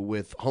you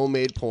with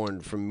homemade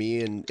porn from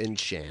me and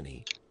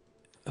Shanny.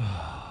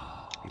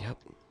 Yep.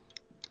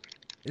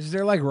 Is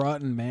there like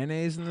rotten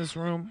mayonnaise in this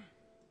room?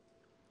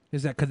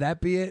 Could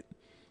that be it?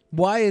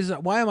 Why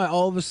am I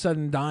all of a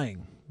sudden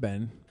dying,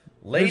 Ben?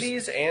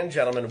 Ladies and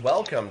gentlemen,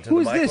 welcome to the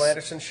Michael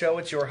Anderson Show.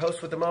 It's your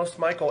host with the most,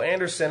 Michael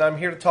Anderson. I'm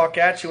here to talk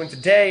at you, and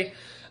today,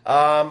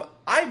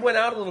 I went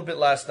out a little bit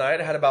last night.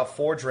 I had about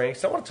 4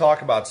 drinks. I want to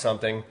talk about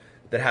something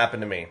that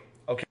happened to me.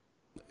 Okay.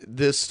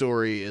 This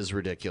story is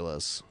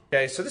ridiculous.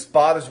 Okay, so this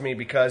bothers me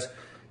because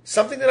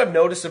something that I've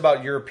noticed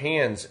about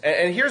Europeans,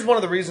 and here's one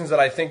of the reasons that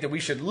I think that we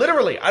should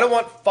literally, I don't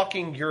want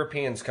fucking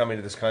Europeans coming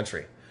to this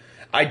country.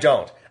 I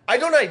don't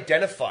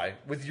identify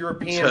with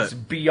Europeans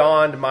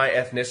beyond my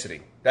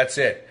ethnicity. That's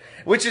it.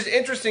 Which is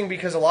interesting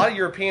because a lot of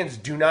Europeans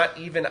do not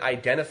even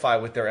identify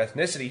with their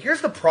ethnicity. Here's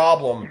the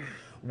problem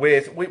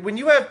with when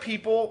you have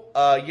people,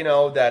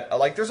 that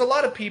like there's a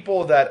lot of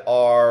people that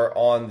are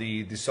on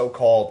the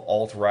so-called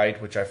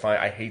alt-right, which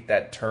I hate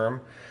that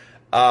term.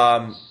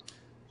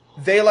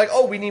 They like,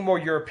 we need more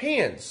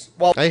Europeans.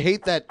 Well, I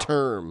hate that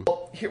term.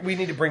 We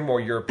need to bring more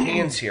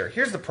Europeans here.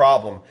 Here's the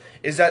problem,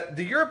 is that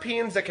the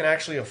Europeans that can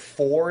actually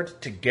afford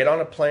to get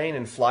on a plane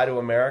and fly to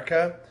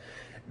America,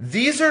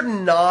 these are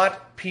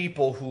not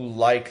people who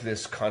like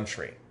this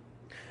country.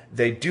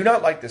 They do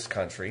not like this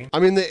country. I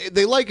mean,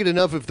 they like it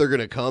enough if they're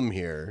going to come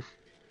here.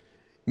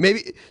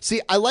 Maybe,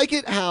 see, I like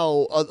it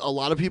how a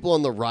lot of people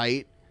on the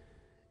right,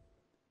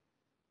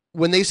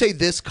 when they say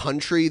this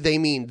country, they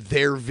mean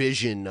their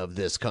vision of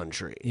this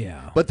country.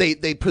 Yeah. But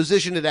they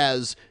position it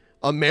as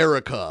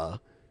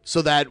America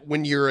so that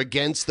when you're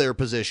against their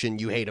position,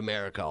 you hate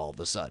America all of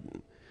a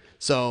sudden.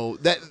 So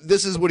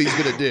this is what he's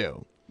going to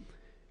do.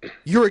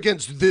 You're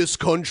against this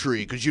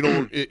country because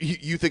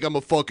you think I'm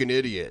a fucking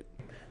idiot.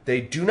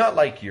 They do not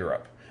like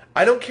Europe.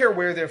 I don't care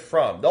where they're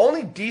from. The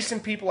only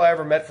decent people I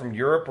ever met from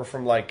Europe were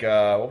from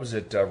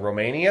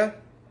Romania?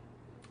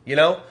 You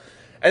know?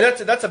 And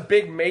that's a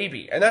big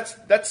maybe. And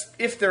that's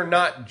if they're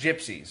not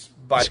gypsies.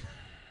 But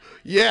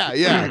yeah,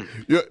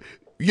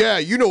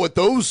 you know what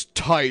those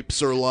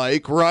types are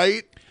like,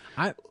 right?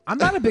 I'm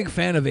not a big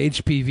fan of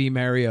HPV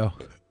Mario.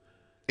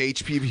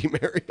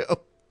 HPV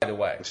Mario. By the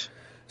way.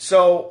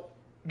 So,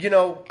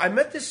 I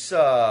met this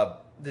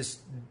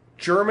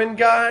German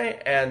guy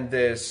and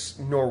this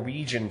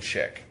Norwegian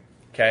chick,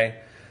 okay,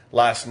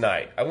 last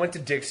night. I went to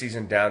Dixie's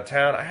in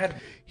downtown.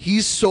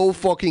 He's so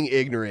fucking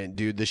ignorant,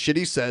 dude. The shit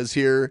he says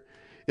here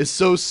is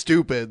so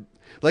stupid.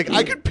 Like,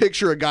 I could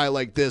picture a guy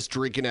like this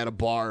drinking at a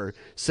bar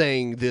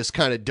saying this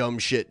kind of dumb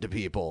shit to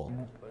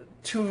people.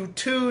 Too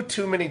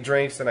many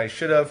drinks than I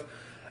should have.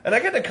 And I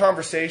got in a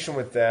conversation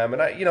with them,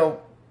 and I don't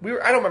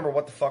remember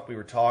what the fuck we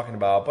were talking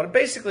about, but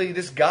basically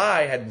this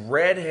guy had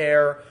red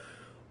and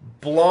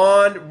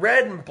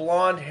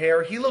blonde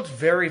hair. He looked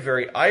very,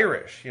 very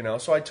Irish,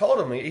 So I told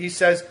him, he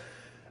said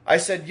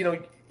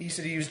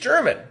he was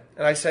German.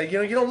 And I said,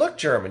 you don't look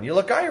German, you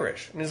look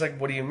Irish. And he's like,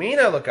 what do you mean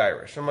I look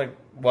Irish? I'm like,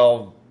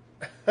 well,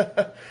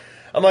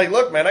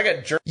 look, man, I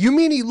got German. You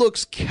mean he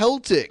looks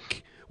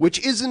Celtic,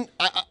 which isn't,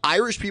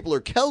 Irish people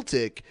are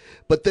Celtic,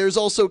 but there's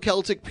also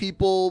Celtic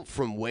people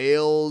from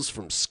Wales,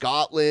 from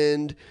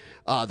Scotland.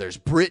 There's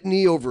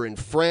Brittany over in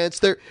France.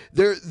 There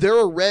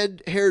are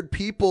red-haired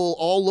people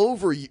all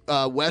over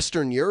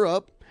Western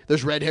Europe.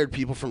 There's red-haired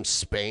people from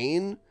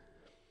Spain.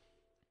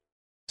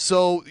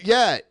 So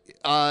yeah,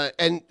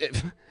 and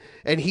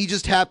he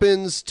just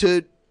happens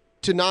to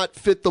not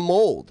fit the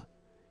mold.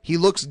 He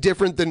looks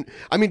different than.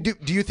 I mean,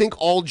 do you think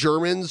all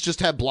Germans just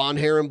have blonde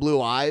hair and blue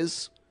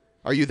eyes?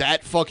 Are you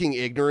that fucking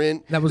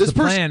ignorant? That was the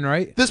plan,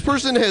 right? This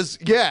person has.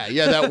 Yeah,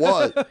 that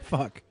was.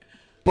 Fuck.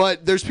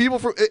 But there's people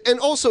from, and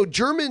also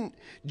German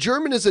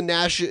is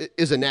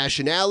a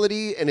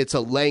nationality and it's a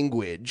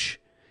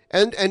language,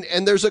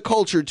 And there's a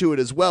culture to it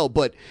as well,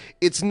 but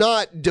it's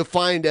not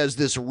defined as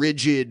this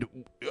rigid,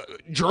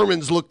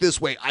 Germans look this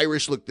way,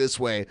 Irish look this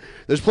way.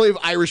 There's plenty of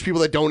Irish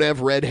people that don't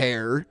have red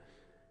hair.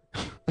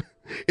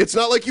 It's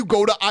not like you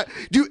go to...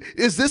 Dude,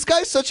 is this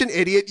guy such an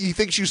idiot? He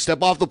thinks you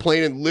step off the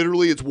plane and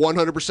literally it's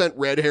 100%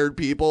 red-haired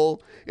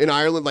people in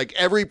Ireland? Like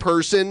every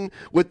person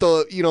with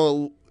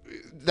the,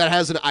 that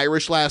has an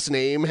Irish last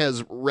name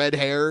has red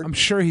hair? I'm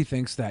sure he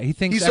thinks that. He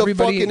thinks he's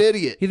everybody, a fucking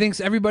idiot. He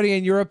thinks everybody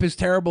in Europe is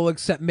terrible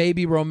except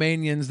maybe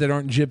Romanians that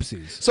aren't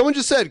gypsies. Someone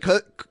just said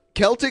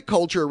Celtic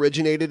culture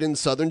originated in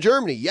southern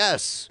Germany.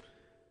 Yes.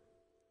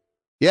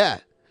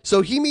 Yeah.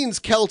 So he means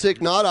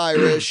Celtic, not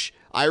Irish.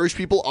 Irish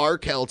people are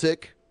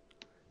Celtic.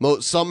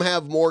 Some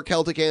have more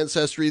Celtic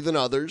ancestry than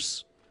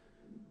others.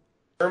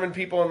 German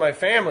people in my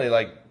family,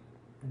 like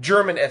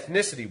German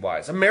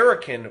ethnicity-wise,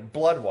 American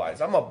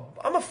blood-wise. I'm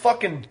a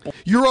fucking...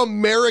 You're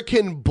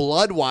American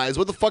blood-wise?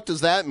 What the fuck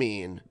does that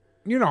mean?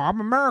 I'm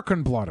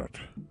American-blooded.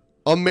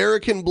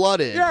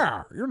 American-blooded?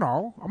 Yeah,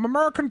 I'm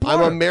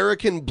American-blooded. I'm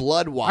American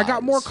blood-wise. I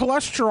got more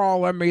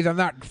cholesterol in me than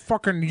that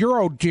fucking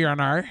Euro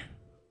DNA.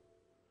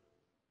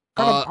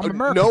 I'm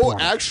American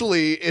blooded.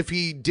 Actually, if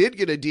he did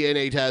get a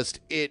DNA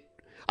test,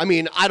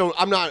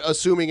 I'm not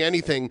assuming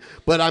anything,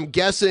 but I'm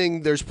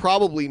guessing there's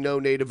probably no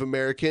Native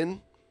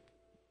American.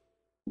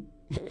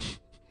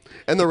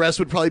 And the rest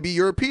would probably be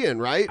European,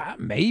 right?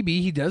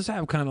 Maybe. He does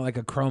have kind of like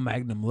a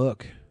Cro-Magnon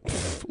look.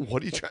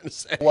 What are you trying to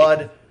say?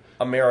 Blood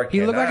American.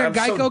 He looked like a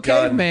Geico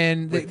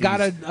caveman that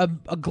got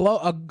a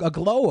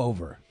glow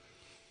over.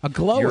 A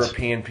glow.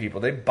 European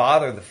people. They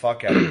bother the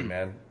fuck out of me,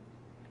 man.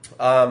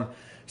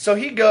 So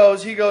he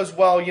goes,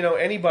 well,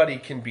 anybody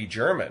can be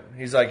German.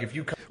 He's like, if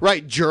you come...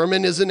 Right,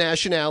 German is a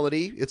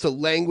nationality. It's a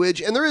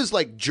language. And there is,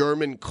 like,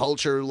 German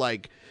culture,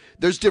 like...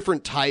 There's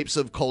different types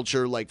of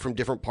culture, like, from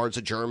different parts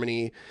of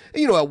Germany.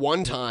 And, at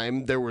one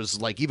time, there was,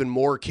 like, even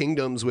more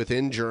kingdoms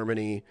within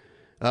Germany.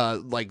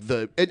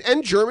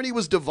 And Germany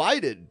was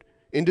divided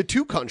into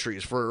two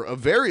countries for a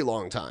very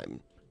long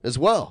time as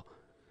well.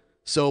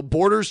 So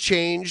borders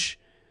change.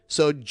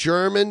 So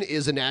German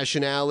is a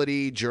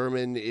nationality,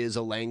 German is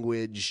a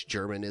language,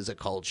 German is a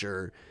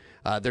culture.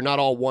 They're not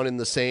all one and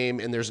the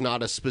same, and there's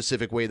not a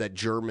specific way that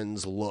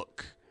Germans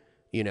look,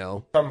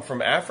 Come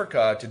from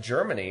Africa to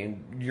Germany,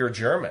 and you're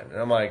German. And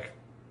I'm like,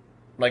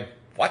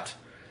 what?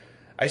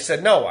 I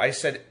said, no. I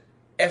said,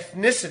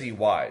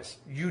 ethnicity-wise,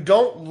 you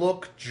don't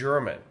look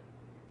German,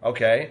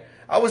 okay?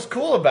 I was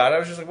cool about it. I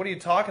was just like, what are you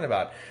talking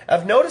about?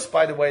 I've noticed,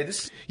 by the way,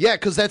 this... Yeah,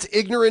 because that's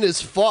ignorant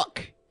as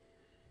fuck.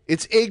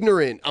 It's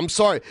ignorant. I'm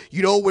sorry.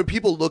 When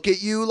people look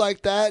at you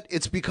like that,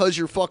 it's because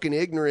you're fucking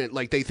ignorant.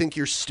 Like, they think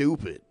you're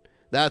stupid.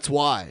 That's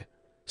why.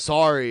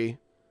 Sorry.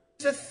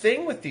 There's a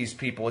thing with these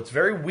people. It's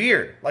very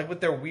weird. Like, with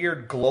their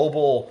weird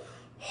global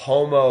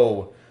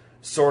homo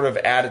sort of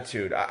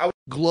attitude.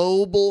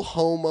 Global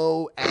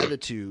homo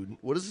attitude.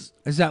 What is this?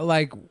 Is that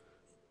like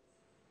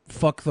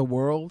fuck the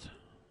world?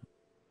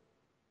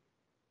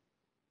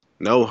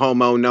 No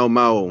homo, no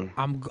mo.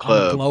 I'm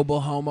a global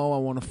homo. I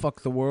want to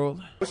fuck the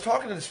world. I was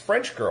talking to this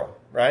French girl,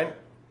 right?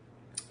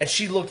 And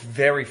she looked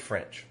very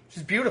French.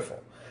 She's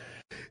beautiful.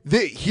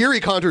 Here he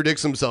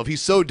contradicts himself.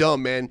 He's so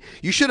dumb, man.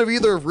 You should have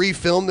either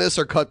refilmed this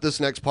or cut this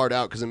next part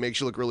out because it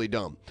makes you look really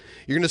dumb.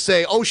 You're going to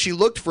say, oh, she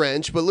looked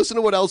French, but listen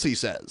to what else he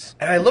says.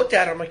 And I looked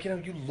at her. I'm like,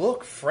 you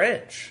look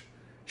French.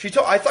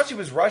 I thought she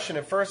was Russian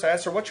at first. I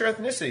asked her, what's your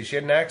ethnicity? She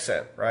had an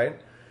accent, right?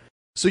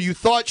 So you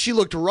thought she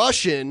looked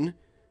Russian,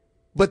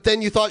 but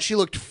then you thought she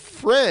looked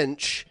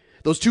French.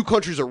 Those two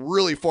countries are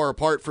really far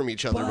apart from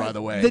each other, by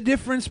the way. The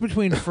difference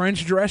between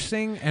French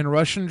dressing and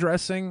Russian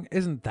dressing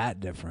isn't that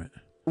different.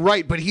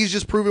 Right, but he's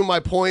just proving my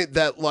point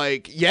that,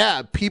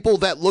 people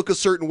that look a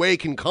certain way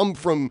can come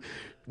from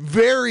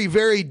very,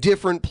 very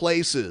different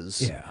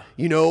places.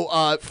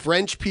 Yeah.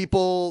 French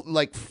people,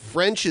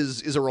 French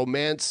is a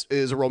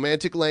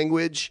romantic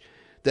language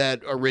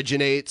that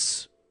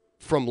originates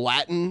from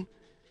Latin,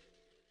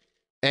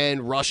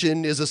 and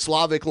Russian is a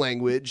Slavic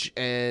language,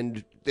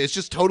 and it's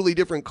just totally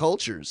different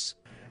cultures.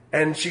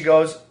 And she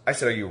goes, I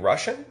said, are you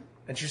Russian?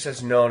 And she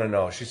says,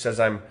 no. She says,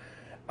 I'm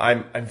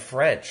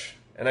French.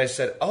 And I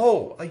said,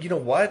 oh, you know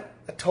what?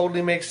 That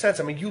totally makes sense.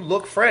 I mean, you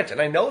look French. And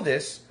I know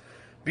this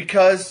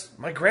because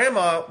my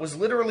grandma was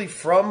literally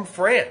from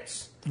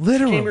France.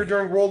 Literally. She came here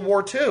during World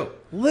War II.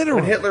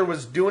 Literally. When Hitler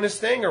was doing his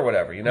thing or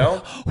whatever,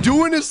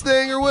 Doing his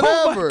thing or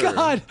whatever. Oh, my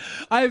God.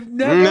 I've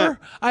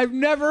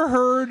never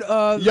heard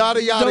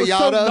yada, yada,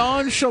 yada. So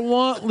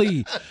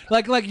nonchalantly.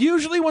 like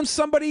usually when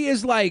somebody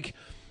is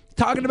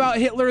talking about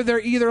Hitler,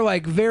 they're either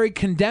very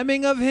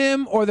condemning of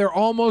him or they're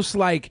almost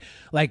like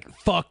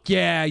fuck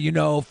yeah,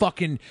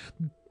 fucking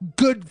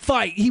good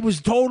fight. He was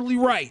totally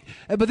right.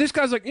 But this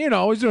guy's he's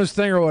doing his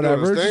thing or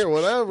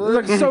whatever.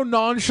 It's so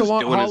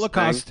nonchalant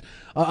Holocaust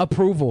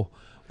approval.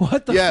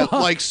 What the fuck?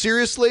 Yeah,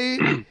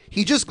 seriously,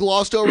 he just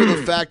glossed over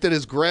the fact that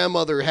his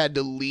grandmother had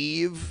to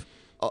leave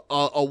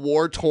a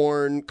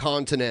war-torn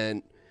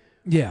continent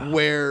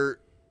where,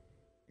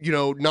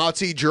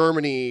 Nazi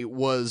Germany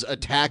was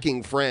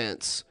attacking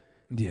France.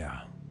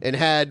 Yeah. and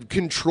had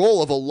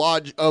control of a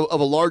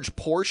large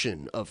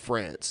portion of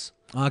France.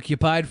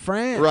 Occupied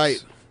France.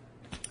 Right.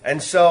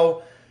 And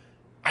so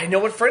I know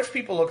what French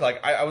people look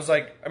like. I was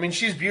like, I mean,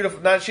 she's beautiful.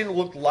 She didn't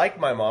look like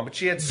my mom, but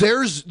she had...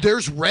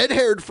 There's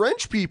red-haired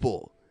French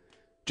people.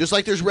 Just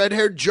like there's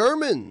red-haired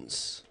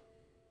Germans.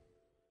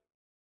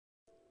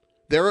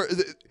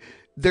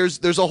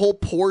 There's a whole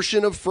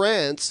portion of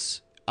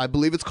France, I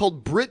believe it's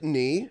called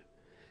Brittany,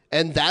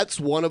 and that's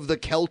one of the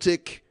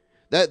Celtic...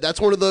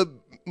 That's one of the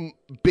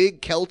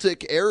big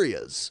Celtic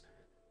areas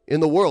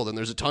in the world, and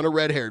there's a ton of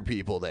red-haired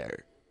people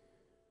there.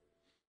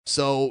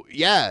 So,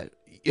 yeah...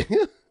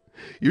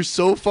 You're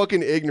so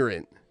fucking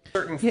ignorant.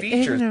 Certain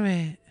features.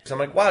 So I'm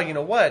like, wow, you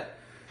know what?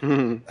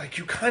 Like,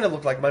 you kind of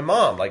look like my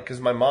mom, like, because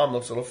my mom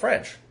looks a little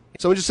French.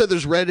 Someone just said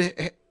there's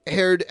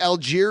red-haired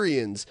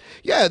Algerians.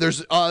 Yeah,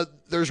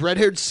 there's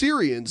red-haired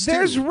Syrians.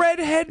 There's too.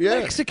 red-haired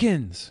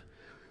Mexicans.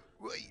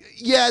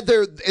 Yeah,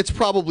 it's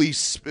probably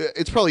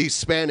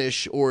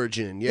Spanish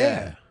origin.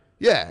 Yeah.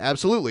 Yeah,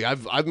 absolutely.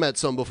 I've met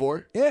some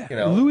before. Yeah,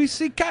 Louis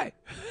C.K.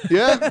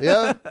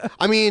 Yeah.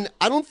 I mean,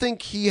 I don't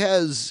think he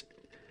has.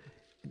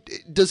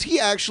 Does he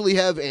actually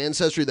have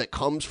ancestry that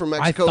comes from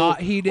Mexico? I thought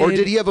he did. Or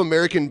did he have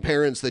American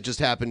parents that just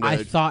happened to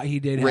I thought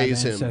he did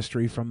raise have him?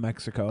 ancestry from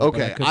Mexico.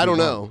 Okay, I don't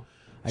know.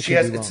 She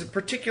has it's a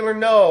particular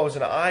nose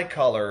and eye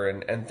color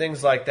and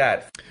things like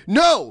that.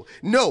 No.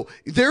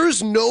 There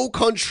is no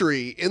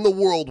country in the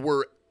world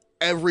where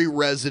every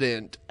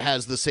resident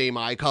has the same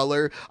eye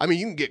color. I mean,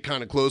 you can get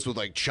kind of close with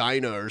like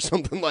China or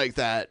something like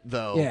that,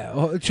 though. Yeah,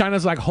 well,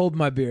 China's like, hold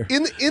my beer.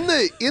 In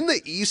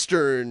the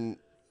Eastern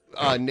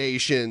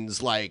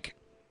nations, like,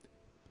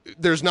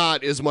 there's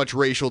not as much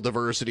racial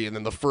diversity, and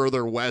then the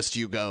further west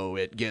you go,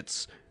 it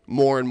gets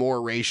more and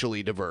more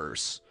racially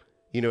diverse.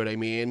 You know what I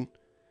mean?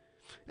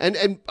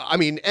 And I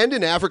mean, and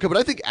in Africa, but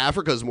I think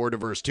Africa is more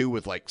diverse too,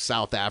 with like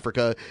South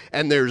Africa,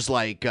 and there's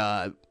like,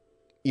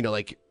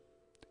 like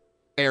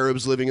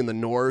Arabs living in the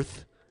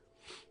north.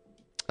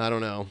 I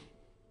don't know.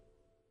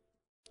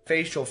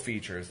 Facial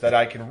features that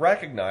I can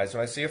recognize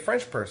when I see a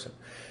French person.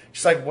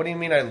 She's like, what do you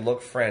mean I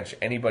look French?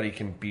 Anybody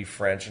can be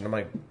French. And I'm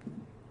like,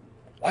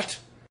 what?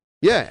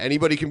 Yeah,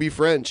 anybody can be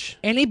French.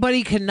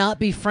 Anybody cannot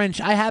be French.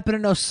 I happen to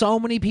know so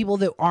many people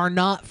that are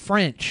not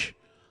French.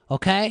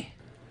 Okay?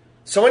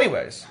 So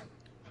anyways,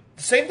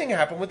 the same thing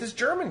happened with this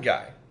German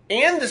guy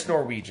and this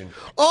Norwegian.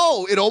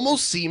 Oh, it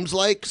almost seems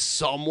like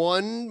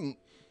someone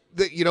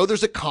that,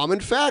 there's a common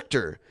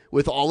factor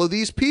with all of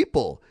these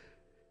people.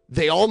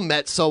 They all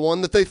met someone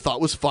that they thought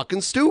was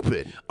fucking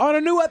stupid. On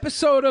a new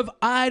episode of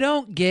I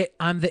Don't Get,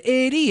 I'm the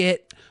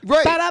Idiot.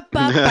 Right.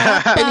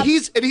 And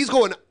he's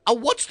going,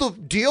 what's the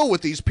deal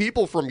with these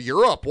people from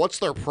Europe? What's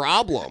their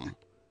problem?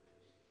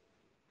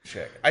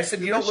 I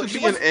said, you don't look...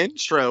 Should be an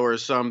intro or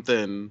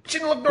something. She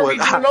didn't look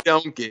Norwegian. I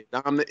don't get,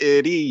 I'm the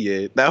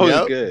idiot. That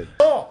was good.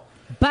 Oh.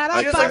 She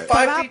was like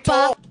 5 feet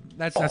tall.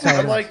 That's how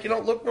I'm like, you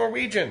don't look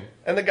Norwegian.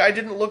 And the guy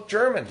didn't look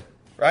German,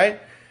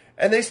 right?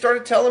 And they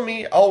started telling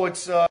me,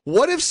 it's...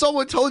 What if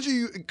someone told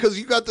you, because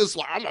you got this,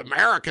 I'm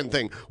American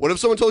thing. What if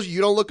someone told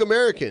you don't look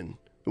American?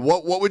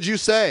 What would you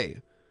say?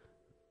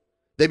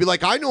 They'd be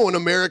like, I know an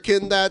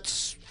American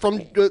that's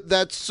from,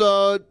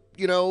 I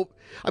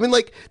mean,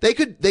 like, they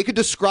could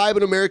describe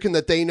an American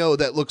that they know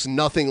that looks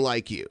nothing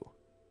like you.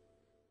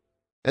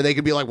 And they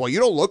could be like, well, you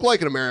don't look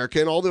like an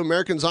American. All the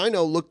Americans I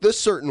know look this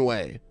certain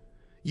way.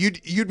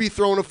 You'd be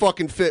throwing a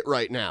fucking fit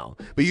right now.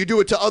 But you do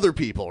it to other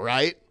people,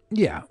 right?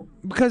 Yeah,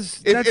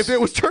 because if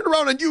it was turned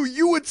around on you,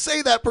 you would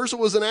say that person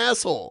was an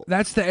asshole.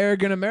 That's the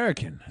arrogant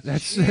American.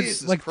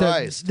 That's like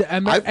Christ.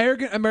 the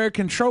arrogant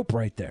American trope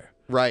right there.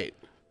 Right.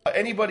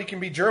 Anybody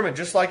can be German,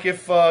 just like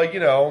if,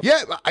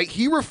 Yeah,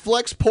 he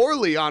reflects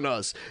poorly on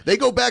us. They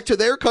go back to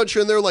their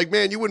country and they're like,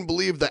 man, you wouldn't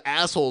believe the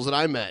assholes that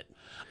I met.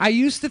 I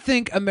used to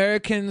think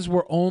Americans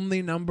were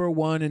only number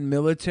one in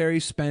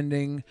military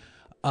spending,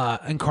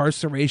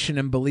 incarceration,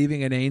 and believing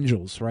in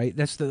angels, right?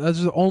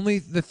 Those are only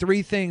the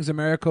three things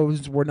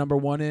Americans were number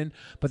one in,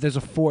 but there's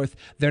a fourth.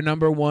 They're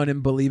number one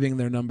in believing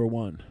they're number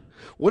one.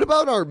 What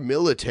about our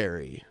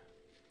military?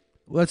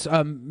 Let's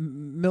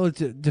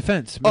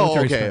defense.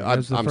 Military spending.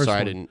 I'm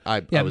sorry, one. I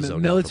didn't. I was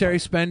military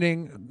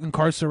spending,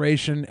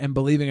 incarceration, and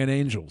believing in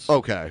angels.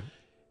 Okay,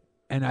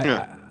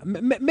 and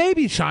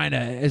maybe China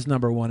is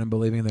number one in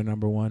believing they're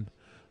number one,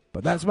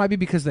 but that might be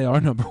because they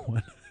are number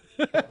one.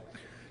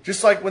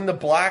 Just like when the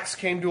blacks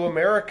came to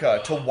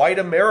America, to white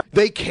America,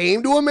 they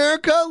came to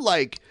America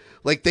like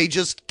they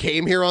just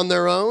came here on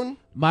their own.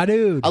 My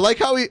dude, I like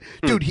how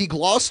he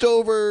glossed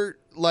over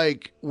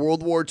like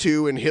World War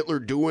II and Hitler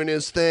doing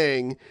his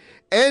thing.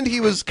 And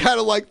he was kind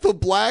of like, the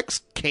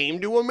blacks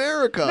came to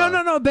America.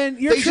 No, Ben,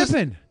 you're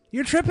tripping.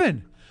 You're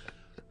tripping.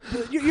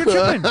 You're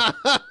tripping.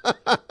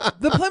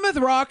 The Plymouth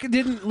Rock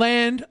didn't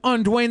land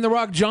on Dwayne "The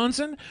Rock"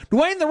 Johnson.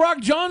 Dwayne "The Rock"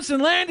 Johnson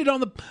landed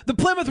on the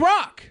Plymouth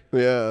Rock.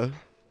 Yeah.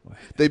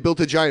 They built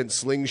a giant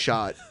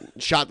slingshot,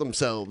 shot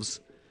themselves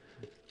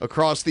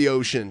across the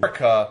ocean.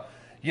 America,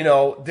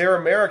 they're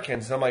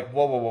Americans. And I'm like,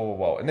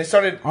 whoa. And they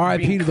started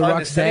R.I.P. being to The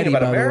Rock's daddy,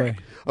 about by the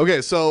America. way.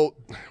 Okay, so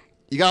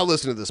you got to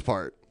listen to this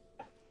part.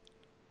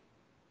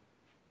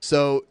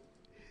 So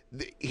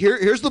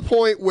here's the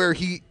point where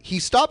he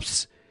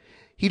stops.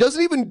 He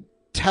doesn't even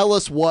tell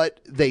us what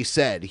they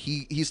said.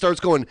 He starts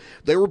going,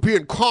 they were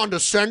being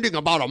condescending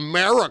about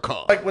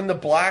America. Like when the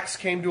blacks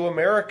came to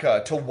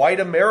America, to white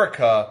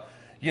America,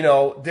 you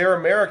know, they're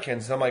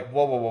Americans. And I'm like,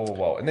 whoa, whoa, whoa, whoa,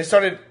 whoa. And they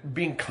started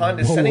being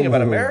condescending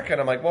about America.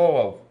 And I'm like, whoa, whoa,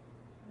 whoa.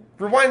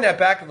 Rewind that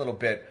back a little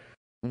bit.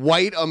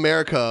 White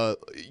America,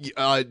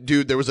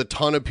 dude, there was a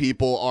ton of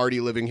people already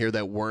living here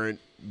that weren't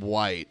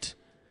white.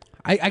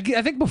 I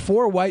think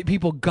before white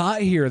people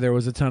got here, there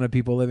was a ton of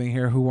people living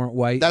here who weren't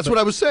white. That's what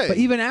I was saying. But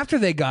even after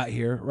they got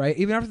here, right?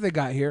 Even after they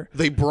got here,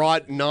 they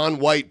brought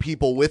non-white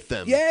people with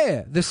them.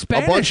 Yeah, the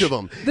Spanish. A bunch of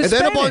them. The and Spanish.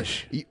 then a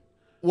bunch.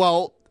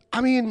 Well,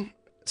 I mean,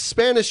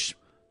 Spanish,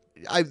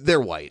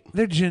 they're white.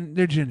 They're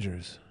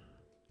gingers.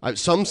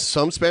 Some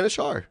Spanish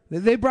are.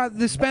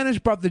 The Spanish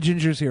brought the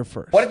gingers here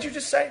first. What did you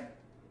just say?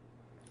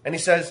 And he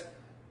says,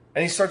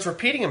 and he starts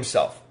repeating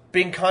himself,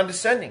 being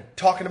condescending,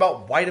 talking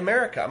about white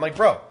America. I'm like,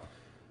 bro.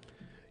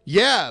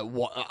 Yeah,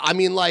 I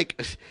mean,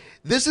 like,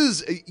 this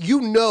is,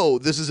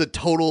 this is a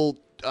total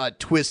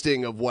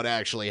twisting of what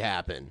actually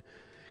happened.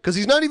 Because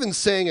he's not even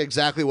saying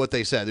exactly what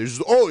they said. They're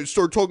just, he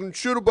started talking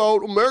shit about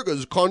America.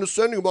 He's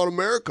condescending about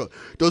America.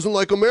 Doesn't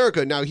like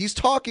America. Now, he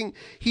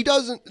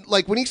doesn't,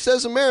 like, when he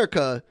says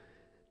America,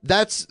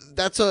 that's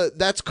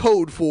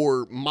code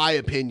for my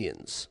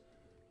opinions.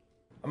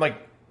 I'm like,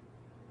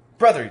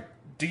 brother,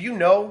 do you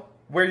know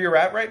where you're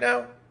at right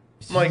now?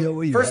 I'm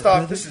like, first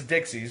off, this is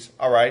Dixie's,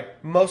 all right?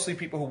 Mostly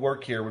people who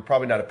work here would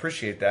probably not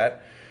appreciate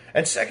that.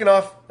 And second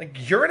off,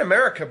 like, you're in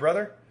America,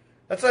 brother.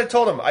 That's what I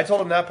told him. I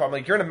told him that part. I'm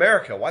like, you're in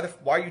America.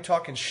 Why are you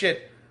talking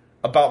shit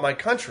about my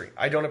country?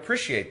 I don't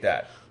appreciate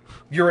that.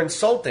 You're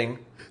insulting.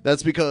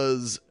 That's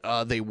because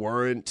they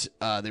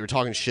were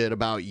talking shit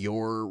about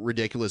your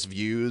ridiculous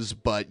views,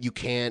 but you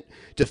can't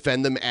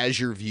defend them as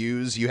your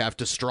views. You have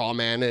to straw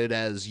man it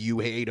as you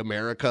hate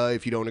America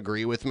if you don't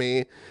agree with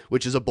me,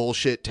 which is a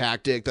bullshit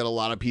tactic that a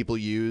lot of people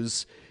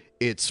use.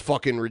 It's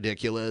fucking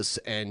ridiculous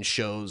and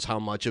shows how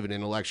much of an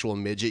intellectual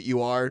midget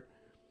you are.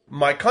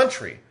 My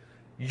country.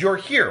 You're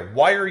here.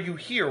 Why are you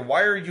here?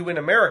 Why are you in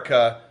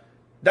America?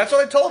 That's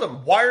what I told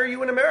him. Why are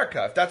you in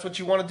America if that's what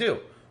you want to do?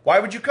 Why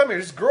would you come here?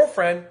 His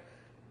girlfriend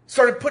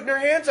started putting her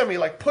hands on me,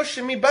 like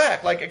pushing me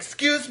back, like,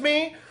 excuse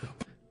me?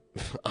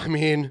 I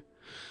mean,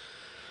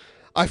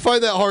 I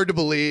find that hard to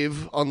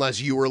believe unless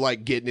you were,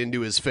 like, getting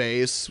into his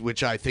face,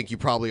 which I think you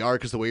probably are,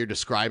 because the way you're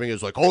describing it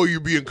is like, oh,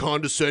 you're being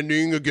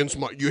condescending against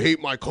you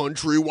hate my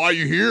country, why are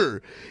you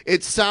here?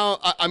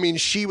 I mean,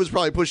 she was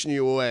probably pushing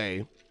you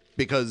away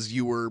because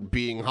you were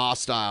being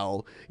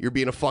hostile, you're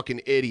being a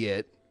fucking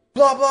idiot.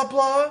 Blah, blah,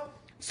 blah.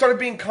 Started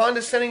being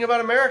condescending about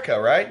America,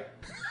 right?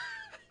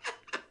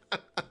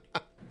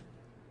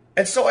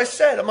 And so I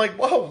said, I'm like,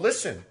 whoa,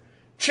 listen,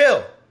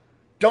 chill.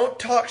 Don't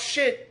talk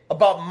shit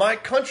about my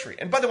country.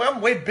 And by the way, I'm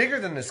way bigger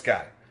than this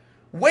guy.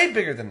 Way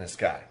bigger than this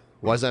guy.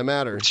 Why does that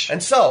matter?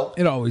 And so,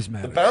 it always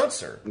matters. The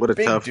bouncer, what a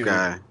big tough dude,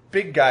 guy.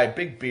 Big guy,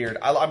 big beard.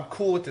 I'm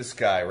cool with this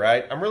guy,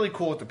 right? I'm really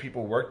cool with the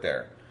people who work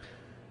there.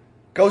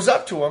 Goes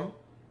up to him.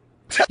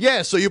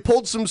 Yeah, so you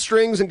pulled some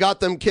strings and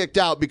got them kicked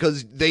out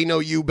because they know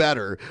you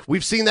better.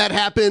 We've seen that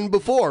happen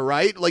before,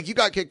 right? Like, you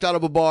got kicked out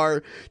of a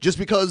bar just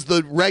because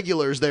the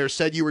regulars there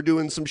said you were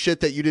doing some shit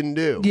that you didn't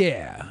do.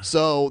 Yeah.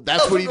 So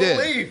that's what he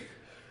did.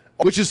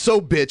 Which is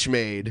so bitch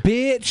made.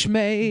 Bitch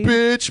made.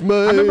 Bitch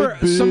made. I remember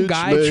some bitch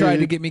guy made. tried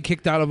to get me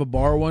kicked out of a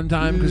bar one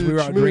time because we were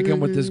out drinking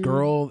with this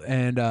girl,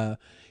 and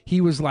he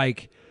was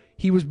like,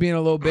 he was being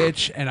a little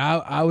bitch, and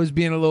I was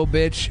being a little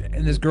bitch,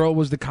 and this girl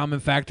was the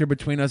common factor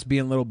between us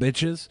being little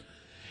bitches.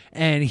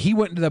 And he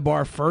went into the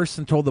bar first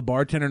and told the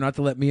bartender not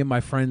to let me and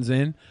my friends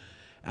in,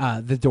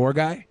 the door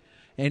guy.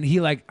 And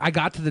I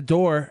got to the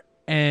door,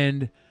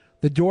 and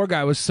the door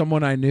guy was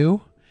someone I knew.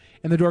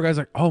 And the door guy's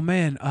like, oh,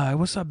 man,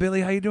 what's up,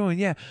 Billy? How you doing?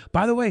 Yeah.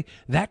 By the way,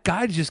 that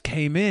guy just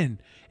came in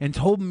and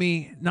told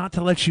me not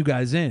to let you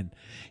guys in.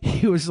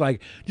 He was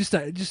like, just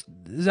is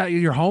that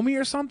your homie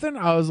or something?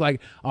 I was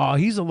like, oh,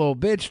 he's a little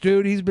bitch,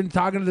 dude. He's been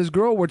talking to this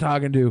girl we're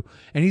talking to,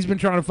 and he's been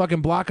trying to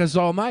fucking block us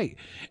all night.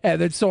 And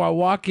then so I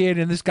walk in,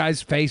 and this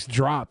guy's face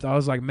dropped. I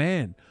was like,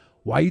 man,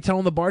 why are you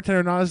telling the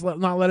bartender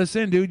not let us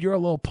in, dude? You're a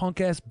little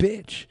punk-ass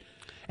bitch.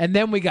 And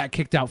then we got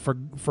kicked out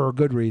for a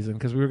good reason,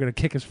 because we were going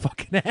to kick his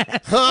fucking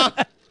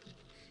ass.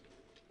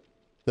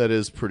 That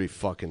is pretty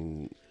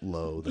fucking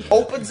low. There.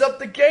 Opens up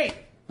the gate.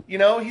 You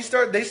know,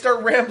 they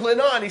start rambling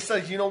on. He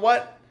says, you know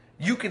what?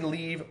 You can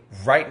leave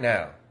right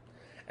now.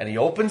 And he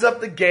opens up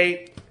the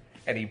gate,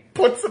 and he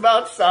puts them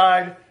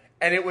outside,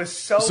 and it was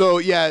so... So,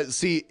 yeah,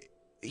 see,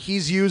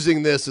 he's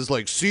using this as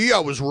like, see, I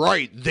was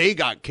right. They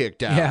got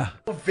kicked out. Yeah.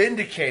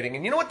 Vindicating.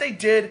 And you know what they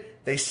did?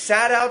 They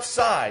sat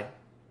outside,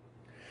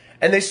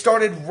 and they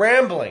started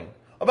rambling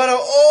about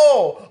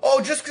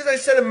how, just because I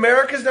said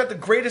America's not the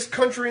greatest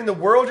country in the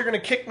world, you're going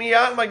to kick me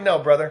out? I'm like, no,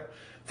 brother.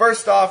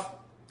 First off,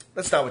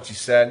 that's not what you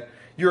said.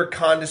 You're a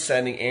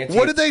condescending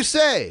What did they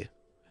say?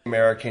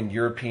 American,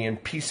 European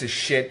piece of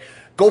shit.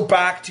 Go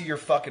back to your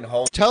fucking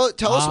home. Tell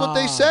us what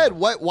they said.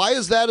 Why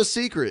is that a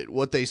secret,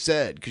 what they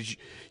said? Because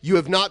you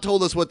have not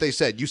told us what they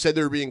said. You said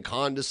they were being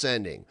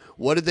condescending.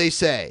 What did they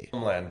say?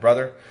 Homeland,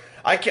 brother.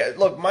 I can't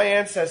look. My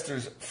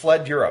ancestors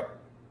fled Europe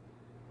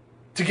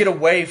to get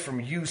away from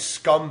you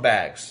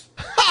scumbags.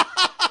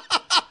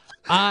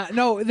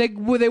 No, they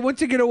went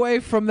to get away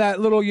from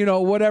that little,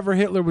 whatever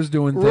Hitler was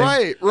doing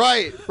thing.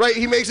 Right.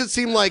 He makes it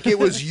seem like it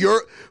was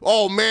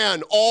oh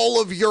man,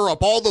 all of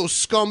Europe, all those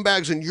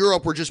scumbags in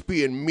Europe were just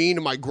being mean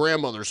to my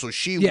grandmother, so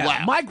she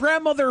left. My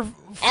grandmother.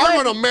 I'm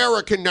an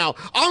American now.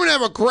 I'm gonna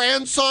have a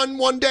grandson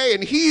one day,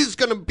 and he's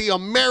gonna be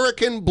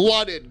American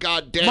blooded.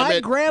 God damn it! My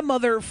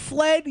grandmother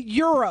fled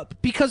Europe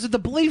because of the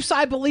beliefs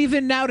I believe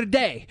in now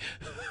today.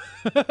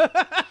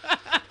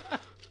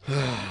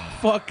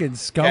 Fucking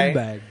scumbag.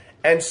 Okay?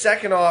 And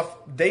second off,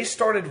 they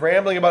started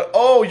rambling about,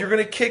 oh, you're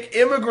going to kick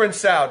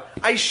immigrants out.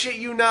 I shit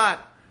you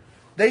not.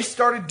 They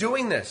started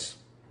doing this.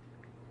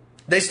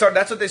 That's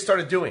what they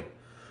started doing.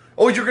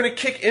 Oh, you're going to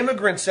kick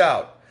immigrants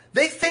out.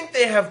 They think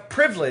they have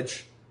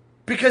privilege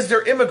because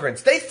they're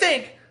immigrants. They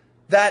think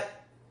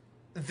that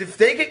if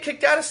they get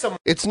kicked out of somewhere...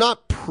 It's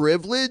not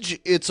privilege.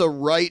 It's a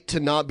right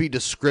to not be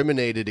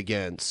discriminated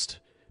against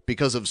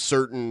because of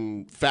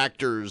certain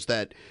factors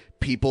that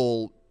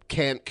people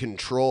can't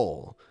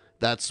control.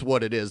 That's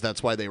what it is.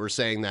 That's why they were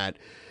saying that.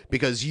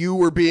 Because you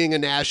were being a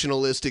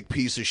nationalistic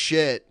piece of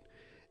shit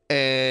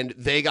and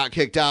they got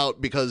kicked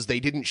out because they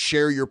didn't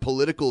share your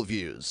political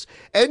views.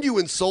 And you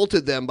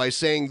insulted them by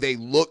saying they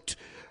looked...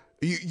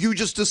 You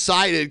just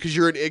decided, because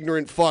you're an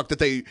ignorant fuck,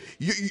 that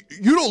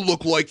you don't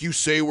look like you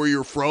say where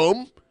you're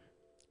from.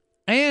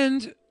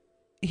 And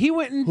he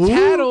went and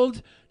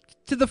tattled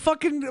to the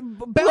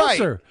fucking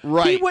bouncer.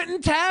 Right. He went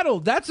and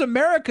tattled. That's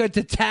America,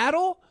 to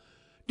tattle?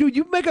 Dude,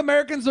 you make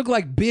Americans look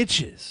like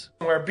bitches.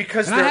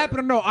 Because I happen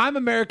to know I'm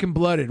American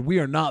blooded. We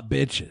are not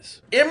bitches.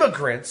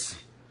 Immigrants,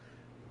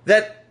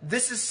 that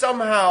this is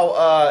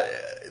somehow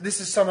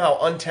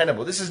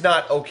untenable. This is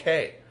not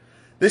okay.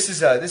 This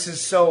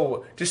is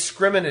so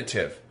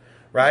discriminative,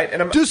 right?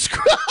 And I've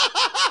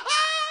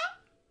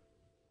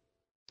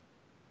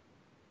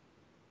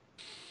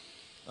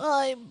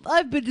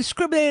been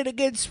discriminated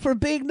against for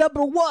being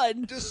number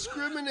one.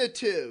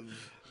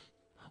 Discriminative.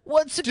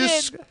 Once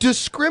again,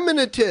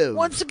 discriminative.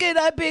 Once again,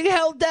 I'm being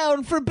held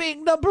down for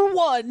being number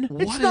one.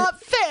 It's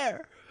not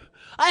fair.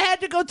 I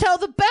had to go tell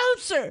the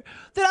bouncer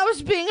that I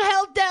was being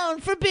held down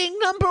for being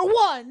number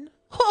one.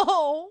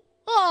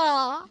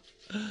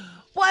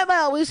 Why am I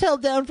always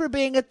held down for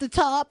being at the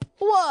top?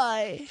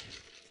 Why?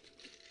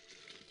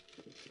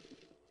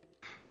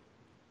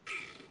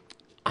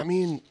 I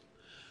mean,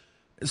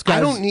 I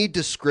don't need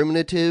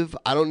discriminative.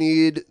 I don't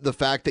need the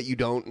fact that you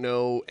don't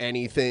know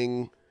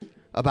anything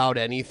about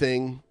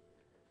anything,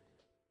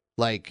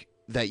 like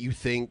that you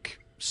think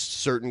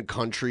certain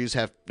countries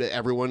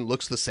everyone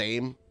looks the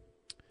same.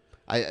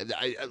 I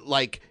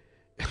like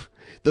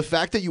the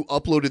fact that you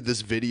uploaded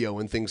this video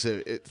and think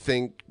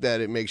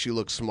that it makes you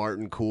look smart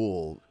and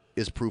cool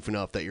is proof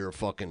enough that you're a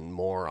fucking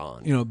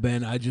moron.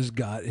 Ben, I just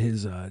got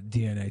his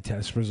DNA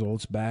test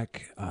results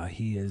back.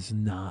 He is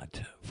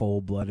not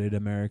full-blooded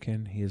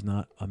American. He is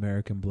not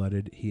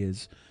American-blooded. He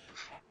is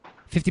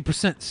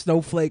 50%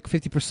 snowflake,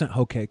 50%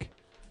 hoe cake.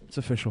 It's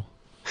official.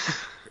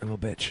 You're a little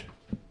bitch.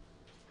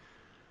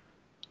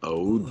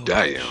 Oh,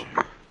 damn.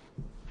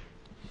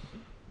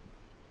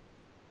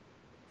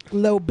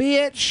 Little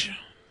bitch.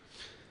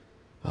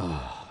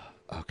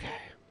 Okay.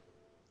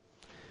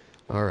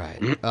 All right.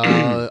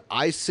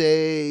 I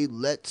say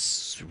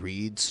let's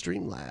read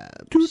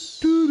Streamlabs.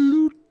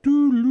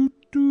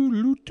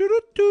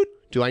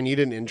 Do I need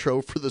an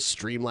intro for the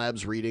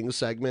Streamlabs reading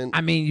segment?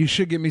 I mean, you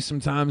should give me some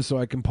time so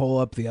I can pull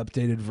up the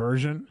updated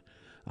version.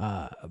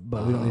 But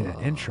we don't need an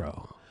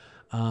intro.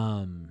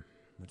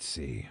 Let's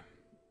see.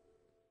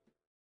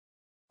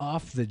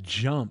 Off the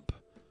jump,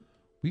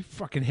 we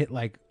fucking hit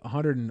like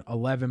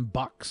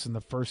 $111 in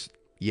the first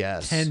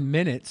 10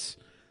 minutes.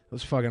 It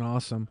was fucking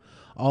awesome.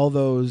 All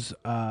those,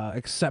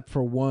 except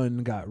for one,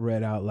 got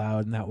read out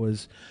loud, and that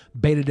was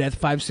Beta Death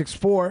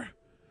 564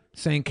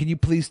 saying, "Can you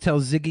please tell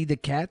Ziggy the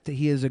cat that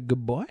he is a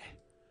good boy?"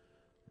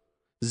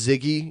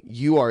 Ziggy,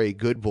 you are a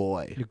good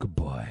boy. You're a good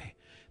boy.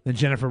 Then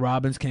Jennifer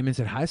Robbins came in and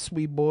said, "Hi,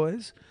 sweet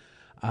boys."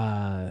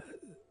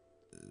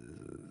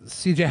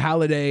 CJ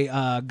Halliday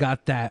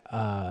got that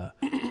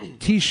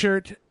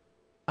T-shirt,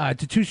 to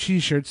 2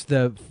 T-shirts,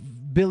 the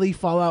Billy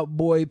Fallout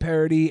Boy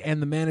parody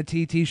and the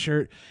Manatee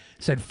T-shirt.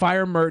 Said,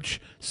 "Fire merch,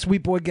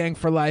 Sweet Boy Gang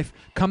for life.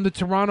 Come to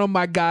Toronto,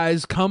 my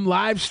guys. Come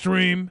live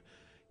stream."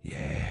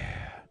 Yeah.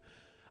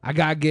 I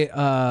got to get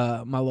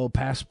my little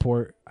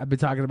passport. I've been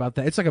talking about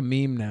that. It's like a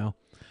meme now.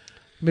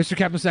 Mr.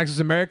 Captain Sachs says,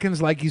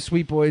 "Americans like you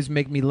sweet boys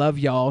make me love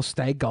y'all.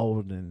 Stay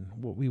golden."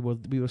 We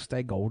will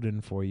stay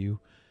golden for you.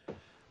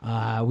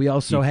 We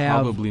also He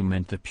have... probably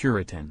meant the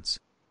Puritans,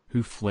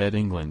 who fled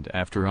England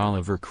after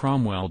Oliver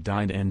Cromwell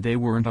died and they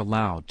weren't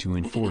allowed to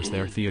enforce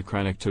their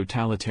theocratic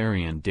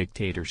totalitarian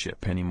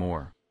dictatorship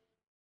anymore.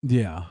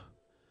 Yeah.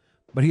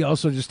 But he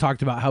also just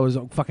talked about how his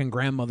fucking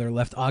grandmother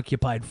left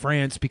occupied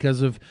France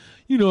because of,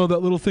 you know, that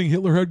little thing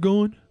Hitler had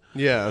going.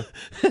 Yeah.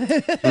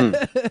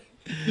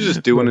 He's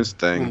just doing his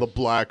thing. When the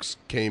blacks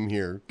came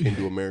to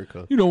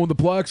America. You know, when the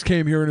blacks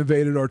came here and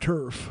invaded our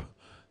turf.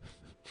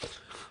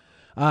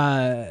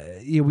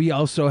 Yeah, we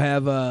also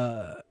have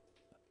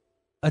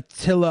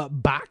Attila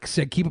Bach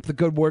said, keep up the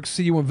good work.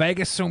 See you in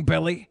Vegas soon,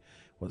 Billy.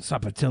 What's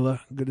up,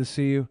 Attila? Good to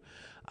see you.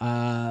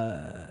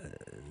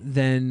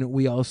 Then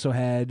we also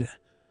had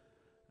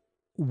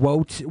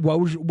Wojtek.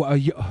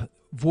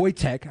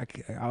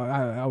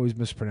 I always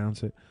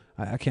mispronounce it.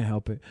 I can't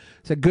help it.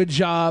 Said, good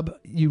job,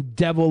 you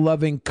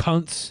devil-loving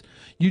cunts.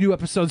 You do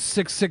episode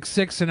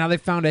 666, and now they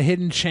found a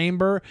hidden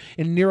chamber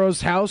in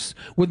Nero's house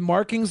with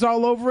markings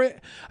all over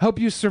it. I hope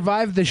you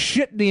survived the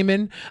shit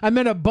demon. I'm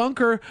in a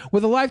bunker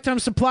with a lifetime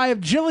supply of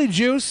jelly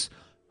juice.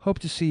 Hope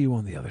to see you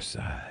on the other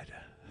side.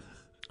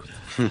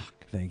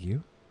 Thank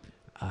you.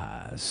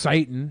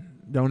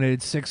 Satan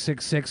donated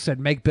 666, said,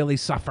 make Billy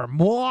suffer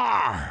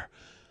more.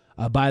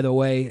 By the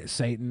way,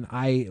 Satan,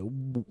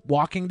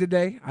 walking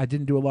today, I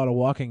didn't do a lot of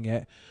walking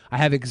yet. I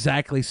have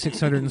exactly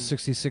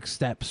 666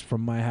 steps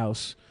from my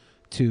house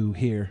to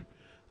here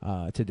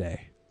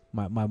today.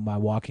 My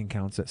walking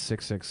count's at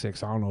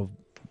 666. I don't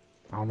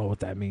know what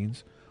that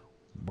means.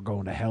 We're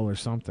going to hell or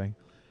something.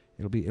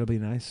 It'll be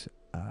nice.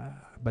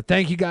 But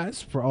thank you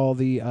guys for all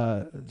the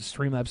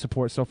Streamlabs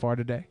support so far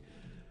today.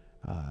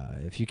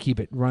 If you keep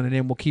it running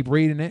in, we'll keep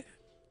reading it.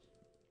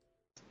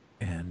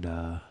 And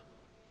I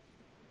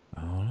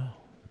don't know.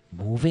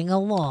 Moving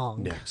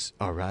along. Next.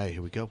 All right,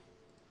 here we go.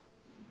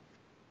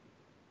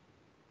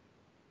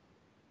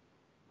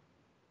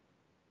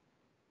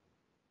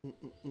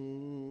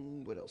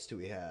 What else do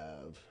we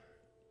have?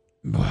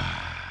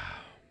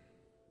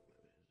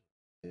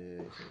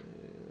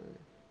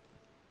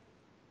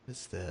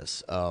 What's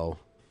this? Oh.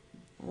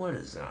 What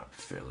is up,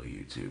 fellow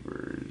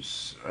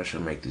YouTubers? I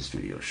shall make this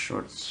video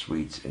short,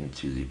 sweet, and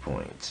to the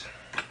point.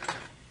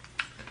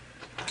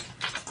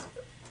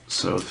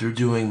 So, through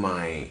doing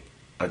my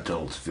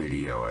adult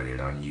video I did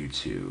on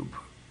YouTube,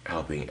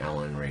 helping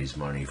Ellen raise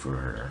money for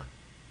her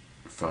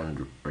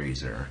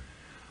fundraiser,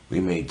 we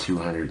made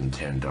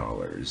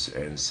 $210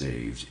 and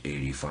saved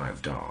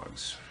 85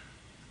 dogs,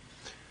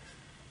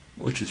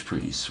 which is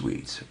pretty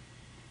sweet.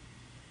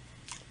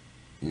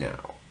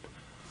 Now,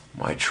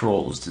 my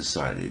trolls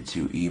decided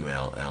to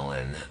email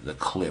Ellen the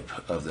clip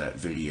of that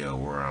video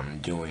where I'm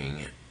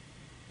doing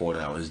what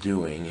I was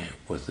doing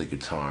with the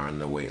guitar and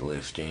the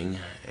weightlifting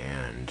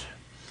and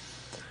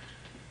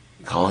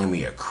calling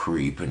me a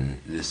creep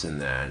and this and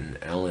that, and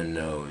Ellen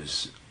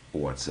knows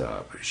what's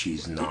up.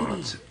 She's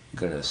not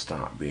gonna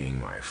stop being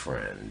my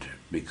friend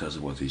because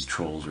of what these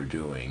trolls are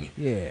doing.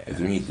 Yeah. If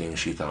anything,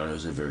 she thought it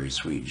was a very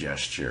sweet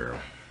gesture.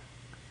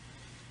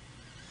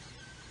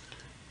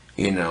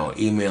 You know,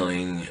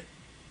 emailing...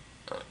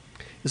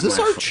 Is this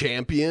our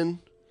champion?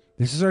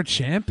 This is our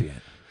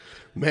champion.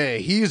 Man,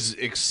 he's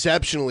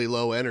exceptionally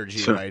low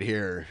energy right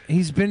here.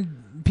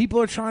 People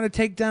are trying to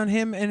take down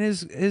him and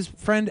his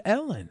friend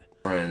Ellen.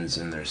 Friends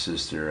and their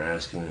sister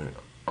asking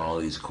all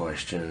these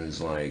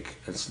questions, like,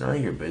 it's none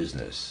of your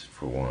business,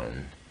 for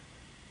one.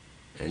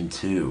 And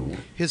two...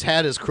 His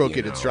hat is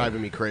crooked, it's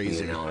driving me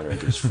crazy. Me and Ellen are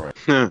just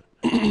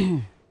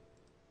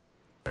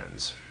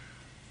friends.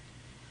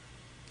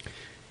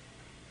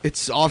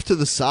 It's off to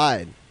the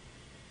side.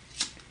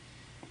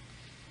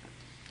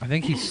 I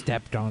think he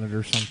stepped on it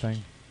or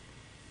something.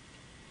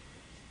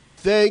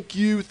 Thank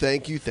you,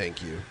 thank you,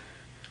 thank you.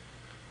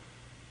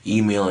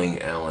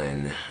 Emailing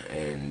Ellen,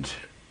 and,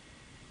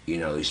 you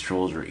know, these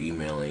trolls were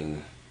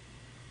emailing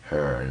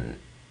her and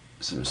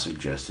some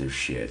suggestive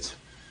shit.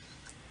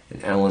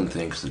 And Ellen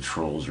thinks the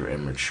trolls are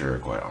immature,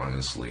 quite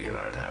honestly, and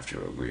I'd have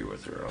to agree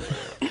with her on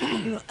that.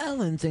 You know,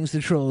 Ellen thinks the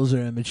trolls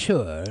are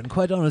immature, and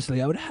quite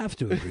honestly, I would have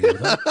to agree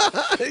with her.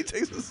 He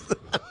takes this.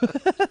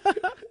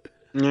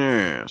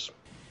 Yes.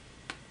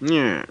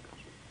 Yeah.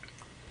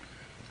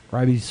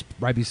 Ryby's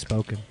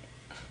spoken.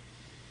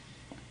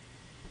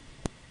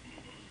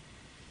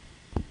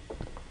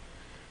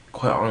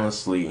 Quite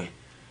honestly,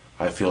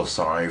 I feel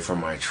sorry for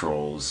my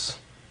trolls,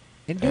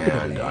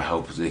 and I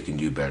hope they can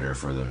do better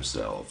for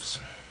themselves.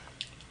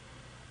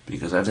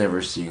 Because I've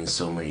never seen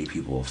so many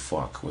people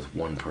fuck with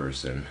one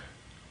person.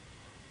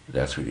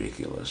 That's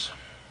ridiculous.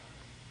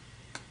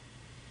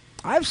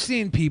 I've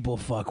seen people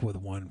fuck with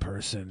one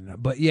person,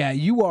 but yeah,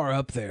 you are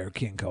up there,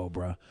 King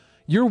Cobra.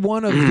 You're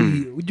one of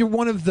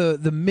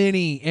the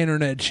many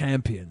internet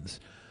champions,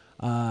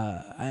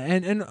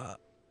 and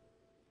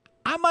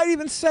I might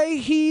even say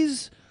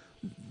he's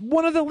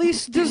one of the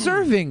least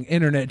deserving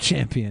internet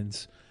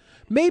champions.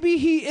 Maybe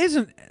he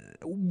isn't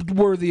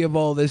worthy of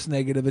all this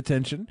negative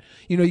attention.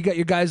 You know, you got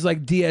your guys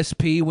like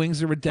DSP,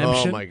 Wings of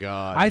Redemption. Oh my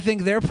God! I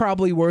think they're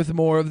probably worth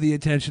more of the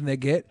attention they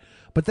get,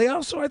 but they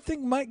also, I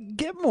think, might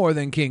get more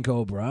than King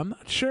Cobra. I'm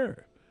not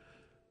sure.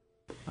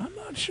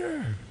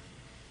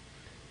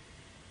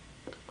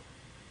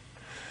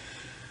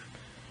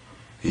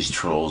 These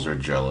trolls are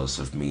jealous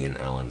of me and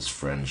Ellen's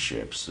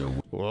friendship, so...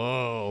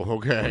 Whoa,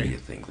 okay. What do you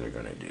think they're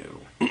gonna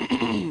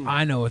do?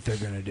 I know what they're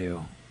gonna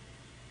do.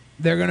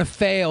 They're gonna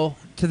fail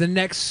to the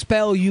next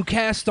spell you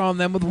cast on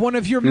them with one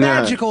of your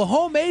magical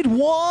homemade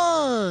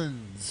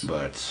wands.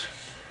 But...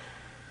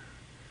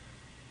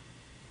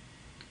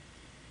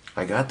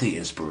 I got the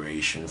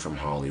inspiration from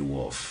Holly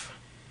Wolf.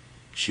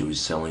 She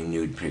was selling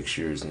nude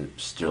pictures, and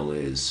still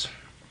is,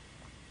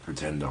 for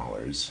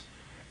 $10.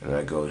 And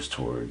that goes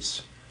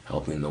towards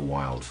helping the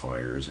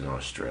wildfires in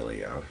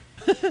Australia.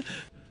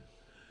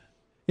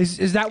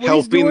 Is that what helping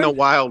he's doing? the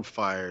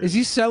wildfires? Is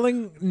he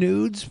selling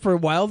nudes for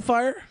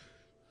wildfire?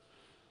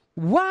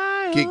 Get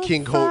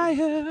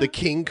Wildfire. the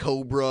King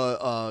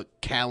Cobra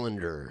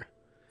calendar.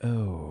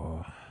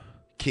 Oh.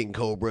 King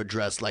Cobra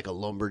dressed like a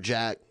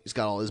lumberjack. He's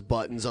got all his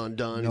buttons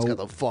undone. He's got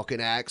the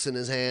fucking axe in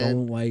his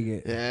hand. Don't like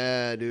it.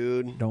 Yeah,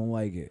 dude. Don't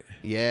like it.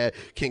 Yeah,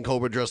 King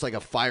Cobra dressed like a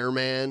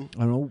fireman.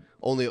 I know.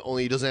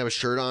 Only he doesn't have a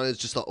shirt on. It's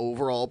just the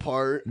overall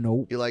part.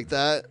 Nope. You like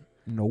that?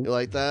 Nope. You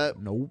like that?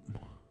 Nope.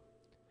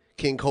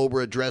 King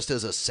Cobra dressed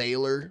as a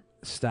sailor.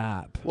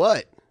 Stop.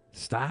 What?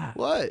 Stop.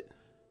 What?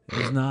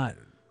 It's not.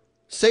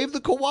 Save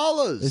the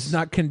koalas. It's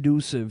not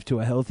conducive to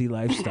a healthy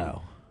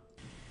lifestyle.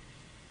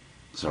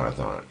 So I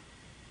thought,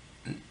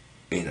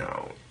 you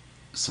know,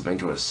 something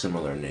to a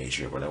similar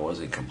nature, but I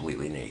wasn't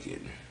completely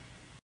naked.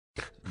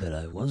 But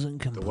I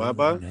wasn't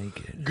completely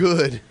naked.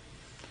 Good.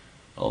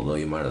 Although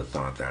you might have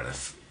thought that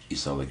if you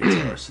saw the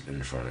guitar sitting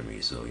in front of me,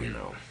 so, you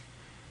know.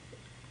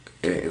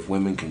 If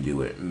women can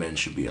do it, men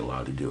should be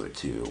allowed to do it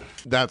too.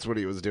 That's what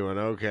he was doing.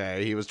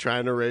 Okay. He was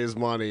trying to raise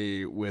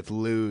money with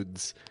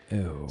lewds.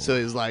 Ew.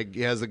 So he's like,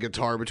 he has the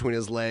guitar between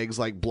his legs,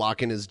 like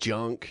blocking his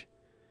junk.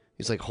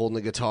 He's like holding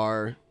the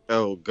guitar.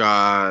 Oh,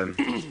 God.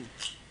 And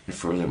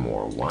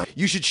furthermore, why?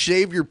 You should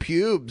shave your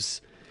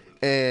pubes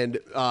and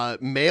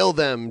mail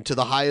them to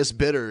the highest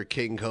bidder,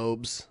 King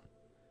Cobes.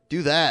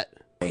 Do that.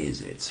 Why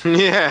is it?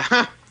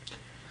 Yeah.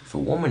 If a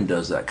woman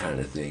does that kind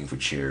of thing for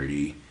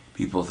charity,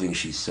 people think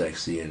she's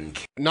sexy and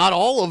Not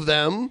all of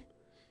them.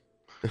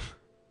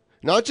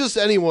 Not just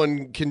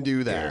anyone can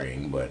do that.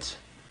 caring, but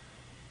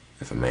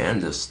if a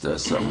man just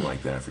does something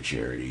like that for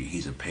charity,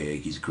 he's a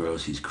pig, he's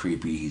gross, he's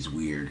creepy, he's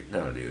weird.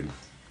 No, dude.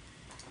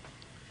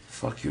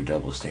 Fuck your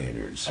double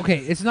standards. Okay,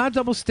 it's not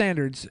double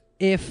standards.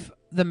 If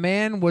the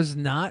man was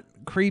not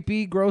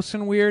creepy, gross,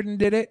 and weird and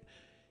did it,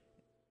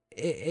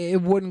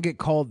 it wouldn't get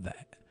called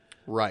that.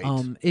 Right.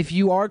 If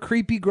you are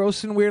creepy,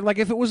 gross, and weird, like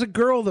if it was a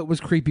girl that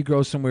was creepy,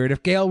 gross, and weird,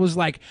 if Gail was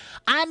like,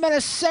 I'm going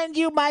to send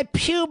you my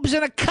pubes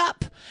in a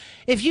cup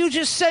if you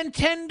just send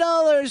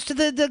 $10 to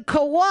the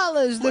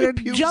koalas that are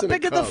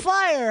jumping at the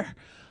fire,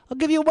 I'll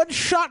give you one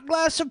shot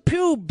glass of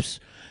pubes.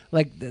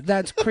 Like,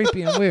 that's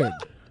creepy and weird.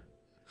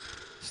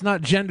 It's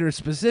not gender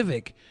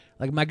specific.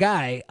 Like, my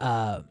guy,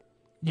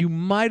 you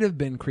might have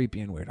been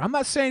creepy and weird. I'm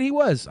not saying he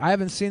was. I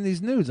haven't seen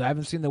these nudes. I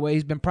haven't seen the way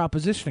he's been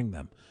propositioning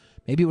them.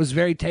 Maybe it was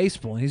very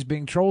tasteful and he's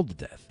being trolled to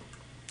death.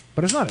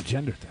 But it's not a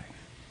gender thing.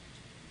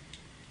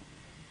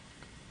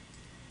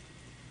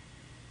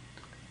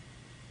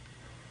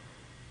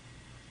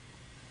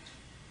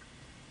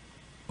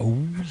 Oh,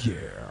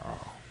 yeah.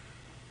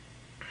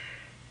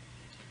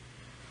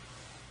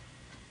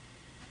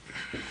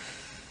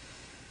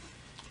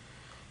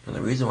 And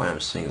the reason why I'm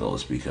single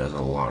is because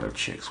a lot of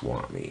chicks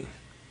want me.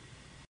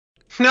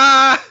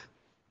 Nah.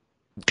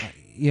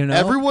 You know,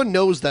 everyone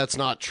knows that's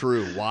not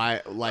true.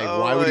 Why? Like,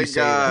 why would he say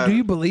that? Do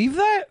you believe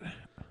that?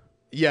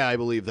 Yeah, I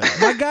believe that.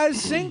 My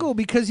guy's single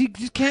because he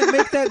just can't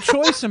make that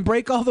choice and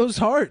break all those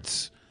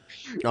hearts.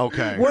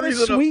 Okay. What a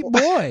sweet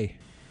boy.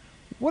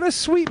 What a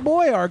sweet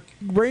boy our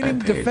reigning,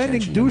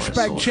 defending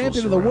douchebag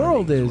champion of the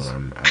world is.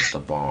 I'm at the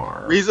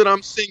bar. Reason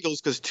I'm single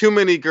is because too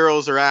many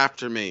girls are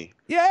after me.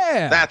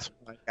 Yeah. That's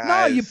why, guys.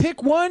 No, you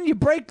pick one, you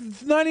break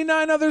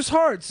 99 others'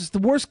 hearts. It's the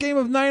worst game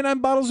of 99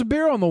 bottles of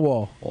beer on the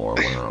wall. Or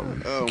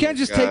when you can't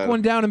just take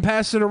one down and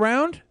pass it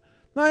around.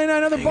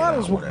 99 other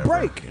bottles will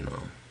break. You know.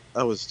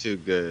 That was too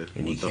good.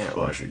 And you can't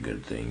watch a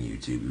good thing,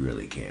 YouTube. You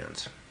really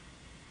can't.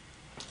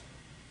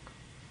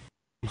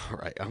 All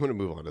right, I'm going to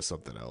move on to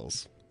something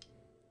else.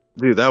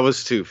 Dude, that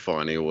was too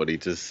funny what he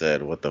just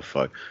said. What the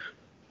fuck?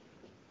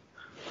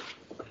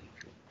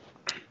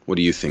 What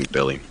do you think,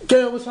 Billy?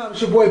 Gail, what's up?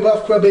 It's your boy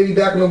Buff Club, baby.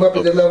 Back on up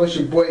at the level. It's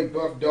your boy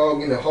Buff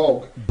Dog and the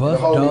Hulk. Buff the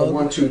Hulk Dog.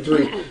 1, 2, 3.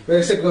 Like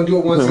I said, we're going to do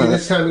it once again.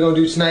 This time we're going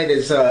to do tonight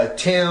is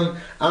Tim.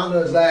 I don't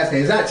know his last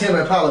name. It's not Tim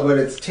Impala, but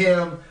it's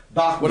Tim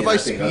Bachman. What if I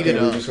speed it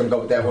up? We're just going to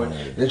go with that one.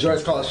 The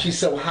joint's called She's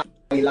So High,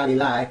 Lottie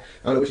Lie. I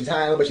don't know what she's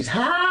high on, but she's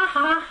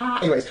high.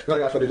 Anyways, we're going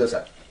to go for the other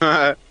side.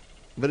 I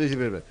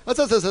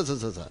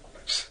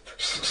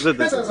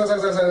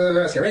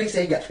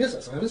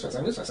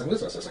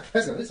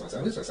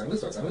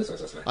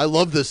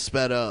love this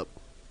sped up.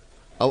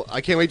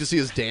 I can't wait to see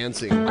his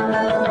dancing. She's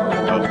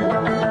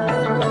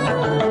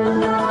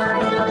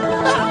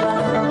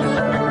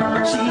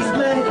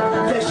blood,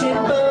 flesh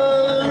and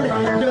bone,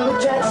 no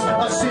tats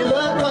or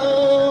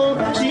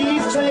silicone.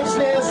 She's touch,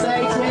 smell,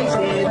 sight, taste,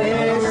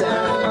 and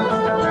sound.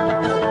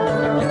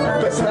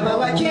 But somehow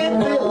I can't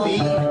believe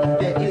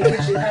that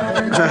it should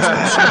happen.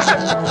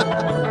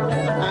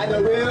 I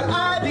know where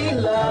I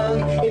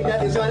belong, and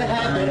nothing's gonna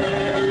happen.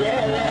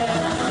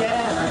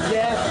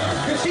 Yeah.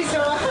 'Cause she's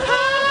so high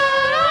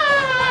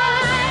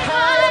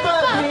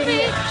above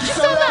me. She's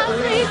so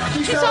lovely.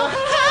 She's so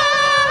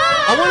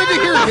high. I wanted to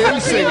hear him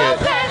sing it.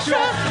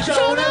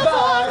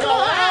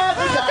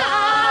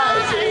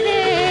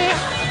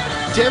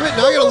 Damn it,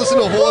 now I gotta listen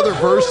to a whole other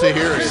verse to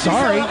hear it.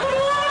 Sorry.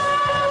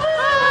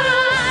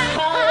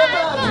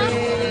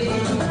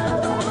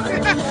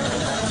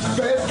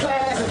 First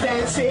class and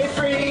fancy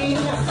free.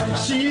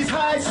 She's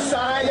high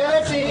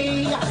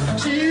society.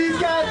 She's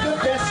got the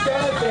best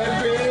of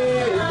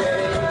everything.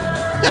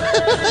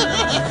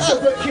 So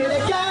what can a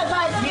guy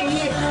like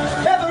me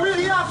ever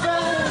really offer?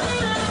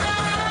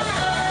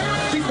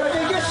 She's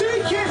perfect as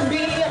she can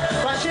be.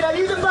 Why should I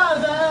even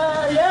bother?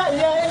 Yeah.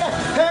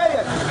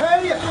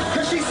 Hey,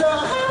 'cause she's so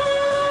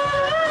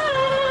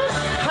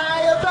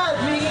high above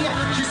me.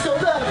 She's so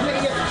lovely.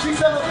 She's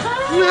so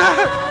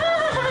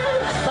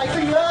like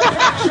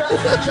Cleopatra.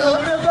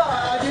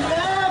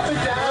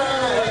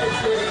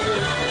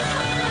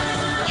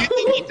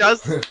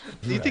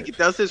 Do you think he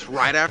does this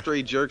right after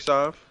he jerks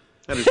off?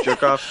 At his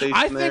jerk off station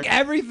I think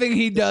everything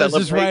he does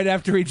is right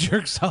after he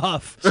jerks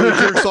off. So he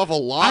jerks off a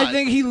lot. I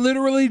think he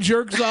literally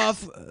jerks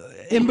off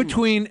in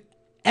between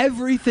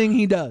everything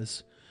he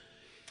does.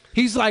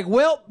 He's like,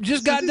 well,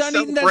 just got done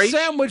eating that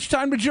sandwich.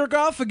 Time to jerk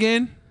off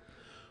again.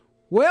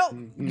 Well,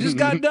 just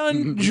got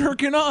done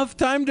jerking off.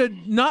 Time to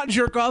not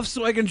jerk off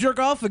so I can jerk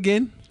off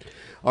again.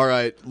 All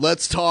right,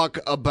 let's talk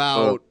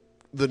about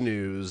the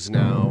news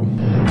now.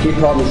 He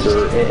called me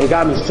sir. It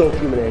got me so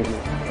human angry.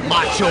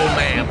 Macho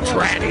Man,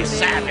 Tranny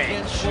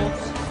Savage.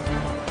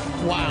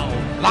 Wow.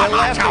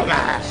 Macho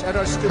Man,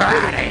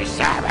 Tranny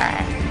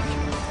Savage.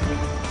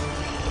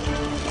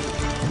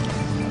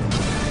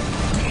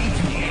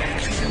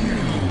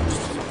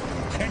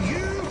 And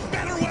you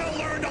better well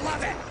learn to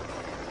love it.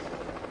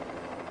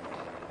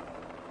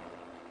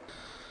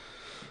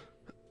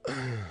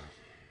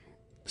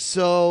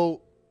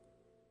 So,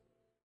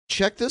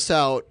 check this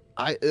out.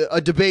 A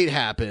debate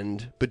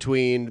happened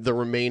between the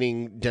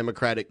remaining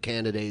Democratic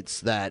candidates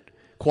that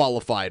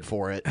qualified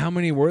for it. How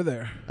many were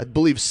there? I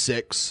believe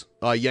 6.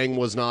 Yang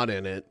was not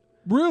in it.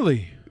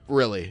 Really?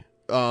 Really.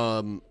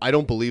 I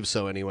don't believe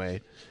so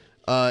anyway.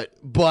 And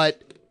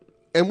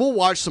we'll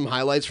watch some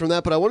highlights from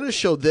that, but I wanted to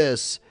show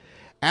this.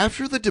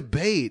 After the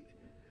debate,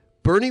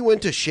 Bernie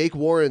went to shake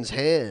Warren's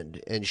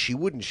hand, and she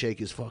wouldn't shake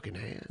his fucking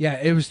hand.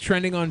 Yeah, it was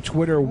trending on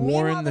Twitter,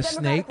 Warren the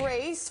Snake.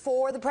 Race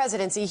for the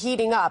presidency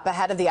heating up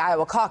ahead of the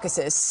Iowa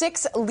caucuses.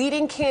 6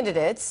 leading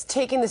candidates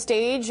taking the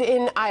stage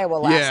in Iowa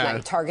last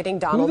night, targeting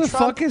Donald Trump. Who the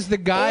fuck is the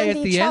guy and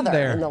at the each end other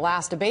there? In the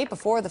last debate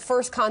before the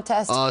first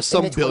contest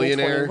some in the 2020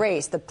 billionaire.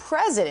 race. The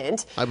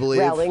president I believe.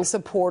 rallying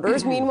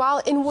supporters.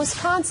 Meanwhile, in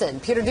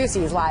Wisconsin, Peter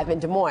Ducey is live in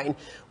Des Moines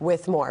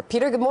with more.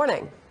 Peter, good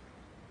morning.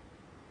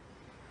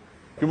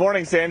 Good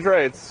morning,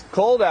 Sandra. It's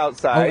cold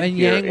outside. Oh, and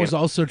Yang was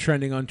also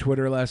trending on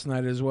Twitter last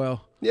night as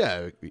well.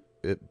 Yeah,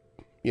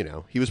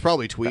 he was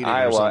probably tweeting or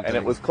Iowa, something. and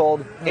it was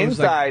cold It was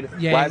inside like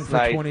Yang last for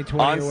night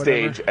 2020 on or whatever.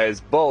 stage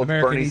as both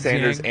American Bernie Eats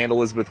Sanders Yang. and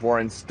Elizabeth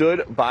Warren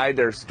stood by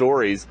their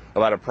stories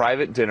about a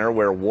private dinner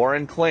where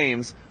Warren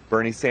claims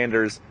Bernie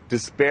Sanders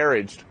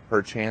disparaged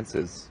her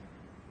chances.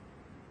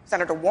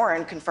 Senator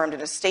Warren confirmed in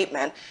a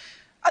statement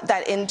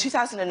that in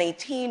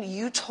 2018,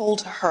 you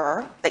told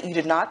her that you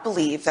did not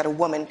believe that a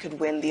woman could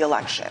win the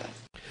election.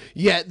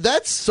 Yeah,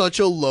 that's such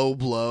a low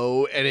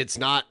blow, and it's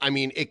not. I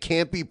mean, it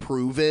can't be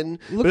proven,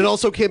 but it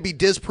also can't be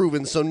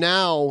disproven. So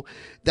now,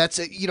 that's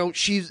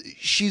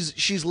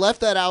she's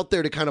left that out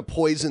there to kind of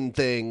poison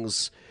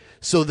things,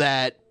 so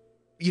that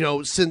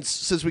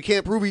since we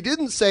can't prove he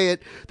didn't say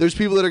it, there's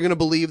people that are going to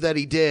believe that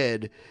he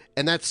did,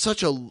 and that's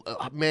such a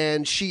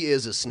man. She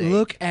is a snake.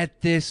 Look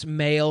at this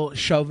male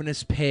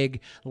chauvinist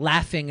pig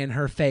laughing in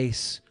her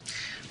face.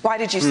 Why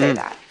did you say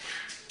that?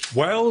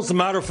 Well, as a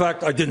matter of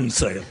fact, I didn't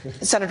say it.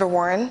 Senator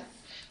Warren,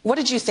 what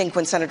did you think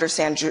when Senator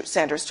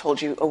Sanders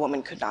told you a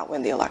woman could not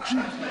win the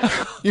election?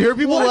 You hear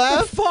people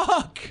laugh? What the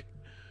fuck?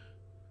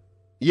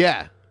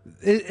 Yeah.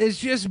 It's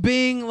just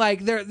being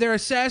like they're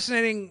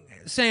assassinating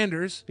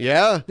Sanders.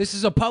 Yeah. This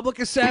is a public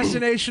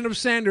assassination of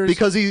Sanders.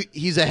 Because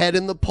he's ahead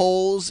in the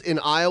polls in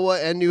Iowa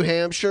and New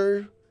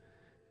Hampshire.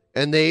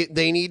 And they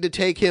need to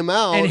take him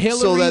out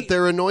so that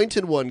their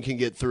anointed one can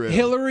get through.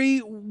 Hillary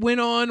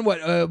went on,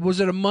 was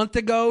it a month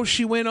ago?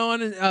 She went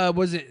on, and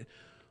was it,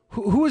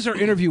 who was her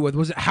interview with?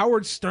 Was it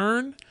Howard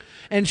Stern?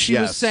 And she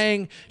was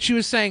saying,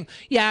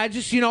 yeah,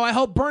 I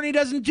hope Bernie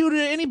doesn't do to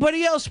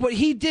anybody else what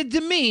he did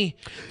to me.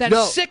 That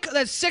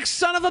sick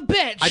son of a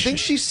bitch. I think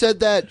she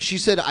said that. She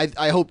said,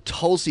 I hope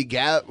Tulsi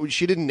Gabbard,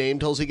 she didn't name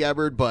Tulsi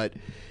Gabbard, but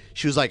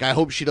she was like, I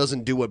hope she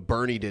doesn't do what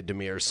Bernie did to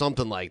me or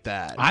something like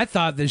that. I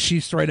thought that she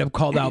straight up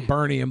called out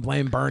Bernie and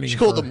blamed Bernie. She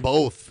called them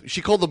both.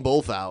 She called them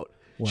both out.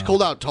 Wow. She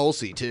called out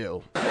Tulsi,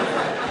 too.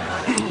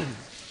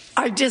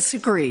 I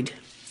disagreed.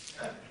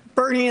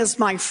 Bernie is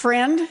my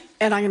friend,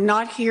 and I am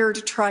not here to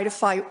try to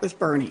fight with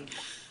Bernie.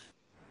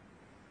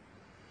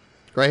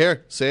 Right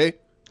here. See?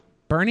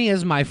 Bernie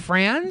is my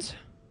friend?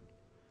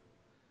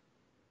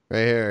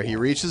 Right here. He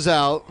reaches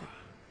out.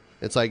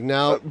 It's like,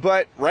 no.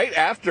 But right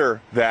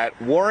after that,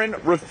 Warren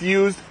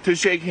refused to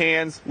shake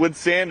hands with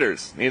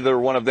Sanders. Neither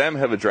one of them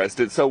have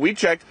addressed it. So we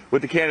checked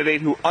with the candidate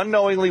who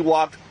unknowingly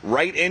walked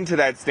right into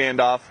that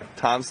standoff,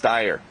 Tom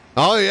Steyer.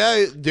 Oh,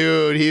 yeah,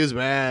 dude, he was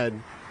mad.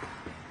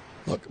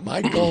 Look,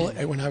 my goal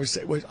when I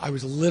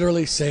was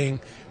literally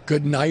saying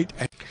good night.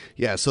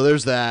 Yeah, so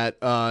there's that.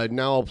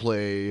 Now I'll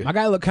play. My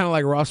guy looked kind of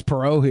like Ross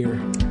Perot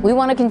here. We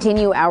want to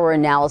continue our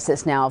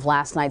analysis now of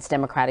last night's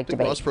Democratic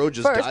debate. Ross Perot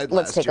just First, died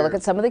let's last take a look year.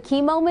 at some of the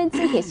key moments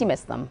in case you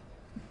missed them.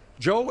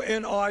 Joe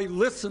and I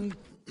listened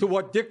to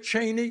what Dick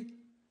Cheney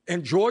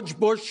and George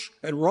Bush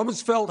and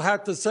Rumsfeld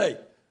had to say.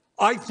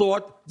 I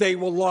thought they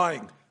were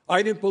lying.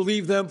 I didn't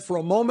believe them for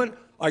a moment.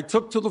 I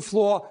took to the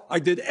floor. I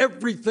did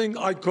everything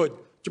I could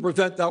to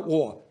prevent that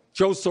war.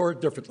 Joe saw it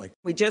differently.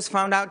 We just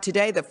found out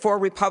today that 4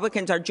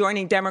 Republicans are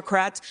joining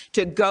Democrats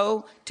to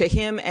go to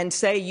him and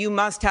say you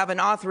must have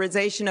an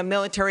authorization of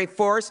military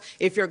force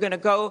if you're going to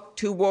go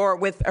to war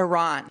with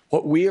Iran.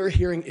 What we are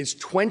hearing is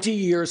 20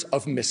 years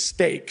of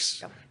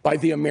mistakes by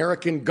the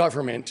American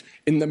government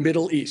in the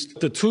Middle East.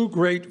 The two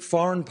great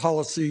foreign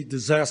policy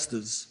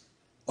disasters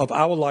of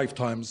our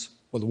lifetimes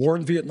were the war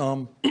in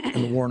Vietnam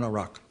and the war in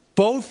Iraq.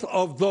 Both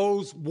of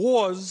those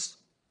wars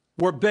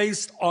were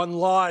based on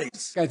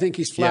lies. I think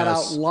he's flat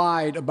out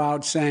lied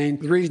about saying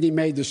the reason he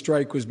made the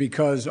strike was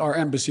because our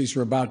embassies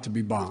were about to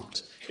be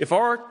bombed. If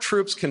our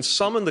troops can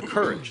summon the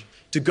courage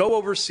to go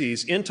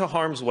overseas into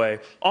harm's way,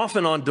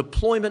 often on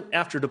deployment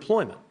after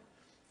deployment,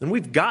 then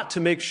we've got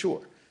to make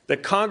sure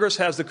that Congress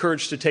has the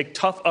courage to take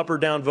tough up or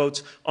down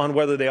votes on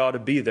whether they ought to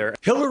be there.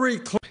 Hillary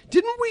Clinton.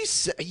 Didn't we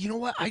say, you know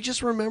what? I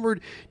just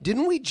remembered,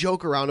 didn't we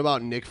joke around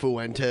about Nick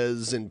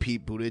Fuentes and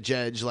Pete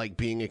Buttigieg like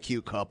being a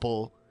cute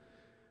couple?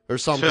 Or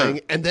something,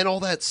 Sure. And then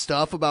all that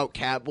stuff about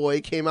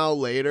Catboy came out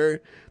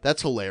later.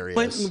 That's hilarious.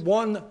 Clinton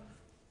won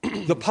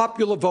the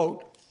popular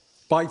vote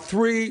by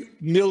 3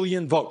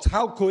 million votes.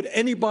 How could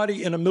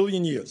anybody in a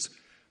million years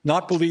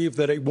not believe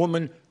that a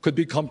woman could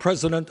become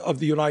president of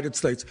the United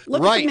States?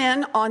 Look at the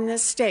men on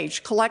this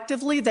stage.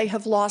 Collectively, they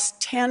have lost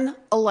 10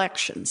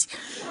 elections.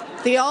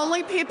 The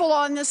only people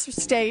on this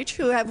stage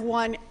who have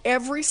won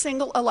every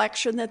single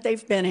election that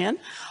they've been in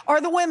are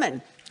the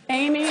women,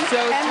 Amy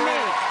and me.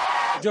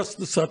 Just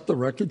to set the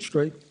record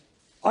straight,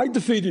 I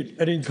defeated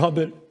an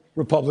incumbent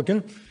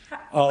Republican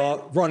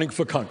running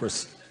for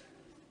Congress.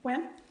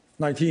 When?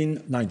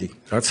 1990.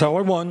 That's how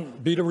I won,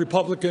 beat a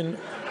Republican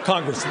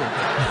congressman.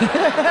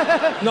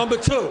 Number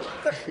 2,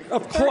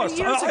 of course,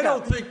 I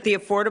don't think the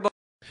affordable.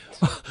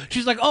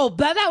 She's like, oh,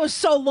 that was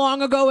so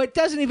long ago, it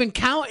doesn't even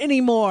count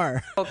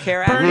anymore.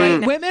 Care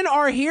Bernie, women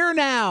are here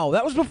now.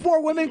 That was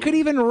before women could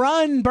even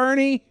run,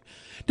 Bernie.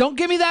 Don't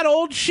give me that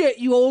old shit,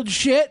 you old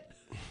shit.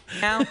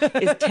 Now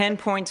is 10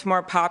 points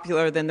more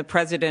popular than the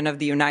president of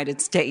the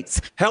United States.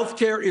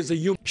 Healthcare is a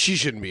human. She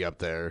shouldn't be up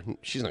there.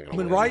 She's not going to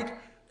win. Right?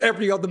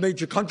 Every other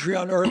major country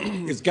on earth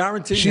is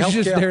guaranteeing She's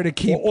healthcare just there to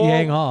keep for all.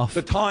 Yang off.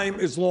 The time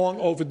is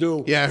long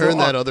overdue. Yeah, for her and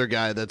that us other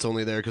guy that's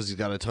only there because he's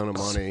got a ton of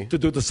money. to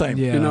do the same.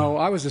 You know,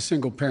 I was a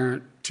single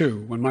parent,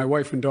 too. When my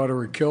wife and daughter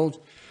were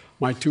killed,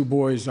 my 2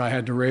 boys I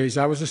had to raise,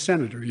 I was a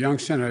senator, a young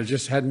senator. I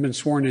just hadn't been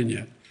sworn in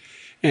yet.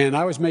 And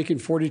I was making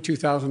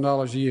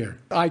 $42,000 a year.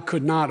 I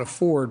could not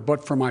afford,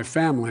 but for my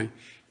family,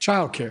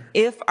 childcare.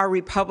 If our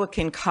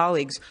Republican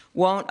colleagues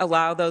won't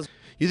allow those.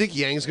 You think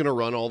Yang's going to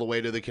run all the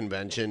way to the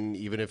convention,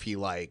 even if he,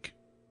 like...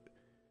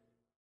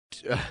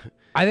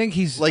 I think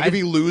he's... Like, if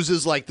he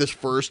loses, like, this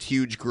first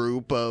huge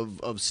group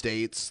of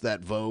states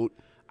that vote?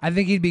 I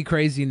think he'd be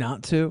crazy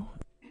not to.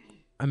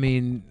 I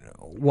mean,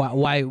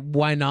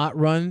 why not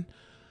run?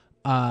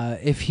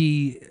 If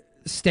he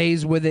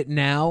stays with it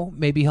now,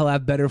 maybe he'll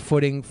have better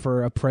footing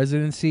for a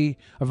presidency,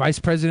 a vice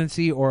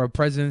presidency, or a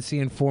presidency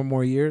in 4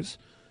 more years.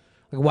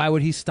 Like, why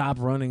would he stop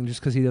running just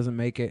because he doesn't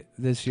make it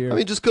this year? I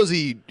mean, just because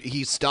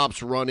he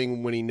stops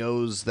running when he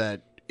knows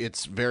that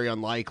it's very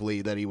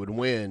unlikely that he would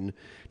win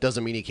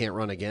doesn't mean he can't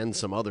run again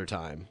some other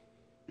time.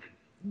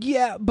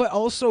 Yeah, but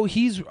also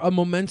he's a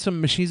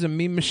momentum machine. He's a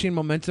meme machine,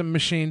 momentum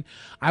machine.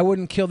 I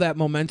wouldn't kill that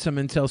momentum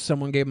until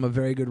someone gave him a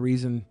very good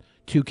reason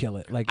to kill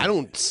it. Like, I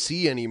don't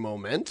see any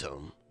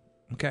momentum.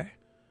 Okay.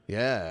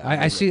 Yeah.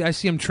 I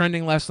see him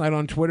trending last night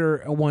on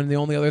Twitter. The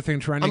only other thing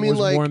trending was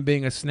like, Warren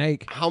being a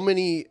snake. How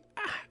many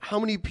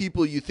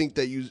people you think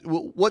that use...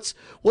 What's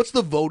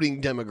the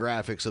voting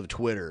demographics of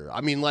Twitter?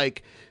 I mean,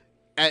 like,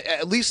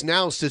 at least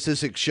now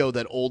statistics show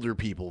that older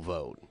people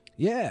vote.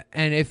 Yeah,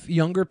 and if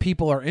younger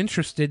people are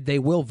interested, they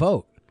will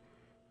vote.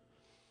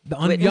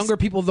 Younger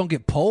people don't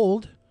get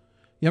polled.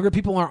 Younger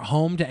people aren't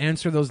home to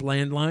answer those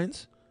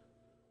landlines.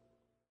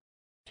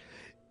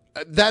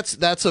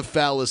 That's a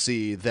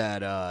fallacy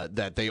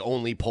that they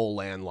only poll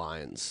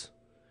landlines.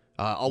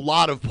 A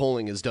lot of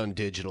polling is done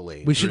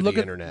digitally through the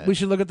internet. We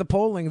should look at the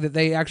polling that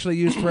they actually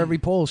use for every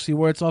poll, see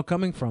where it's all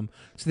coming from,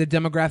 see the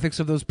demographics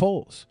of those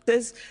polls.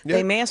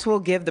 They may as well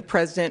give the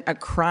president a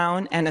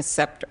crown and a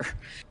scepter.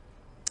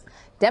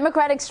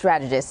 Democratic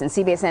strategist and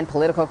CBSN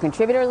political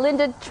contributor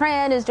Linda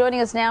Tran is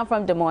joining us now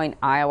from Des Moines,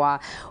 Iowa.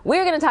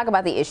 We're going to talk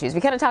about the issues.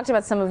 We kind of talked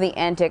about some of the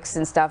antics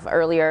and stuff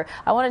earlier.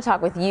 I want to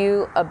talk with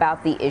you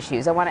about the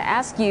issues. I want to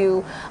ask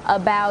you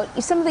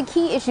about some of the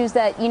key issues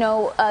that,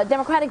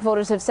 Democratic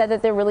voters have said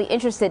that they're really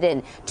interested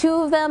in.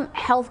 Two of them,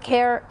 health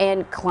care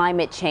and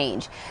climate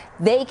change.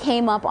 They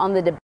came up on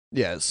the debate.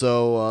 Yeah,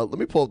 so let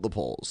me pull up the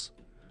polls.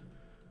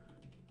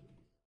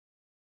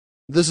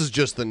 This is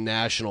just the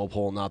national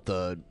poll, not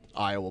the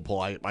Iowa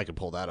poll. I could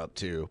pull that up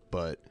too,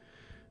 but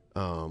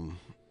so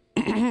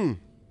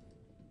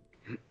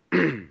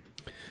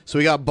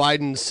we got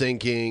Biden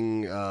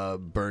sinking,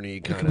 Bernie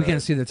kind of. We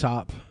can't see the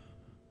top.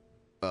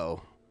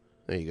 Oh,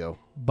 there you go.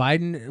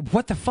 Biden,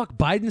 what the fuck?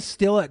 Biden's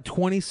still at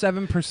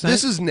 27%.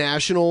 This is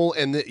national,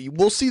 and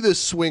we'll see this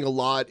swing a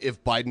lot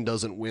if Biden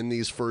doesn't win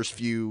these first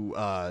few.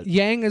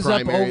 Yang is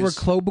primaries. up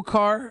over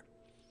Klobuchar.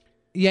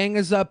 Yang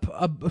is up.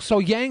 So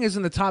Yang is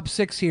in the top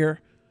 6 here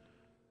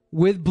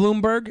with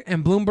Bloomberg,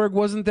 and Bloomberg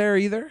wasn't there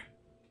either.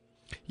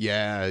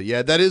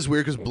 Yeah, that is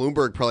weird because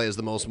Bloomberg probably has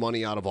the most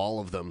money out of all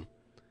of them.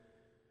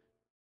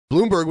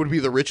 Bloomberg would be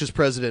the richest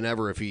president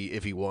ever if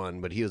he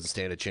won, but he doesn't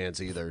stand a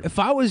chance either. If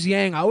I was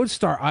Yang, I would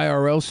start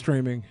IRL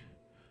streaming.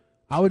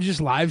 I would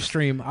just live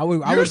stream.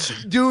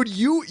 Dude,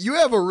 you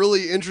have a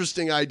really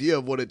interesting idea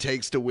of what it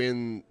takes to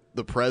win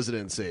the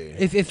presidency.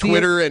 If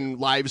Twitter and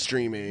live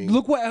streaming.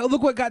 Look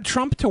what got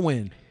Trump to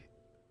win.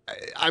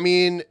 I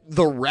mean,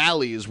 the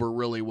rallies were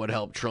really what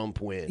helped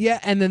Trump win. Yeah,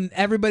 and then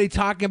everybody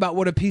talking about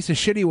what a piece of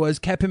shit he was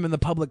kept him in the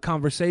public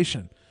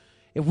conversation.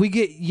 If we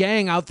get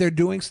Yang out there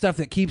doing stuff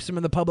that keeps him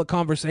in the public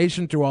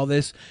conversation through all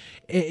this,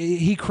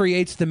 he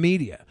creates the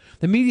media.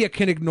 The media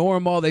can ignore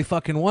him all they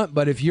fucking want,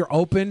 but if you're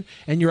open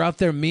and you're out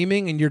there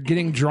memeing and you're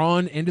getting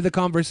drawn into the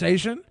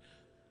conversation.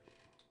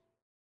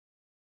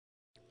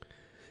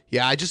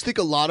 Yeah, I just think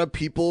a lot of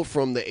people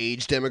from the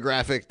age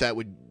demographic that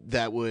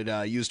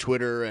would use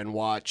Twitter and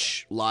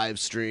watch live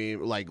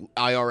stream, like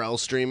IRL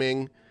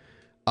streaming,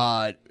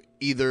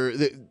 either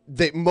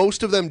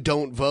most of them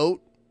don't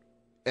vote.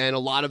 And a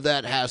lot of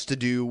that has to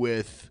do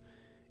with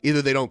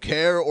either they don't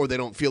care or they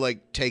don't feel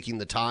like taking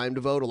the time to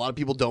vote. A lot of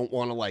people don't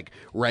want to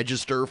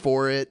register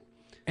for it.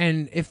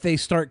 And if they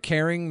start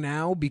caring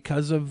now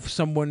because of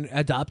someone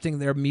adopting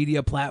their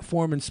media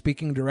platform and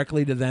speaking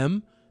directly to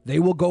them, they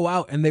will go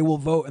out and they will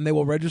vote and they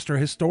will register.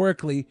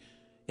 Historically,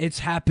 it's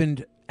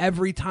happened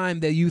every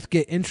time the youth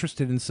get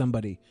interested in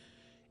somebody.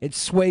 It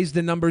sways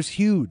the numbers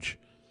huge.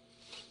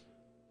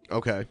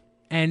 Okay.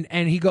 And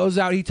he goes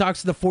out, he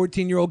talks to the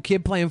 14-year-old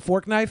kid playing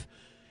fork knife.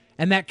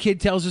 And that kid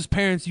tells his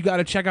parents, you got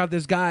to check out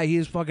this guy. He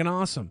is fucking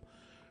awesome.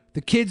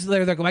 The kids,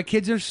 they're like, my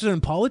kid's interested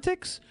in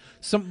politics?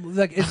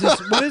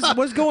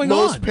 What's going on?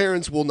 Most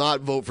parents will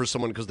not vote for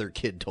someone because their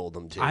kid told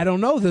them to. I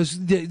don't know. The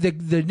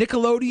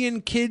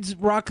Nickelodeon kids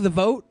rock the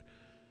vote.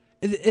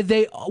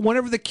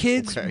 Whenever the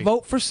kids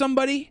vote for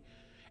somebody,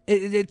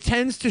 it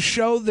tends to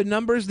show the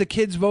numbers the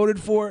kids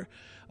voted for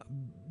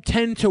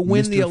tend to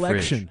win the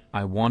election. Frisch,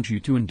 I want you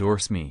to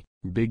endorse me,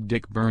 Big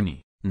Dick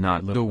Bernie,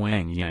 not Little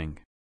Wang Yang.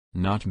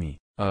 Not me.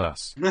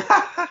 Us.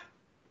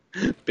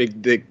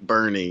 Big Dick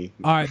Bernie.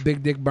 All right,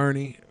 Big Dick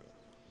Bernie.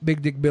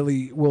 Big Dick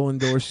Billy will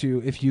endorse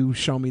you if you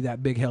show me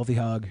that big healthy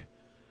hug.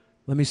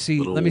 Let me see.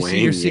 Let me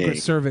see your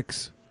secret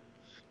cervix.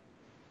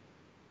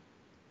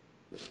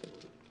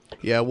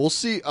 Yeah, we'll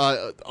see.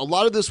 A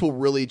lot of this will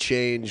really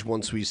change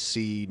once we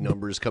see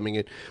numbers coming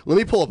in. Let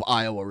me pull up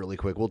Iowa really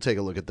quick. We'll take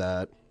a look at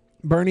that.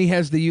 Bernie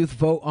has the youth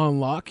vote on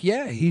lock.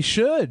 Yeah, he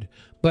should.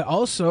 But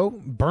also,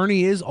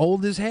 Bernie is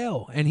old as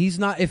hell, and he's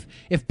not.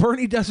 If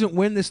Bernie doesn't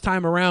win this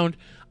time around,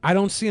 I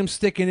don't see him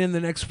sticking in the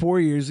next 4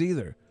 years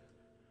either.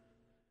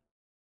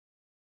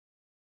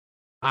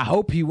 I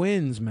hope he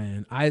wins,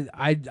 man. I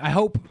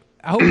hope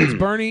it's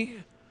Bernie.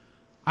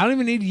 I don't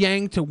even need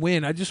Yang to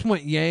win. I just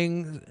want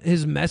Yang,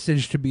 his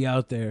message to be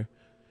out there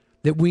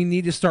that we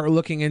need to start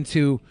looking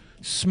into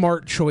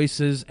smart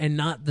choices and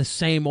not the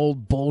same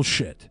old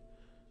bullshit.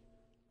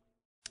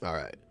 All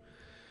right.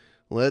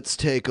 Let's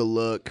take a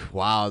look.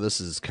 Wow,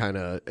 this is kind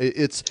of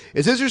it's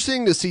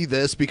interesting to see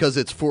this because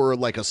it's for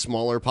a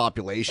smaller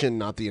population,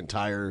 not the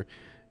entire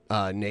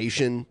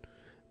nation.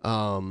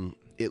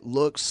 It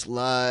looks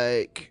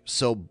like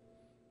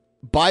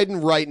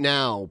Biden right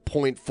now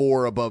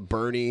 0.4 above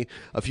Bernie.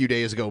 A few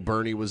days ago,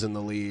 Bernie was in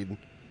the lead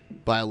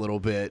by a little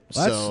bit.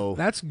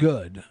 That's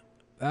good.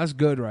 That's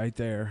good right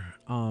there.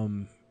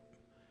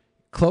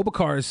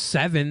 Klobuchar is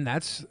 7.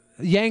 That's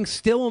Yang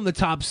still in the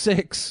top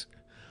 6.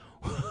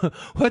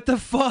 What the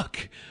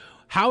fuck?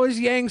 How is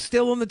Yang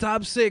still in the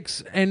top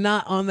 6 and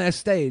not on that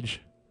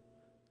stage?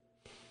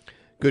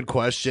 Good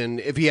question.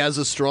 If he has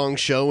a strong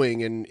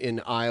showing in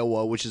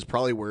Iowa, which is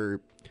probably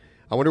where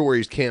I wonder where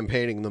he's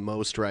campaigning the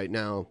most right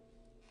now.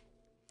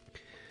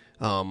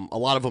 A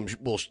lot of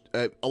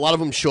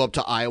them show up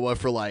to Iowa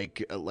for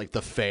like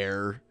the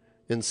fair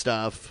and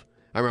stuff.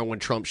 I remember when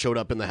Trump showed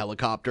up in the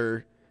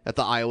helicopter at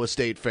the Iowa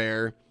State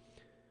Fair.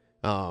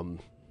 So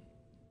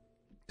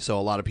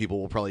a lot of people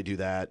will probably do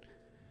that.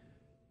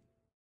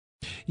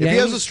 If he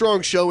has a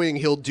strong showing,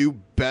 he'll do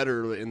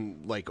better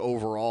in like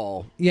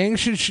overall. Yang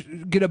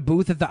should get a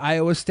booth at the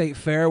Iowa State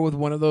Fair with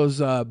one of those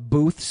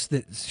booths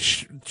that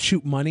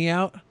shoot money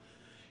out,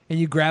 and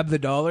you grab the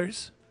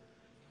dollars.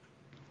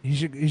 He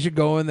should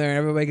go in there and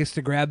everybody gets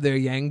to grab their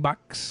Yang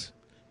bucks.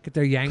 Get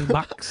their Yang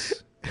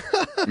bucks.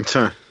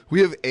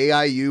 We have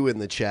AIU in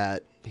the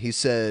chat. He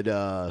said,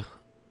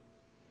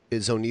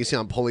 is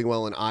Onision polling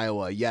well in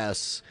Iowa?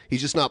 Yes.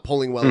 He's just not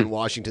polling well in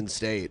Washington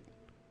State.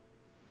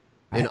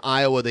 In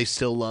Iowa, they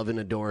still love and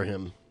adore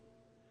him.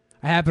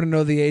 I happen to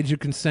know the age of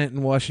consent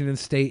in Washington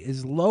State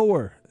is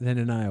lower than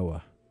in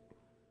Iowa.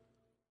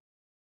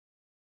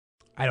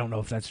 I don't know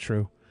if that's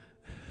true.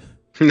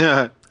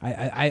 I'm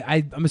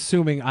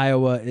assuming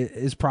Iowa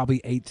is probably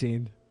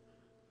 18.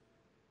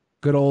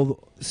 Good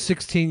old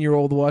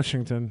 16-year-old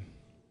Washington.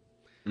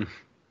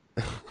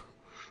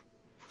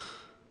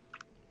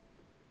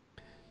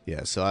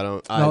 Yeah, so I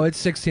don't... No, it's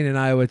 16 in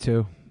Iowa,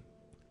 too.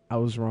 I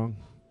was wrong.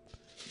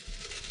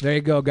 There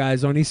you go,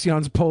 guys.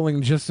 Onision's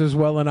polling just as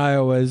well in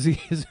Iowa as he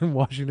is in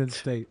Washington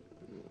State.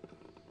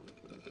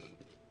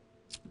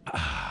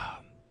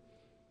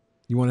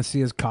 You want to see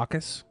his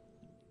caucus?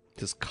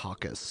 His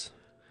caucus.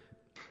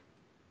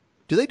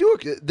 Do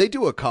they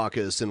do a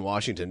caucus in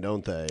Washington,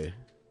 don't they?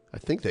 I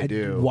think they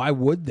do. Why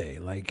would they?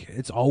 Like,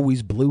 it's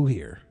always blue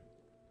here.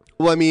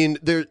 Well, I mean,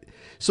 there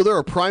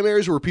are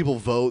primaries where people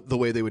vote the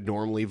way they would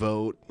normally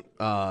vote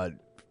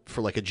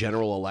for like a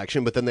general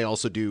election, but then they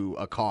also do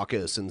a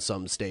caucus in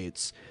some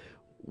states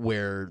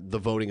where the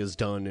voting is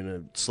done in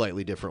a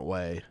slightly different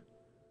way.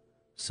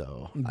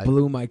 So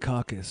Blue my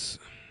caucus.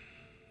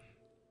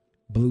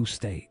 Blue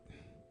state.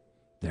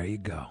 There you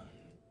go.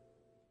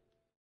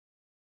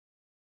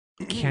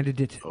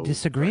 Candidate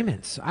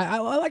disagreements. I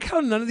like how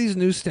none of these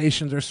news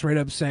stations are straight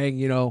up saying,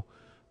 you know,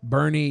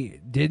 Bernie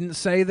didn't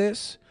say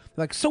this.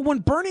 Like, so when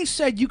Bernie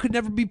said you could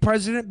never be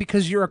president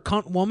because you're a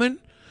cunt woman,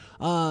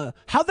 how'd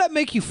that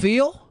make you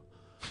feel?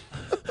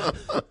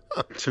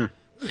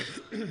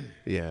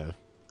 Yeah.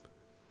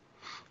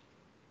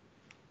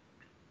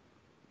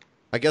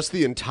 I guess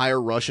the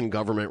entire Russian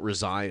government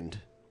resigned.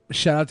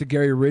 Shout out to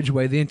Gary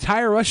Ridgway. The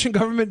entire Russian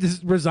government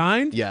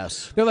resigned?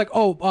 Yes. They're like,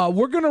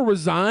 we're going to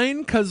resign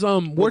because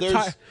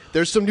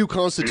there's some new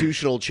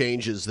constitutional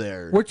changes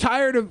there. We're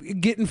tired of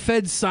getting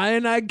fed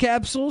cyanide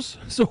capsules,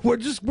 so we're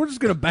just going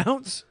to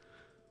bounce.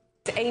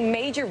 A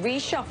major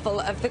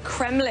reshuffle of the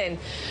Kremlin.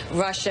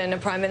 Russian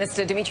Prime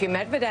Minister Dmitry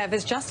Medvedev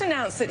has just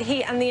announced that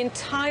he and the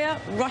entire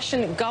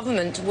Russian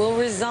government will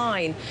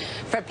resign.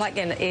 Fred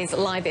Plotkin is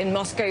live in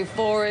Moscow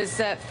for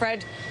us.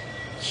 Fred,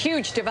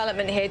 huge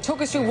development here. Talk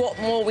us through what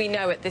more we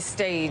know at this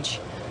stage.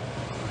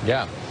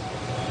 Yeah.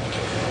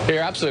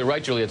 You're absolutely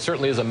right, Julie. It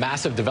certainly is a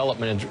massive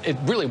development, and it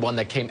really one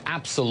that came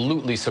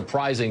absolutely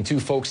surprising to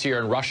folks here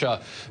in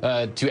Russia,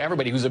 to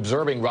everybody who's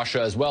observing Russia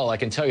as well. I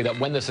can tell you that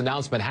when this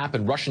announcement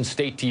happened, Russian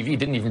state TV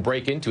didn't even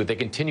break into it. They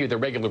continued their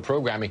regular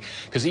programming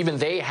because even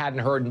they hadn't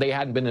heard and they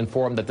hadn't been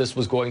informed that this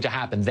was going to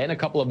happen. Then a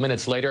couple of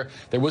minutes later,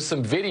 there was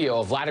some video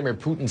of Vladimir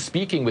Putin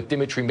speaking with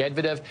Dmitry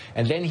Medvedev,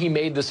 and then he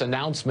made this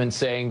announcement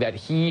saying that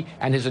he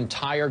and his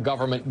entire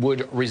government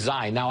would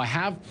resign. Now, I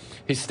have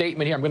his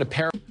statement here. I'm going to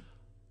paraphrase.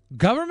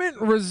 Government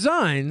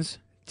resigns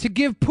to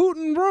give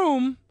Putin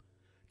room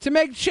to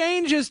make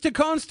changes to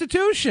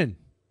Constitution.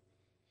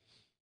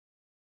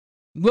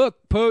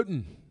 Look,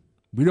 Putin,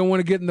 we don't want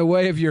to get in the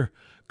way of your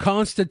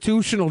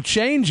constitutional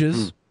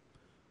changes.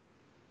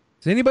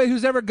 Anybody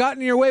who's ever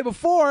gotten in your way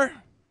before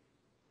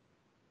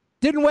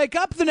didn't wake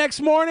up the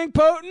next morning,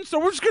 Putin, so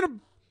we're just going to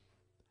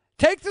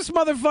take this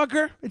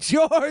motherfucker. It's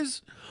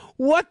yours.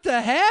 What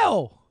the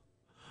hell?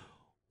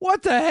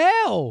 What the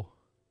hell?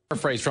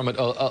 Paraphrase from it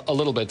a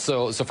little bit,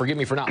 so forgive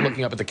me for not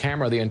looking up at the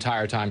camera the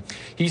entire time.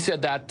 He said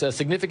that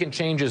significant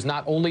changes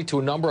not only to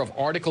a number of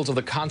articles of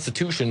the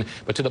Constitution,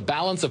 but to the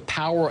balance of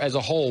power as a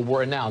whole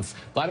were announced.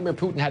 Vladimir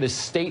Putin had his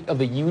State of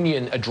the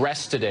Union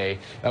address today,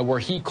 where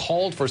he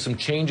called for some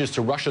changes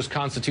to Russia's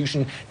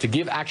Constitution to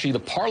give actually the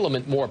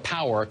parliament more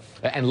power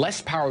and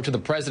less power to the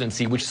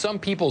presidency, which some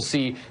people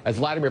see as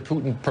Vladimir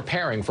Putin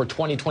preparing for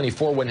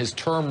 2024 when his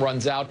term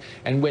runs out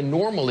and when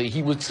normally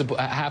he would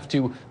have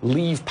to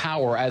leave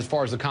power as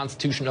far as the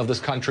Constitution of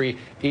this country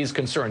is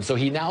concerned. So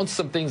he announced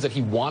some things that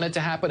he wanted to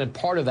happen, and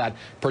part of that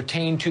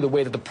pertained to the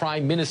way that the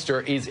prime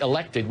minister is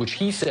elected, which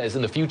he says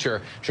in the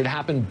future should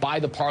happen by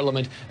the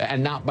parliament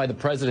and not by the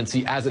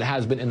presidency as it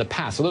has been in the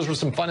past. So those were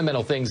some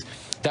fundamental things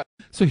that...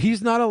 So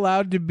he's not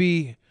allowed to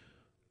be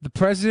the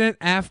president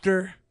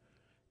after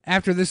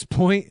this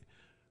point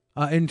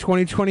in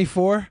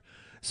 2024?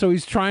 So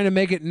he's trying to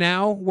make it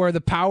now where the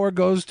power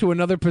goes to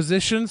another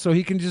position so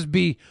he can just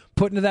be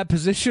put into that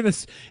position?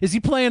 Is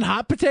he playing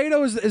hot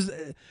potato?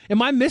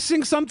 Am I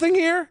missing something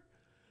here?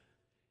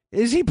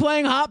 Is he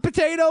playing hot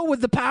potato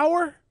with the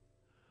power?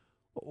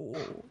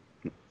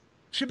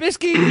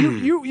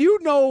 Shabisky, you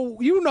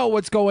know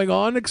what's going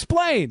on.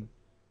 Explain.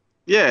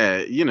 Yeah,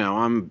 you know,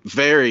 I'm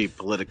very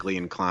politically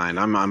inclined.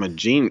 I'm a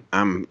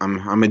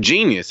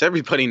genius.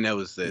 Everybody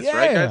knows this,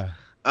 right,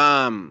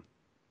 guys?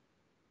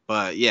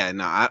 But yeah,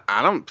 no,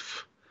 I don't.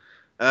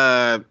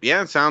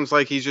 Yeah, it sounds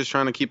like he's just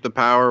trying to keep the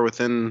power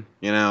within,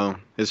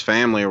 his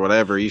family or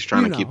whatever. He's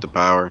trying to keep the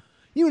power.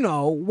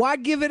 Why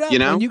give it up?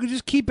 You could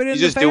just keep it in he's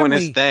the just family.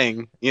 doing his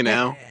thing,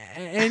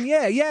 And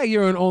yeah,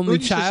 you're an only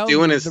He's just child.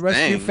 doing his the rest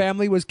of thing. your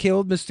family was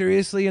killed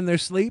mysteriously in their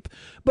sleep.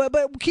 But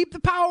keep the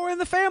power in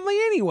the family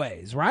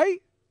anyways,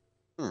 right?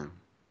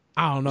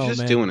 I don't know, He's just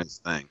man. doing his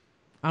thing.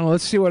 I don't know.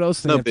 Let's see what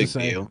else they No have to big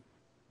say. deal.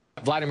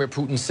 Vladimir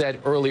Putin said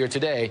earlier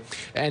today,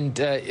 and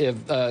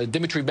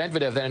Dmitry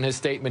Medvedev then in his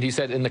statement, he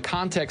said, in the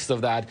context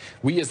of that,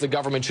 we as the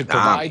government should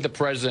provide the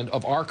president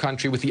of our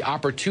country with the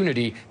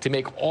opportunity to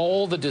make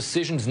all the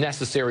decisions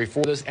necessary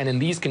for this. And in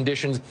these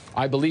conditions,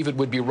 I believe it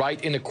would be right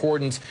in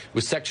accordance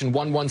with Section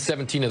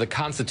 1117 of the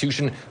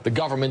Constitution, the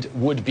government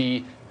would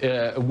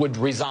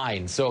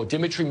resign. So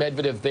Dmitry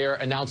Medvedev there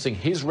announcing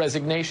his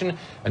resignation,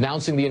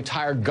 announcing the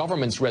entire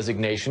government's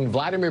resignation.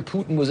 Vladimir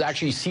Putin was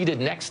actually seated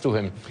next to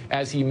him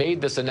as he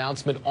made this announcement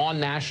on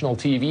national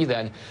TV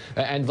then.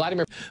 And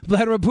Vladimir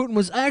Putin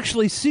was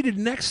actually seated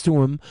next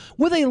to him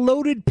with a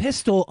loaded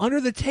pistol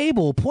under the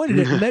table pointed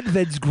at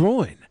Medvedev's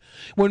groin.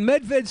 When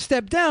Medved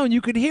stepped down,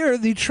 you could hear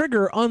the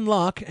trigger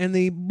unlock and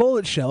the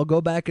bullet shell go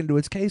back into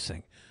its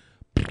casing.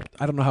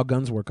 I don't know how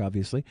guns work,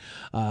 obviously,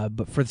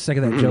 but for the sake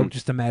of that joke,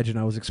 just imagine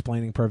I was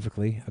explaining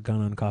perfectly a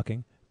gun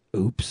uncocking.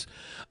 Oops.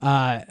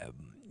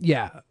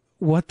 Yeah,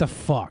 what the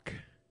fuck?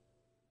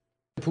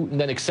 Putin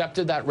then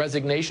accepted that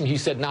resignation. He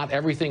said not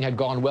everything had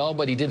gone well,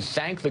 but he did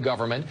thank the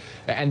government.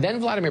 And then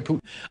Vladimir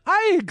Putin...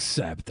 I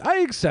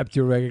accept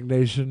your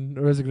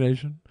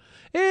resignation.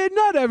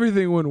 Not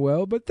everything went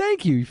well, but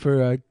thank you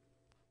for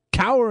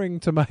cowering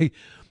to my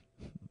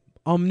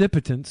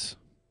omnipotence.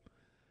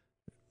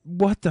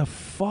 What the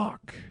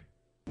fuck?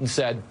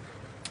 Said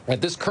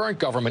that this current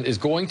government is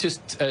going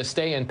to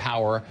stay in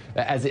power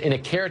as in a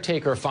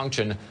caretaker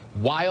function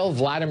while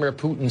Vladimir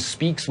Putin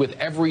speaks with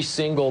every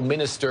single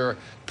minister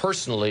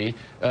personally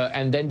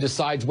and then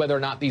decides whether or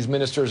not these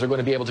ministers are going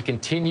to be able to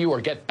continue or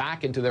get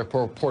back into their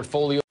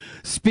portfolio.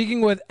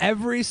 Speaking with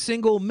every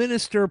single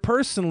minister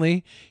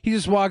personally, he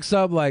just walks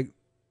up like,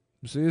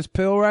 see this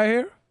pill right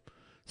here?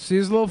 See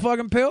his little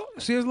fucking pill?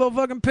 See his little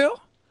fucking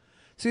pill?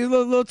 See his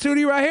little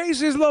tootie right here? You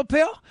see his little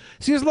pill?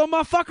 See his little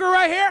motherfucker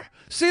right here?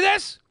 See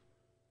this?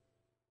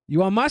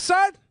 You on my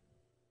side?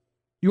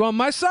 You on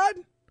my side?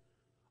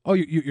 Oh,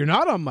 you're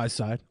not on my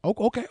side. Oh,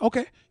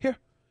 okay. Here.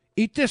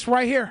 Eat this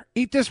right here.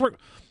 Eat this right.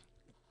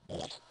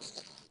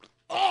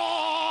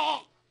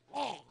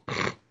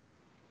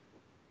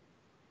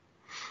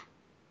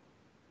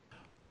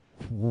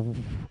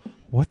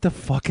 What the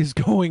fuck is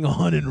going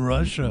on in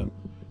Russia?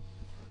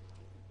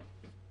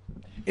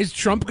 Is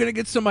Trump going to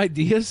get some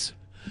ideas?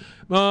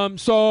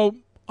 So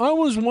I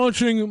was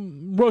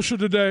watching Russia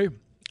Today,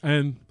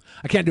 and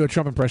I can't do a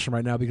Trump impression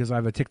right now because I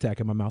have a Tic Tac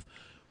in my mouth.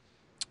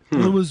 I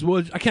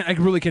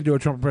really can't do a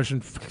Trump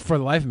impression for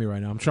the life of me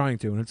right now. I'm trying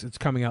to, and it's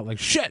coming out like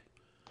shit.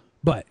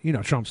 But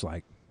Trump's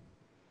like,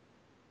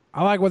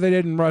 I like what they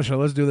did in Russia.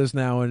 Let's do this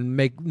now and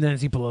make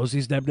Nancy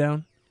Pelosi step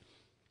down.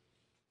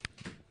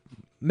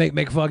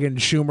 Make fucking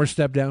Schumer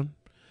step down.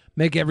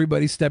 Make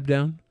everybody step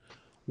down.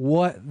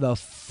 What the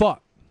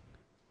fuck?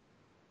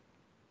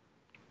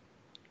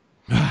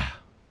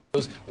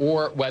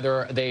 Or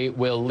whether they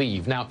will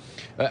leave. Now,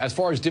 as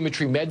far as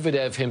Dmitry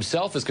Medvedev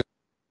himself is concerned,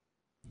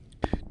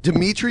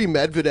 Dmitry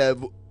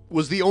Medvedev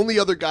was the only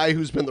other guy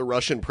who's been the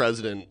Russian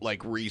president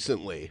like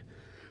recently.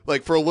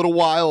 Like for a little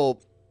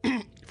while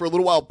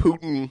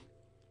Putin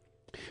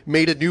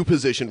made a new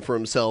position for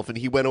himself and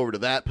he went over to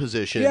that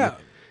position. Yeah.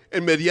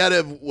 And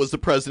Medvedev was the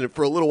president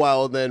for a little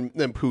while and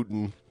then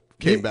Putin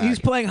came back. He's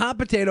playing hot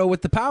potato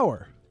with the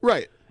power.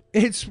 Right.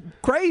 It's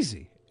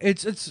crazy.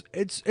 It's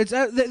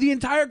the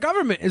entire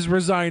government is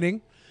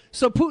resigning,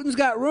 so Putin's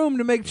got room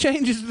to make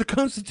changes to the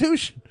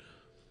Constitution.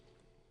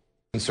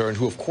 Concerned,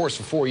 who of course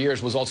for 4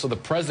 years was also the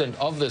president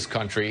of this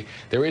country.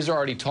 There is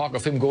already talk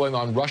of him going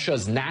on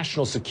Russia's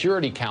National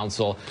Security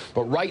Council.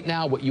 But right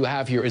now what you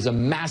have here is a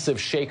massive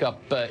shakeup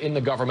in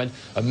the government,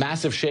 a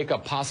massive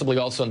shakeup possibly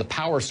also in the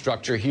power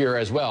structure here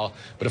as well.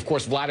 But of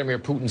course Vladimir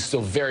Putin's still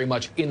very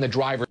much in the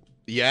driver's.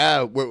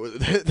 Yeah,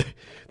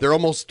 they're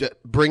almost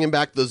bringing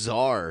back the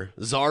Tsar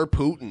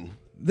Putin.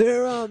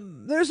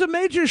 There's a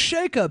major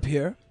shakeup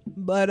here,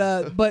 but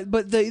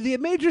the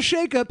major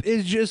shakeup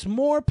is just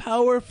more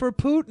power for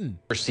Putin.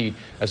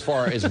 As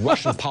far as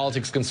Russian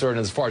politics is concerned,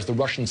 as far as the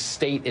Russian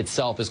state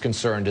itself is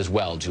concerned as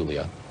well,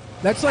 Julia.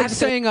 That's like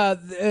saying a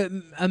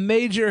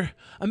major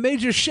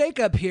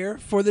shakeup here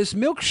for this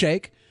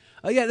milkshake.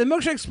 Yeah, the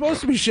milkshake's supposed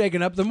to be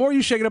shaken up. The more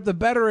you shake it up, the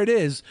better it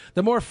is.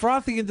 The more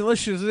frothy and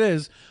delicious it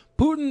is.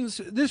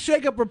 This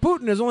shakeup for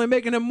Putin is only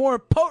making him more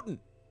potent.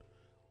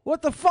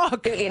 What the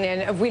fuck?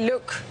 And if we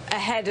look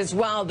ahead as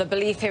well, the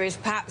belief here is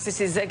perhaps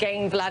this is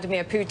again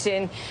Vladimir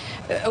Putin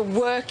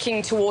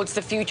working towards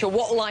the future,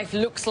 what life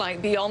looks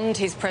like beyond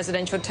his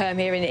presidential term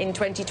here in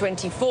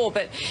 2024.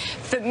 But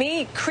for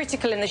me,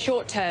 critical in the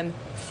short term,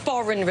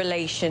 foreign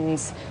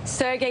relations.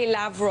 Sergei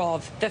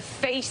Lavrov, the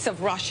face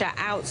of Russia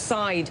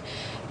outside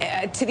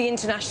to the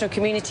international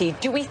community.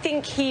 Do we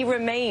think he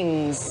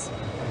remains?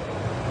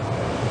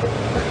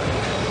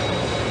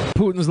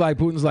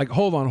 Putin's like,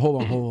 hold on.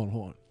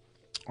 All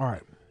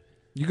right.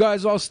 You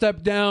guys all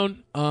step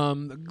down.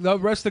 The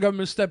rest of the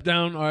government step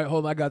down. All right,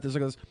 hold on. I got this.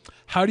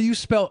 How do you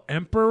spell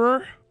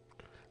emperor?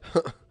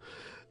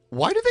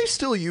 Why do they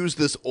still use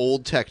this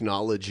old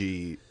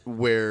technology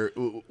where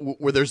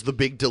there's the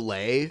big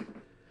delay?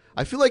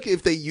 I feel like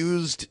if they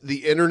used the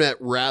internet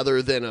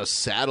rather than a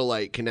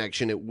satellite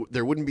connection,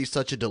 there wouldn't be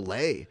such a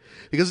delay.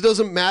 Because it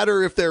doesn't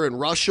matter if they're in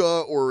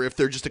Russia or if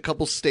they're just a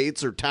couple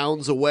states or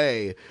towns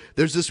away.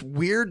 There's this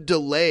weird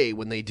delay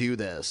when they do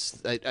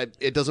this.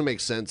 It doesn't make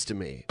sense to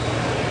me.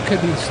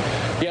 Could be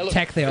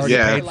tech they already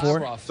paid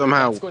for.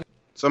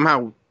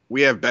 Somehow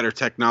we have better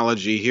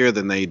technology here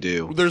than they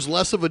do. There's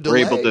less of a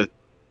delay.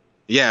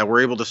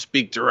 We're able to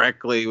speak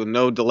directly with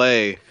no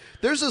delay.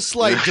 There's a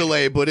slight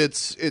delay, but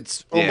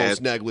it's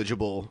almost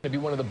negligible. Maybe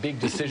one of the big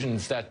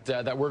decisions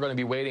that we're going to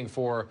be waiting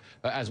for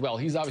as well.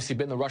 He's obviously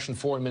been the Russian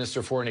foreign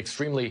minister for an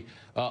extremely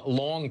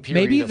long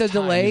period Maybe of the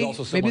time. delay.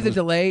 Maybe the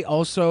delay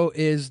also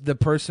is the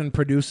person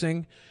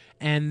producing,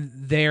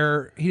 and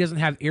he doesn't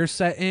have ear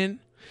set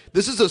in.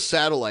 This is a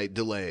satellite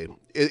delay.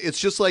 It's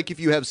just like if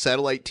you have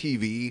satellite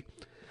TV.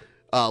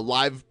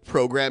 Live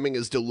programming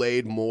is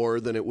delayed more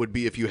than it would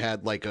be if you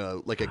had like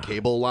a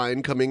cable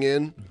line coming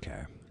in.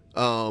 Okay.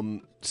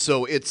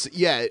 So it's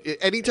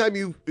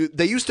anytime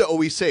they used to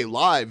always say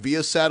live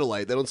via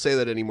satellite. They don't say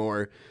that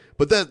anymore.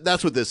 But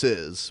that's what this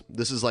is.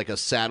 This is like a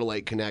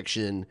satellite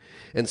connection,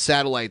 and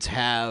satellites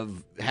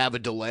have a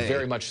delay.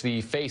 Very much the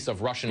face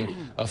of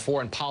Russian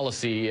foreign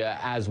policy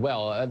as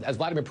well. As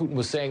Vladimir Putin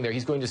was saying there,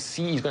 he's going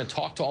to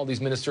talk to all these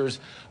ministers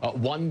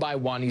one by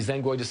one. He's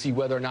then going to see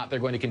whether or not they're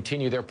going to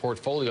continue their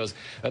portfolios.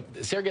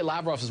 Sergei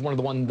Lavrov is one of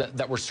the ones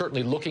that we're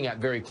certainly looking at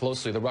very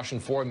closely, the Russian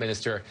foreign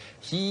minister.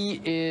 He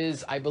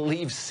is, I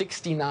believe,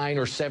 69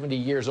 or 70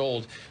 years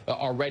old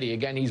already.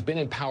 Again, he's been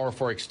in power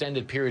for an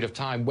extended period of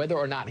time. Whether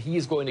or not he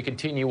is going to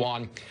continue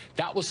on,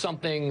 that was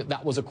something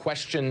that was a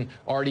question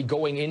already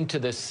going into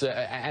this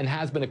and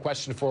has been a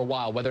question for a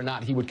while, whether or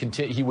not he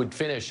would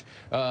finish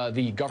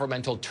the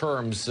governmental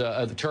term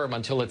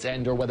until its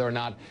end, or whether or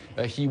not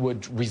he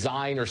would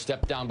resign or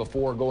step down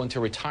before, go into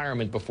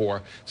retirement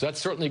before. So that's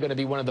certainly going to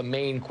be one of the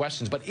main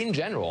questions. But in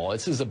general,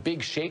 this is a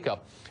big shakeup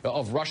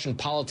of Russian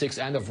politics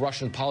and of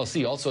Russian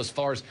policy, also as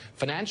far as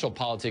financial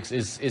politics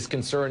is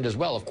concerned as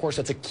well. Of course,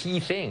 that's a key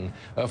thing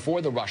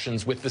for the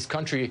Russians, with this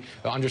country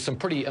under some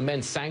pretty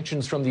immense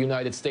sanctions from the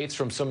United States,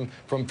 from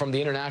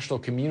the international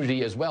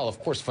community as well. Of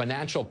course,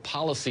 financial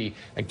policy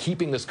and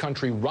keeping this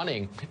country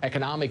running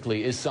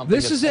economically is something.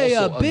 This is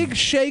a big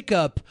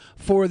shakeup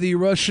for the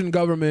Russian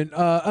government.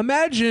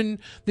 Imagine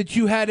that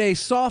you had a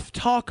soft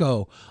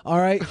taco, all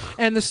right,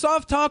 and the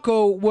soft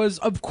taco was,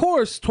 of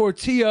course,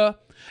 tortilla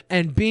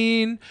and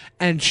bean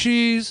and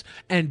cheese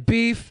and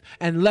beef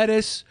and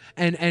lettuce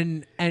and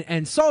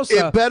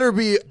salsa.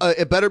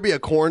 It better be a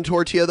corn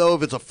tortilla though.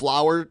 If it's a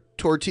flour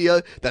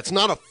tortilla, that's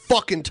not a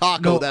fucking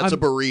taco. That's a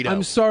burrito.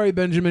 I'm sorry,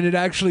 Benjamin. It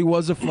actually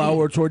was a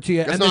flour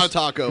tortilla. It's not a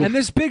taco. And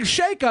this big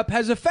shakeup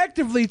has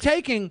effectively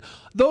taken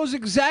those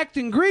exact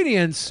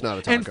ingredients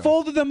and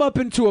folded them up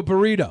into a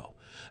burrito.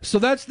 So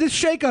this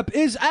shakeup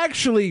is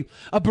actually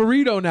a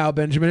burrito now,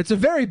 Benjamin. It's a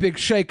very big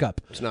shakeup.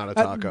 It's not a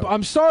taco.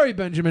 I'm sorry,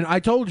 Benjamin.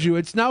 I told you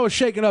it's now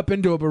shaken up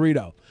into a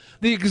burrito.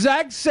 The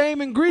exact same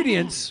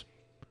ingredients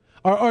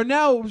are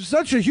now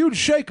such a huge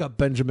shakeup,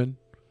 Benjamin.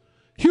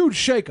 Huge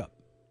shakeup.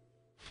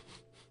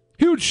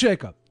 Huge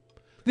shakeup.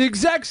 The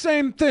exact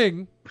same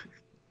thing,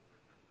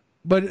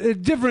 but a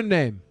different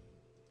name.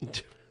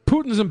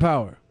 Putin's in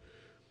power.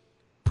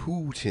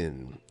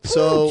 Putin.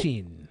 So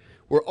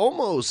we're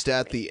almost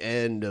at the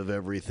end of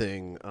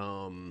everything.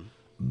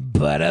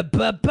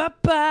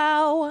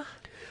 Ba-da-ba-ba-bow.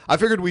 I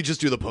figured we'd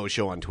just do the post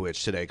show on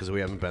Twitch today because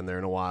we haven't been there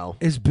in a while.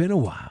 It's been a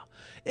while.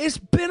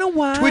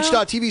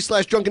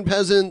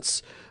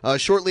 Twitch.tv/drunkenpeasants.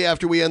 Shortly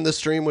after we end the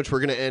stream, which we're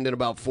going to end in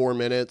about 4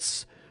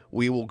 minutes,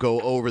 we will go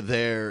over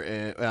there.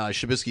 And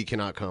Shabisky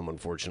cannot come,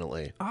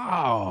 unfortunately.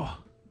 Oh.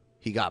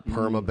 He got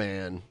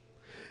perma-ban.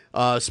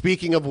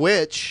 Speaking of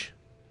which,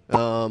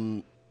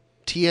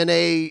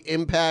 TNA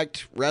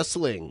Impact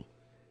Wrestling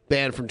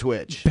banned from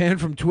Twitch. Banned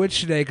from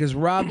Twitch today because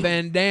Rob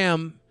Van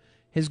Dam,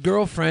 his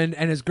girlfriend,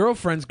 and his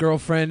girlfriend's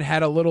girlfriend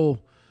had a little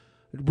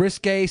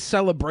risque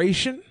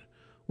celebration,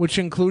 which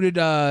included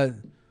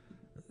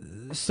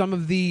some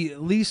of the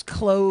least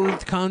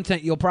clothed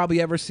content you'll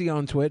probably ever see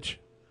on Twitch.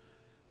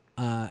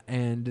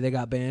 And they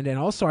got banned. And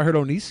also I heard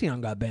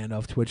Onision got banned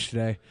off Twitch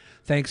today,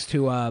 thanks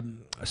to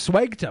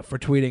Swagta for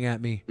tweeting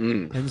at me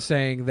and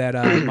saying that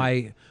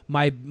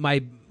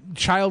my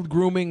child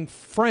grooming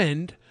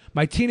friend,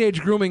 my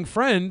teenage grooming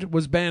friend,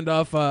 was banned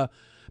off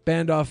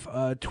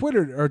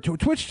Twitter or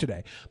Twitch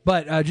today.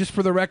 But just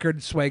for the record,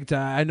 Swagta,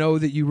 I know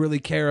that you really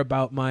care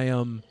about my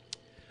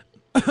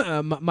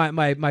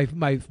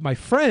my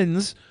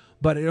friends,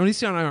 but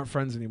Onision and I aren't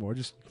friends anymore.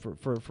 Just for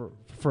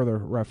further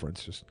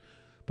reference,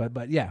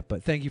 but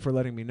thank you for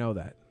letting me know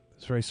that.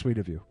 It's very sweet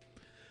of you.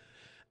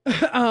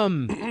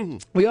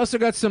 We also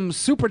got some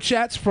super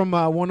chats from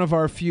one of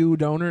our few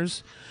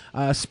donors.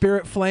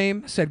 Spirit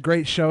Flame said,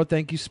 "Great show,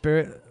 thank you,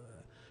 Spirit."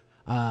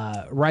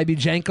 Ryby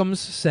Jenkins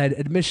said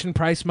admission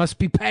price must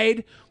be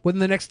paid within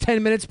the next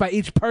 10 minutes by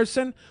each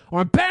person,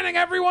 or I'm banning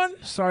everyone.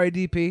 Sorry,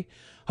 DP.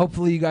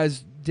 Hopefully you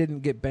guys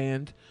didn't get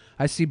banned.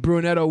 I see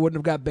Brunetto wouldn't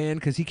have got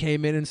banned because he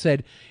came in and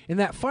said, in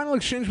that final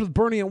exchange with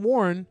Bernie and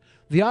Warren,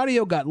 the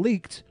audio got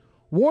leaked.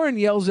 Warren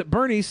yells at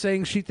Bernie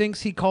saying she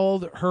thinks he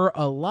called her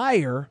a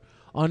liar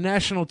on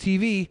national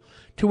TV,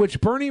 to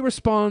which Bernie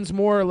responds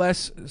more or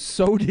less,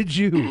 so did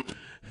you.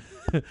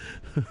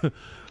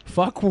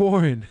 Fuck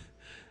Warren.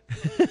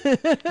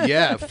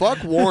 Yeah,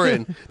 fuck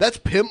Warren. That's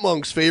Pimp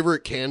Monk's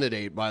favorite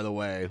candidate, by the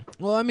way.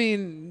 Well, I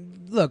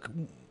mean, look,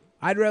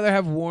 I'd rather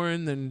have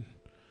Warren than...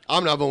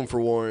 I'm not voting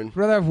for Warren. I'd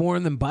rather have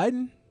Warren than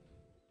Biden.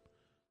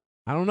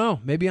 I don't know.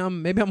 Maybe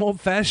I'm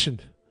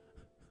old-fashioned.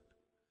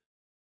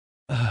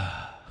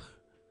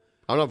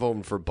 I'm not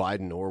voting for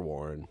Biden or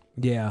Warren.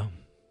 Yeah.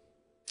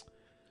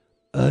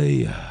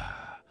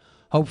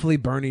 Hopefully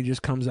Bernie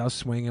just comes out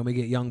swinging. We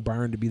get Young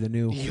Byrne to be the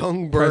new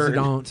Young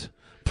Byrne.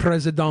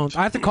 President.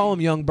 I have to call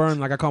him Young Byrne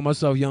like I call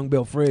myself Young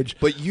Bill Fridge.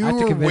 But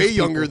you're way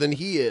younger than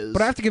he is.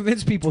 But I have to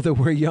convince people that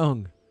we're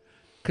young.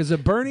 Because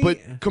of Bernie...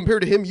 But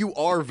compared to him, you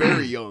are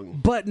very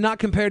young. But not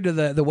compared to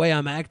the way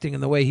I'm acting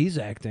and the way he's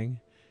acting.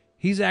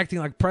 He's acting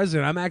like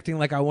president. I'm acting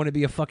like I want to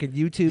be a fucking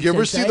YouTube You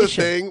ever sensation.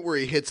 see the thing where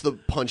he hits the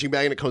punching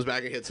bag and it comes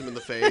back and hits him in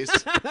the face?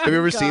 Have you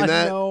ever seen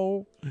that?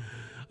 No.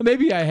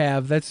 Maybe I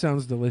have. That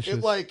sounds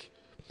delicious.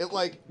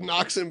 It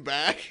knocks him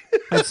back.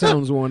 That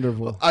sounds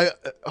wonderful.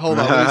 Hold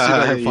on, let me see if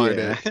I can find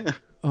it.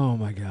 Oh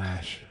my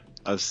gosh.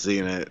 I've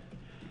seen it.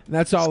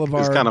 That's all of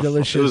It's our kinda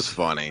delicious, it was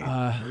funny.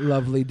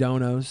 lovely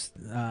donos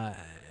that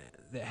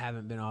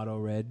haven't been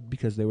auto-read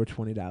because they were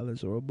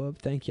 $20 or above.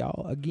 Thank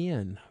y'all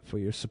again for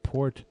your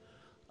support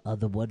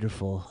of the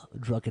wonderful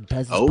Drunken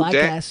Peasants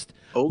podcast.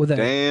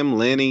 Damn,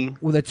 Lenny.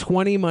 With a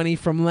 20 money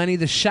from Lenny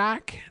the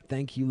Shack.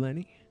 Thank you,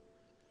 Lenny.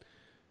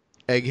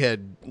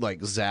 Egghead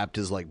zapped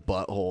his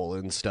butthole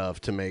and stuff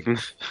to make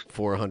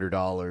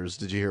 $400.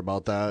 Did you hear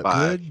about that?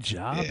 Good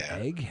job,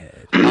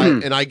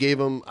 Egghead.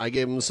 I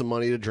gave him some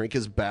money to drink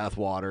his bath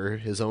water,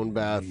 his own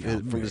bath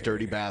from his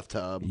dirty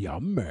bathtub.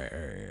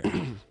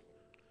 Yummy.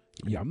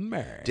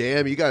 Yummy.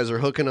 Damn, you guys are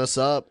hooking us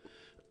up.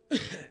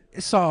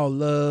 It's all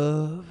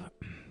love.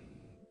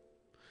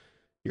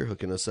 You're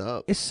hooking us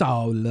up. It's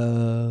all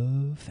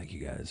love. Thank you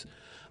guys.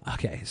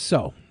 Okay,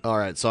 so all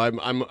right, so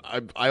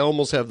I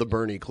almost have the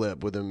Bernie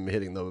clip with him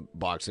hitting the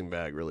boxing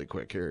bag really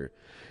quick here.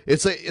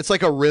 It's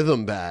like a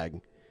rhythm bag,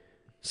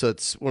 so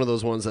it's one of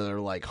those ones that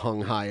are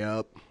hung high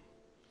up.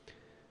 It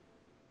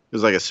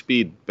was like a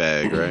speed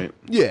bag, right?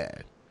 Yeah.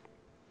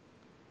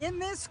 In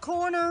this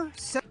corner.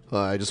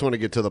 I just want to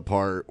get to the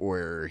part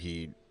where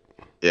he.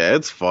 Yeah,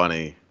 it's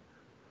funny.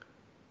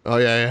 Oh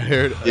yeah,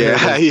 here it is.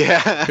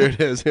 Yeah. Here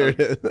it is. Here it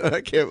is.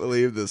 I can't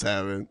believe this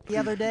happened. The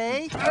other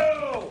day.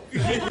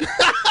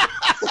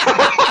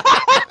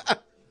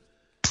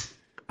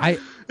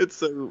 It's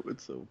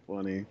so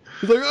funny.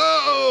 He's like,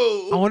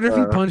 oh! I wonder if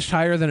he punched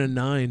higher than a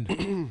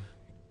 9.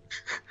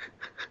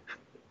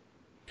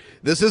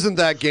 This isn't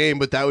that game,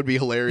 but that would be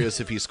hilarious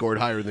if he scored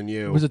higher than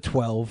you. It was a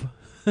 12.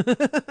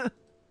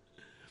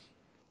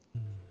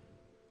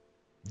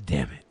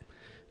 Damn it.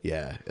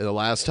 Yeah, and the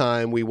last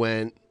time we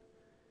went,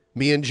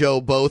 me and Joe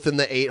both in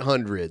the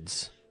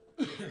 800s.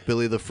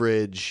 Billy the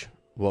Fridge,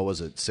 what was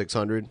it,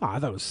 600? Oh, I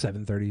thought it was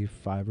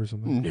 735 or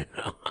something. No.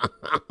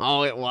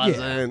 Oh, it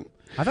wasn't. Yeah.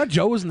 I thought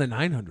Joe was in the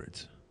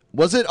 900s.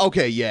 Was it?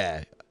 Okay,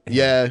 yeah.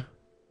 Yeah.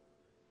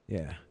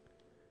 Yeah.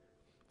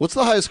 What's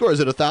the highest score? Is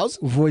it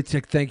 1,000?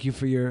 Wojtek, thank you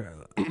for your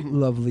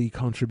lovely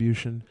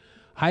contribution.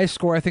 Highest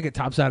score, I think it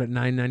tops out at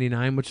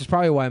 999, which is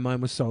probably why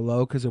mine was so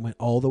low, because it went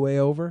all the way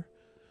over.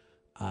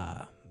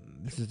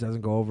 This just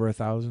doesn't go over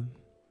 1,000.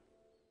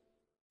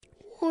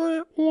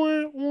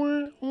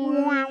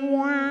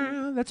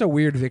 That's a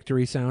weird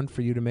victory sound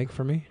for you to make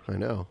for me. I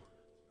know.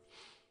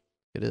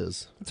 It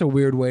is. That's a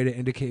weird way to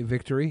indicate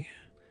victory.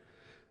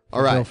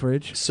 All right.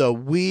 Fridge. So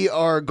we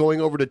are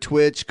going over to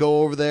Twitch.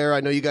 Go over there. I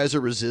know you guys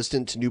are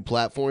resistant to new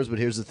platforms, but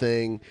here's the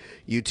thing.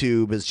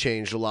 YouTube has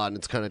changed a lot, and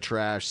it's kind of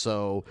trash.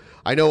 So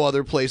I know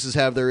other places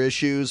have their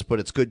issues, but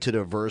it's good to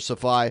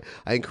diversify.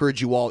 I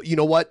encourage you all. You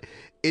know what?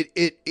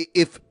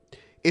 If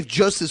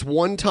just this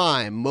one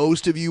time,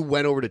 most of you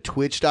went over to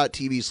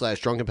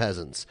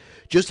twitch.tv/drunkenpeasants,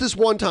 just this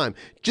one time,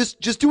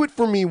 just do it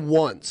for me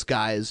once,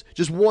 guys.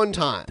 Just one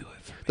time. Do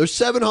it for me. There's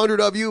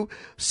 700 of you.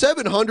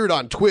 700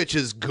 on Twitch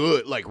is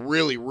good,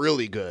 really,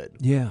 really good.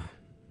 Yeah.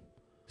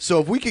 So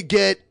if we could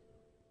get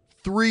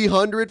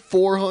 300,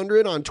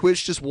 400 on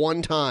Twitch just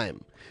one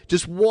time.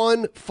 Just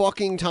one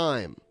fucking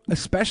time.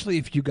 Especially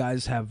if you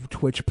guys have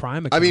Twitch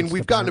Prime accounts. I mean,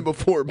 we've gotten it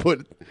before,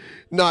 but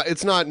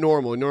it's not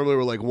normal. Normally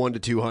we're 1 to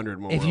 200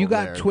 more. If you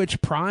got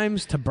Twitch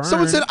Primes to burn.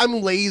 Someone said,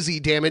 I'm lazy,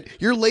 damn it.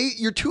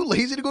 You're too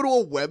lazy to go to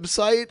a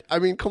website? I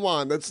mean, come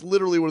on. That's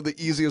literally one of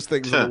the easiest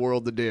things in the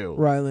world to do.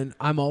 Rylan,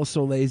 I'm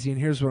also lazy,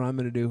 and here's what I'm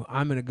going to do.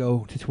 I'm going to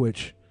go to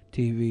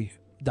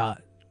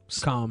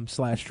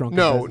twitch.tv.com/drunken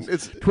No, peasants.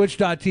 it's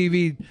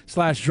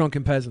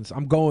twitch.tv/drunken peasants.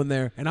 I'm going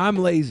there, and I'm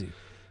lazy.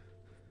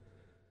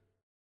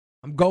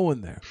 I'm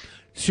going there.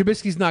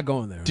 Shabisky's not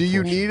going there. Do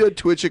you need a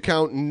Twitch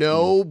account?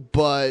 No,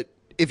 but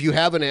if you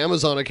have an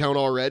Amazon account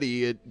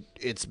already,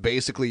 it's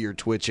basically your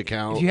Twitch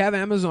account. If you have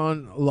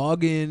Amazon,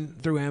 log in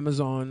through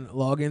Amazon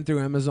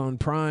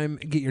Prime,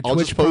 get your I'll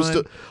Twitch just post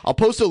Prime. I'll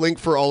post a link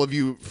for all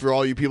you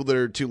people that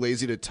are too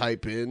lazy to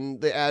type in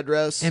the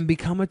address. And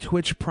become a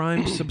Twitch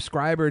Prime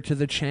subscriber to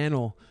the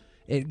channel.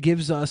 It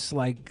gives us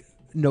like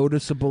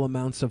noticeable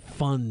amounts of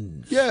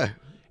funds. Yeah.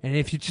 And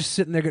if you're just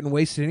sitting there getting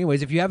wasted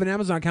anyways, if you have an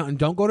Amazon account and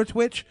don't go to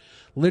Twitch,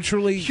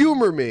 literally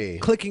humor me.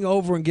 Clicking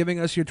over and giving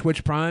us your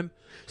Twitch Prime.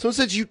 Someone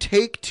says you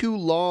take too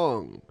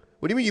long.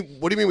 What do you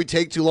mean we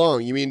take too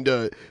long? You mean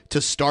to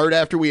start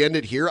after we end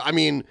it here? I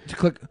mean, to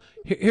click.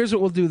 Here's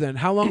what we'll do then.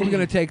 How long are we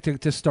going to take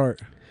to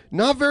start?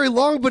 Not very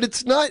long, but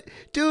it's not,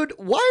 dude.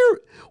 Why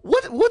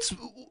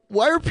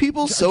are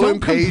people so Don't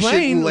impatient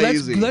complain. and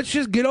lazy? Let's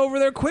just get over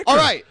there quicker. All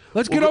right,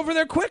 let's get over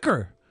there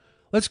quicker.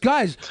 Let's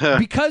guys,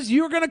 because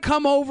you're going to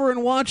come over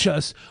and watch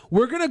us.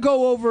 We're going to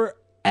go over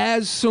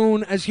as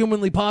soon as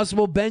humanly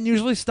possible. Ben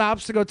usually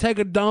stops to go take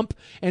a dump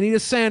and eat a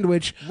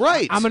sandwich.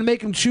 Right. I'm going to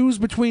make him choose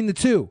between the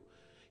two.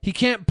 He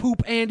can't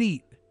poop and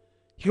eat.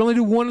 He can only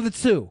do one of the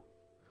two.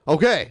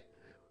 Okay.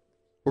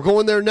 We're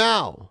going there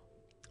now.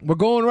 We're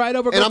going right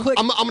over. And I'm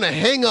going to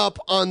hang up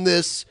on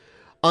this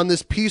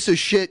piece of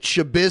shit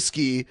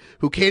Shabisky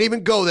who can't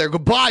even go there.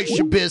 Goodbye,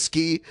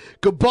 Shabisky.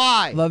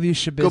 Goodbye. Love you,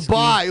 Shabisky.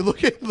 Goodbye.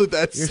 Look,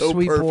 that's You're so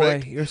sweet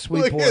perfect. Boy. You're a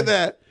sweet Look boy. at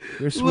that.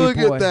 You're a sweet Look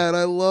boy. at that.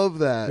 I love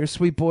that. You're a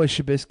sweet boy,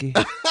 Shabisky.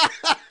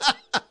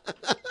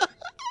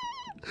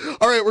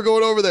 All right, we're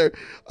going over there.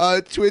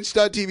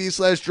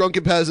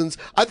 Twitch.tv/drunkenpeasants.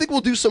 I think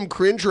we'll do some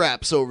cringe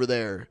raps over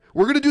there.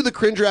 We're going to do the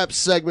cringe rap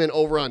segment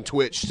over on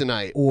Twitch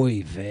tonight.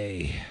 Oy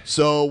vey.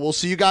 So we'll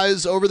see you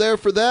guys over there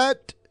for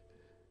that.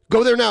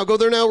 Go there now. Go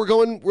there now. We're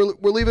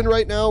leaving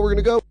right now. We're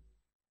going to go.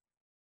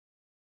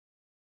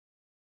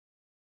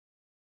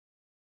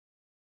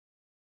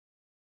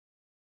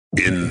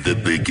 In the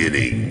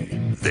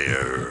beginning,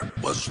 there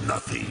was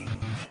nothing.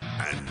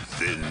 And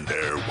then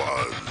there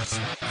was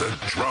the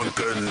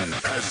Drunken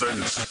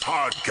Peasants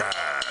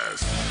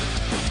Podcast.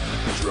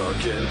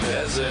 Drunken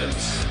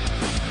Peasants.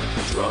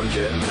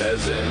 Drunken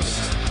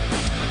Peasants.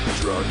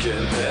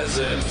 Drunken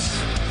Peasants.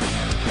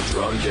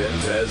 Drunken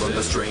Peasants. From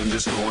the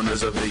strangest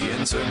corners of the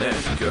internet.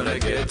 Gonna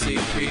get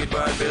TP'd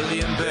by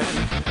Billy and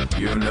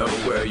Ben. You know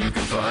where you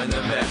can find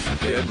them at.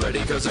 Get ready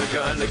cause they're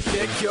gonna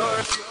kick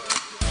your...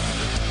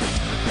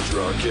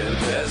 Drunken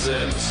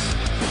Peasants.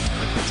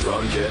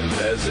 Drunken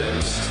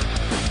Peasants.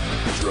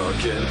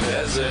 Drunken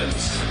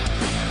Peasants.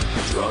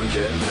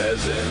 Drunken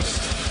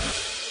Peasants.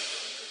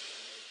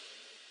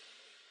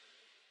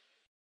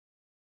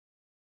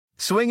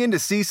 Swing into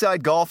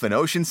Seaside Golf in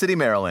Ocean City,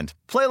 Maryland.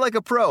 Play like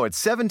a pro at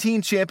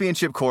 17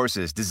 championship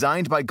courses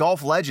designed by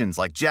golf legends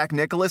like Jack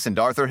Nicklaus and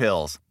Arthur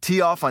Hills. Tee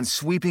off on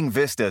sweeping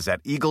vistas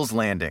at Eagles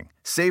Landing.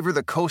 Savor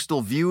the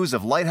coastal views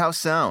of Lighthouse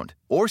Sound.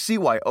 Or see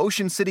why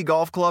Ocean City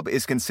Golf Club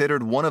is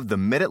considered one of the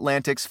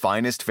Mid-Atlantic's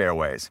finest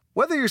fairways.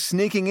 Whether you're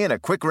sneaking in a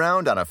quick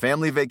round on a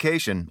family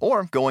vacation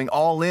or going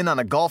all in on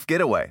a golf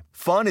getaway,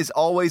 fun is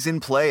always in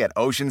play at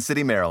Ocean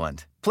City,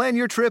 Maryland. Plan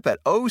your trip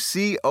at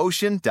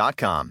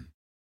OCOcean.com.